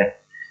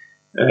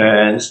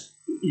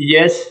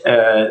 Yes,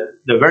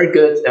 the very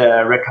good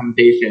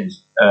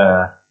recommendations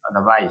and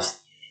advice.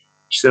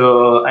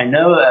 So I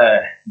know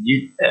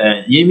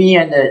IMI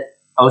and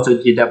also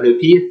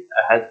GWP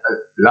has a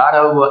lot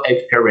of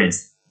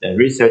experience,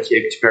 research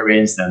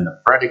experience and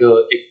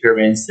practical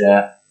experience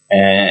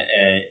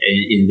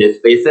in this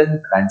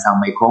basin, Lancang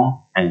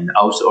Mekong, and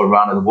also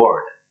around the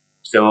world.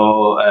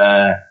 So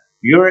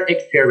your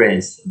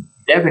experience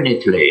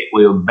definitely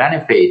will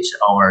benefit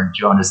our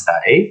joint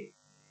study.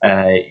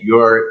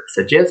 Your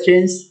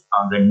suggestions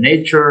on the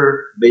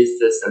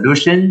nature-based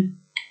solution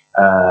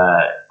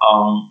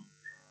on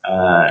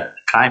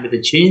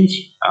climate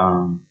change,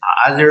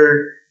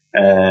 other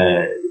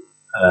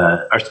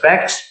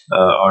aspects,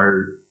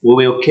 or we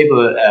will keep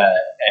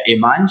in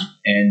mind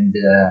and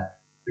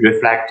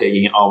reflect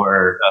in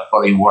our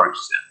following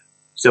works.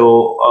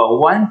 So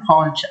one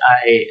point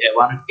I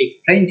want to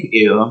explain to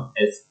you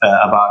is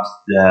about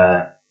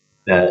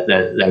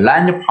the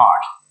land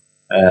part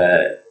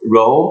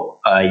role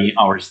in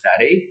our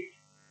study.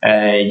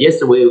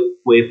 Yes,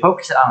 we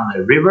focus on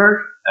the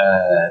river,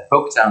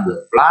 focus on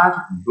the flood,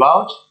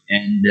 drought,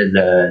 and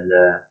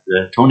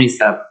the Tony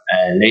Sub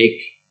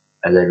Lake,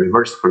 the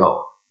reverse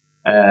flow.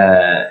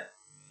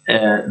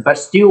 But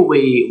still,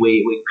 we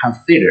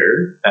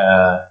consider,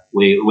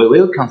 we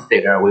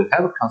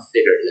have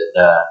considered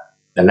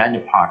the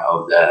land part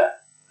of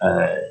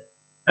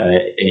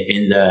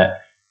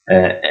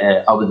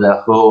the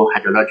whole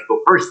hydrological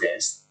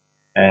process.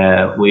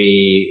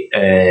 We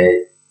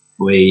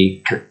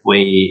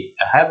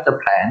have the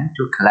plan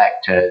to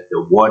collect the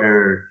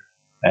water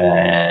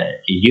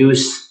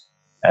use,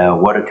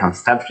 water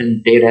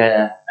consumption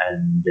data,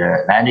 and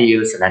land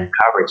use, land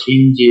cover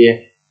change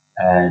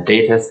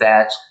data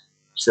set.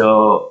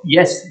 So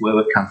yes, we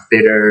will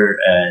consider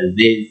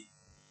these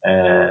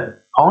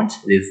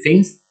points, these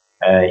things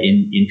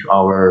into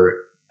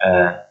our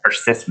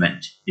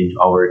assessment, into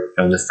our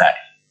joint study.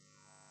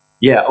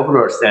 Yeah,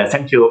 overall,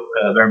 thank you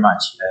very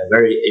much.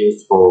 Very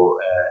useful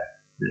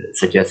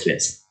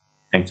suggestions.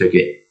 Thanks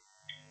again.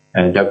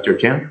 Dr.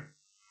 Chen?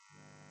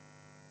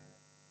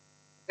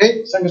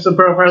 Okay, thank you,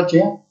 Professor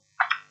Chen.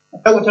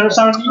 Dr.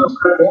 Sani?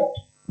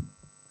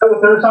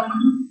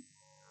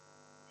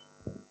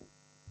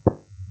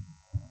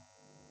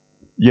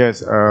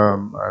 Yes,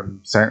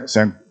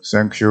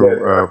 thank you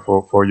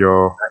for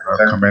your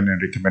comment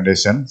and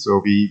recommendation.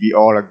 So we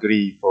all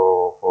agree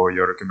for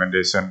your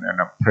recommendation and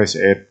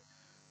appreciate.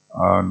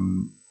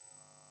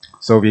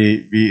 So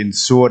we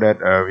ensure that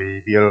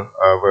we will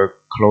work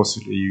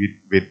closely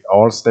with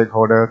all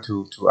stakeholders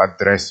to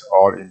address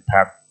all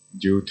impact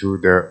due to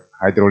the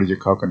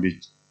hydrological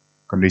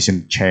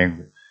condition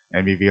change,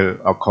 and we will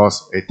of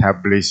course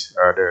establish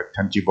the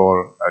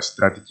tangible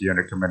strategy and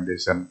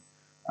recommendation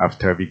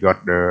after we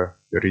got the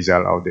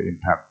result of the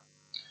impact.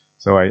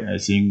 So I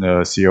think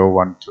CEO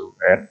want to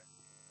add,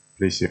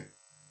 please.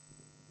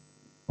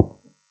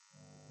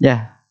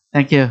 Yeah,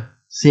 thank you.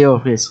 CEO,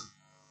 please.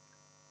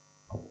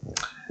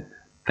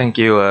 Thank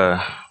you,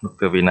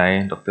 Dr.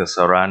 Vinay, Dr.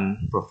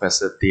 Saran,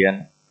 Professor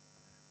Tien,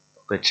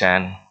 Dr.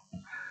 Chan.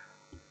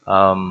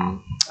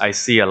 I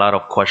see a lot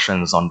of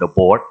questions on the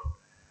board,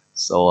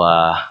 so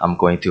I'm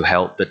going to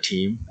help the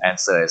team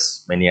answer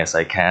as many as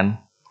I can.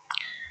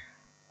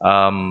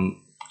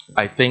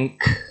 I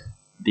think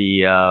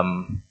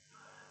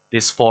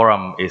this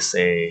forum is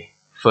a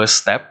first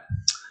step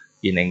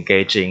in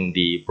engaging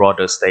the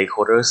broader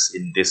stakeholders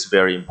in this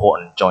very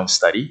important joint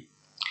study.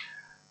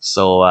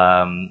 So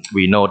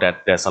we know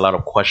that there's a lot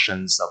of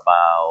questions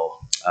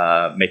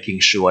about making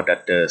sure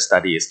that the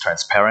study is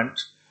transparent,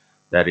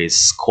 that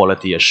is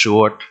quality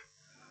assured.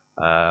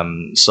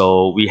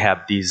 So we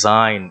have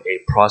designed a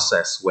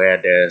process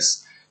where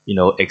there's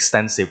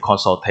extensive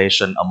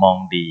consultation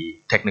among the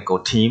technical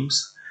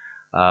teams.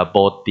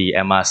 Both the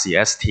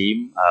MRCS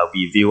team,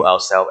 we view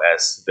ourselves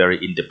as very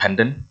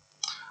independent,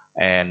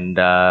 and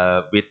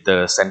with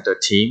the center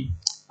team,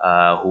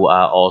 who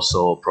are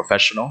also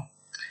professional.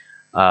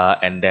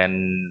 And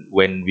then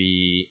when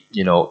we,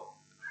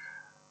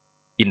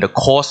 in the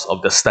course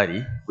of the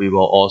study, we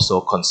will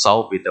also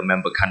consult with the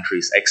member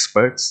countries'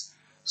 experts.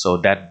 So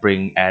that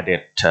bring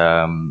added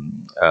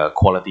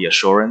quality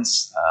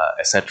assurance,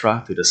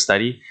 etc., to the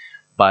study.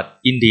 But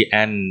in the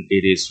end,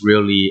 it is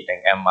really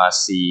an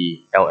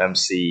MRC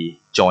LMC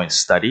joint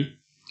study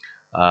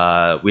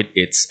with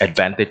its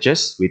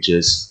advantages, which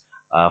is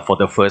for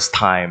the first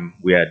time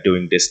we are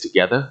doing this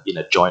together in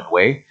a joint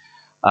way.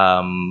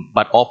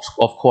 But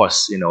of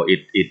course,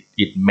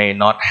 it may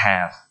not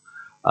have,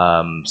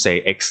 say,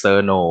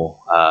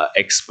 external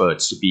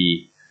experts to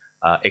be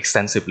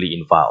extensively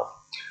involved.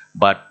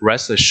 But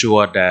rest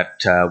assured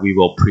that we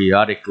will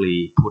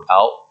periodically put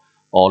out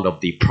all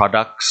of the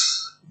products,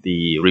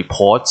 the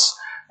reports,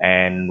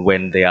 and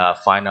when they are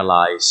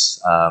finalized,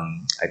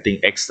 I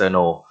think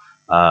external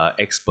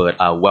experts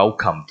are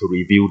welcome to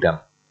review them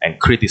and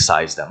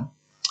criticize them.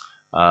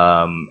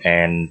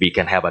 And we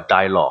can have a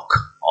dialogue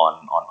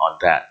on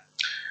that.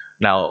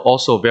 Now,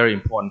 also very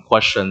important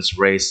questions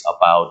raised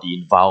about the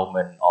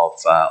involvement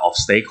of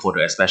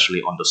stakeholders,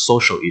 especially on the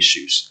social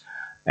issues.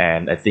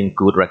 And I think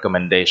good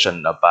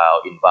recommendation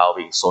about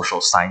involving social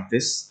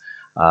scientists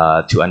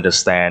to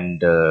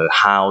understand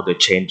how the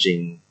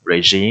changing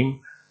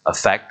regime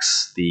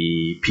affects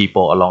the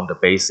people along the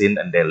basin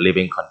and their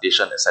living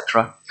condition,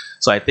 etc.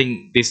 So I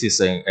think this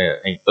is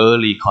an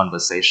early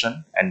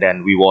conversation, and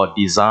then we will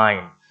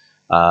design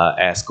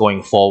as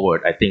going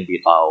forward, I think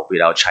with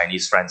our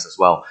Chinese friends as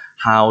well,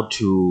 how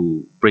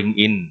to bring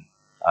in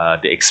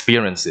the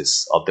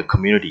experiences of the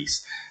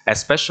communities,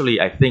 especially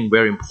I think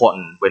very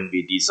important when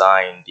we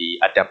design the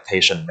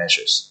adaptation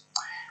measures,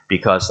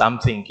 because I'm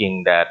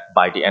thinking that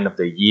by the end of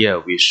the year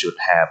we should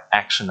have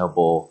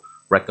actionable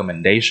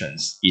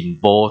recommendations in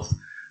both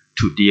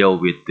to deal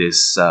with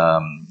this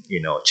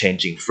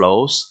changing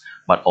flows,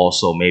 but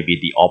also maybe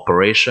the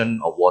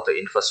operation of water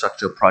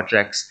infrastructure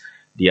projects,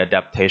 the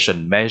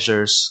adaptation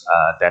measures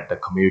that the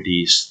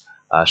communities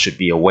should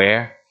be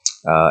aware.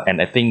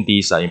 And I think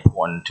these are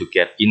important to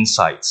get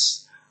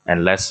insights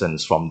and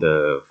lessons from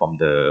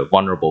the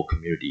vulnerable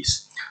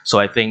communities. So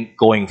I think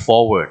going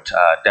forward,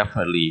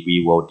 definitely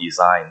we will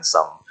design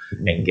some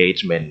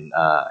engagement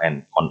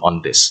and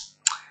on this.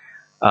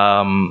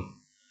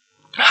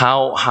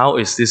 How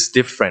is this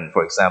different?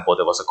 For example,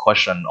 there was a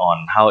question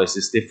on how is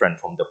this different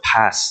from the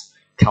past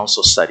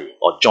council study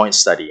or joint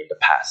study in the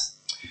past.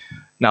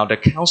 Now, the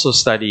council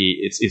study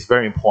is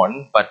very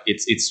important, but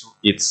it's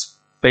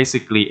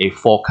basically a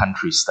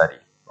 4-country study,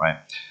 right?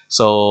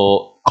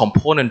 So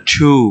component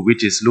 2,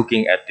 which is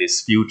looking at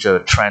these future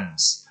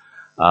trends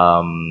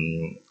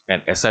and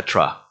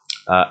etc.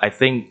 I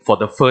think for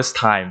the first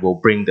time we'll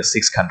bring the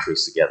 6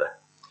 countries together,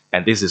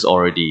 and this is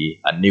already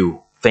a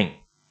new thing.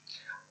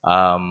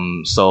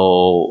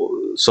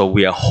 So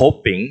we are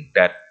hoping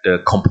that the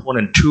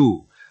component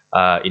 2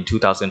 in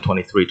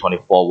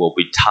 2023-24 will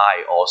be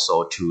tied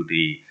also to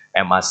the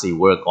MRC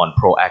work on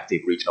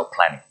proactive regional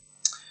planning,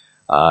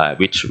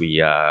 which we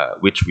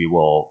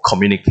will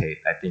communicate,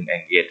 I think,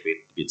 engage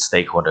with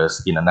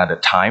stakeholders in another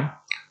time,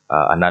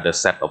 another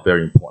set of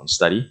very important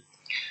study.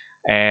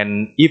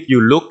 And if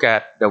you look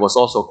at, there was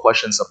also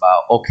questions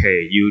about,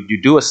 okay,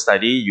 you do a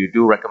study, you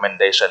do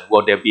recommendation,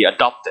 will they be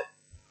adopted?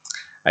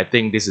 I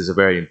think this is a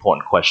very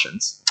important question.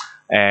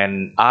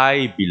 And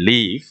I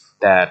believe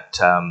that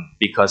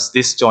because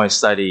this joint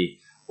study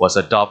was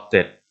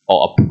adopted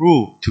or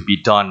approved to be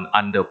done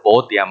under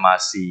both the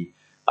MRC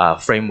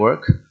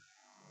framework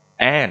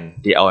and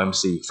the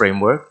LMC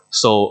framework,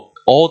 so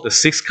all the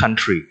 6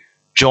 countries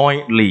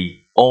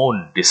jointly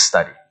own this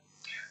study.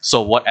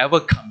 So whatever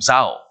comes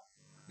out,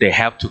 they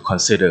have to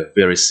consider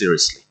very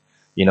seriously.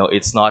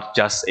 It's not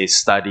just a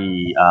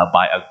study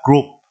by a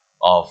group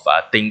of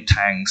think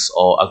tanks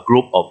or a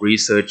group of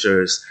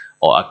researchers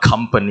or a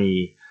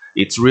company.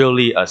 It's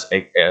really a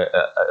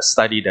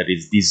study that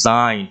is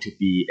designed to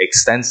be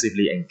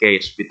extensively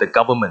engaged with the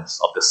governments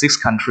of the 6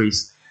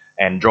 countries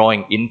and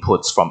drawing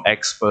inputs from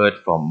experts,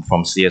 from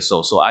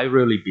CSO. So I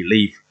really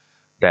believe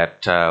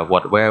that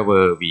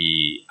whatever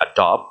we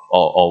adopt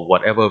or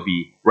whatever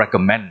we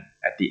recommend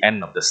at the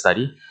end of the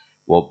study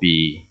will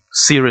be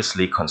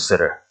seriously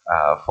considered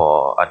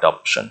for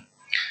adoption.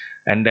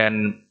 And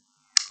then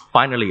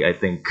finally, I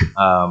think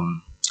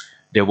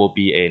there will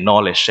be a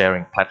knowledge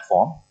sharing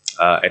platform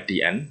at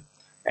the end,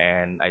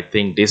 and I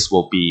think this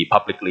will be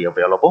publicly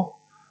available.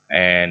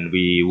 And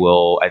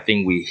I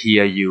think we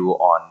hear you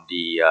on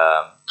the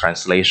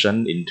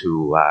translation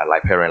into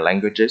Liberian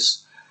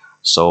languages.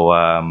 So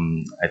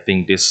I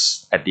think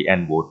this at the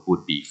end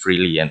would be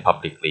freely and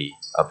publicly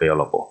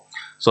available.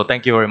 So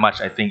thank you very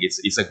much. I think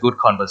it's a good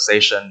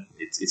conversation.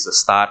 It's a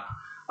start,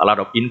 a lot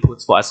of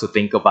inputs for us to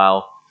think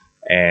about,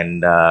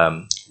 and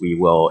we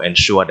will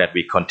ensure that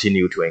we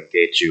continue to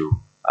engage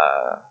you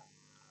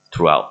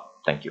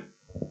throughout. Thank you.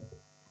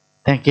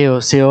 Thank you,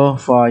 CEO,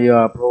 for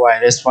your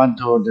provide response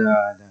to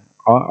the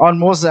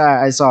almost.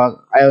 I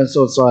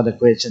also saw the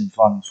question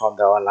from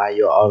the online.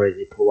 You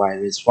already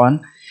provide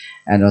response,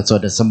 and also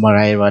the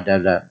summary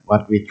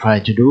what we try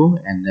to do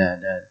and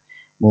the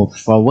move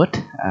forward.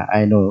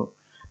 I know.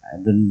 I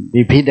don't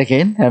repeat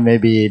again,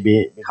 maybe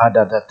because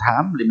of the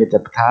time,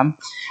 limited time.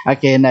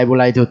 Again, I would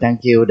like to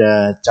thank you,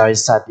 the joint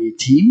study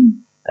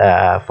team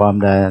from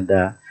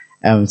the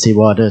MMC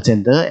Water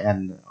Center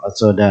and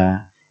also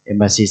the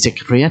Embassy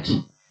Secretariat.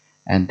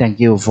 And thank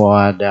you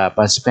for the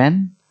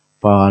participant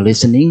for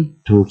listening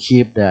to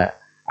keep the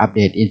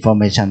update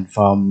information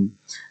from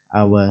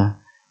our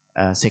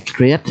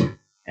Secretariat,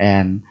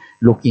 and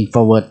looking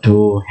forward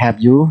to have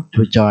you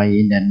to join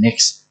in the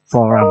next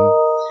forum.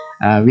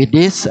 With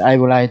this, I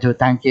would like to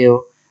thank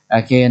you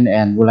again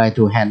and would like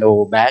to hand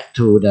over back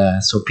to the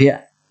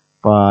Sophia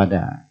for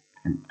the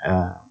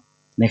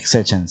next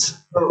sessions.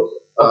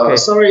 Okay.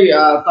 Sorry,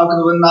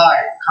 Dr.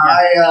 Wenai, can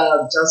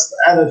I just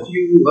add a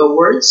few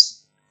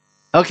words?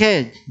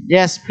 Okay,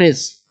 yes,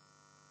 please.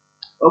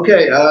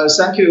 Okay,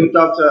 thank you,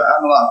 Dr.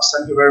 Analog.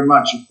 Thank you very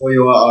much for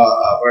your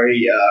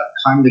very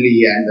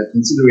kindly and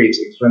considerate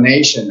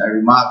explanation and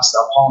remarks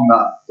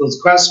upon those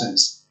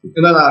questions. You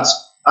know that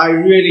I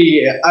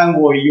really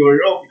envy your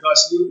role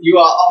because you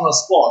are on the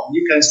spot.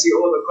 You can see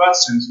all the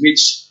questions,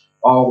 which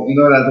you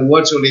know that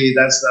virtually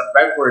that's the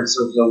backwards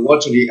of the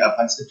virtually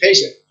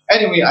participation.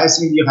 Anyway, I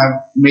think you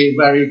have made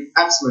very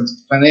excellent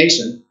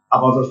explanation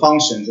about the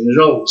functions and the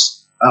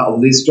roles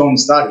of this joint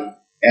study.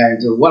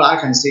 And what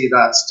I can say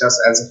that, just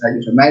as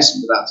you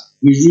mentioned, that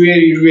we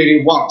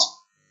really want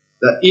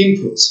the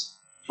input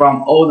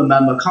from all the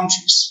member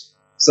countries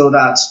so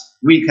that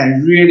we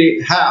can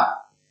really have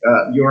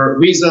your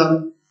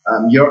wisdom,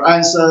 your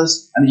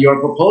answers, and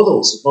your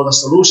proposals for the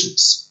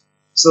solutions.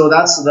 So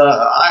that's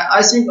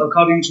I think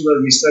according to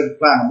the research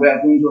plan, we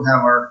are going to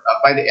have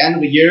by the end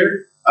of the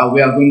year,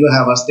 we are going to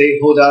have a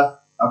stakeholder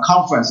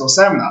conference or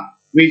seminar,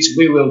 which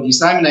we will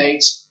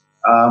disseminate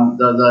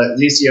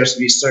this year's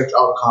research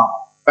outcome.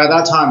 By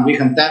that time, we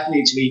can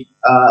definitely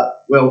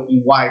will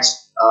invite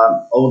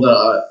all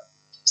the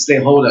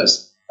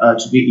stakeholders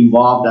to be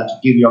involved and to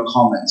give your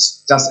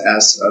comments, just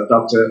as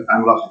Dr.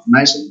 Anwar has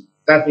mentioned.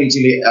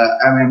 Definitely,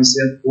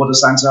 MMC Water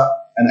Center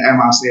and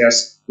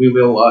MRCS, we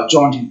will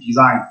jointly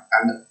design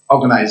and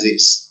organize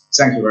this.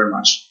 Thank you very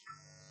much.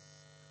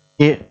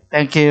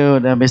 Thank you,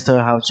 Mr.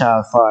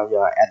 Haucha, for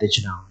your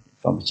additional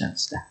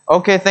information.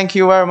 Okay, thank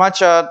you very much,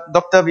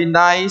 Dr.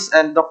 Vinay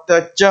and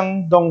Dr.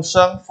 Cheng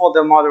Dongsheng for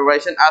the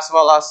moderation, as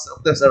well as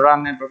Dr.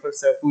 Saran and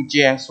Professor Fu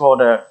Jiang for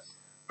the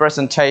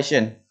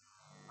presentation.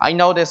 I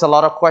know there's a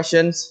lot of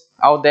questions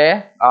out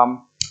there.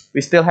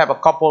 We still have a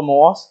couple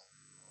more,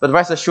 but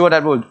rest assured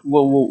that we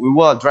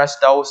will address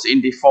those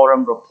in the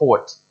forum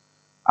report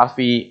as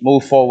we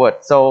move forward.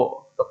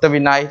 So, Dr.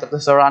 Vinay, Dr.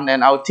 Saran,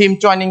 and our team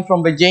joining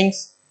from Beijing,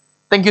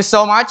 thank you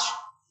so much.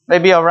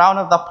 Maybe a round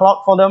of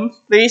applause for them,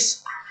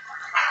 please.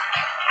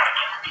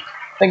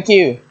 Thank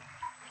you.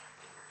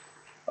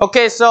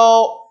 Okay,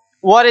 so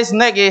what is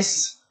next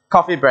is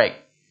coffee break,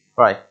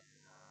 right?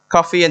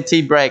 Coffee and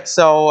tea break.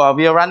 So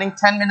we are running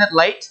 10 minutes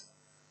late.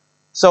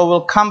 So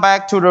we'll come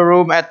back to the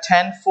room at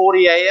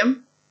 10:40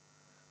 a.m.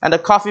 And the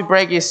coffee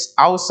break is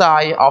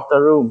outside of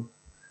the room.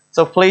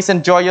 So please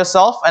enjoy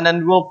yourself, and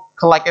then we'll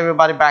collect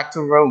everybody back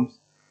to rooms.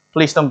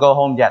 Please don't go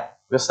home yet.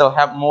 We'll still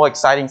have more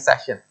exciting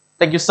session.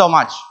 Thank you so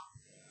much.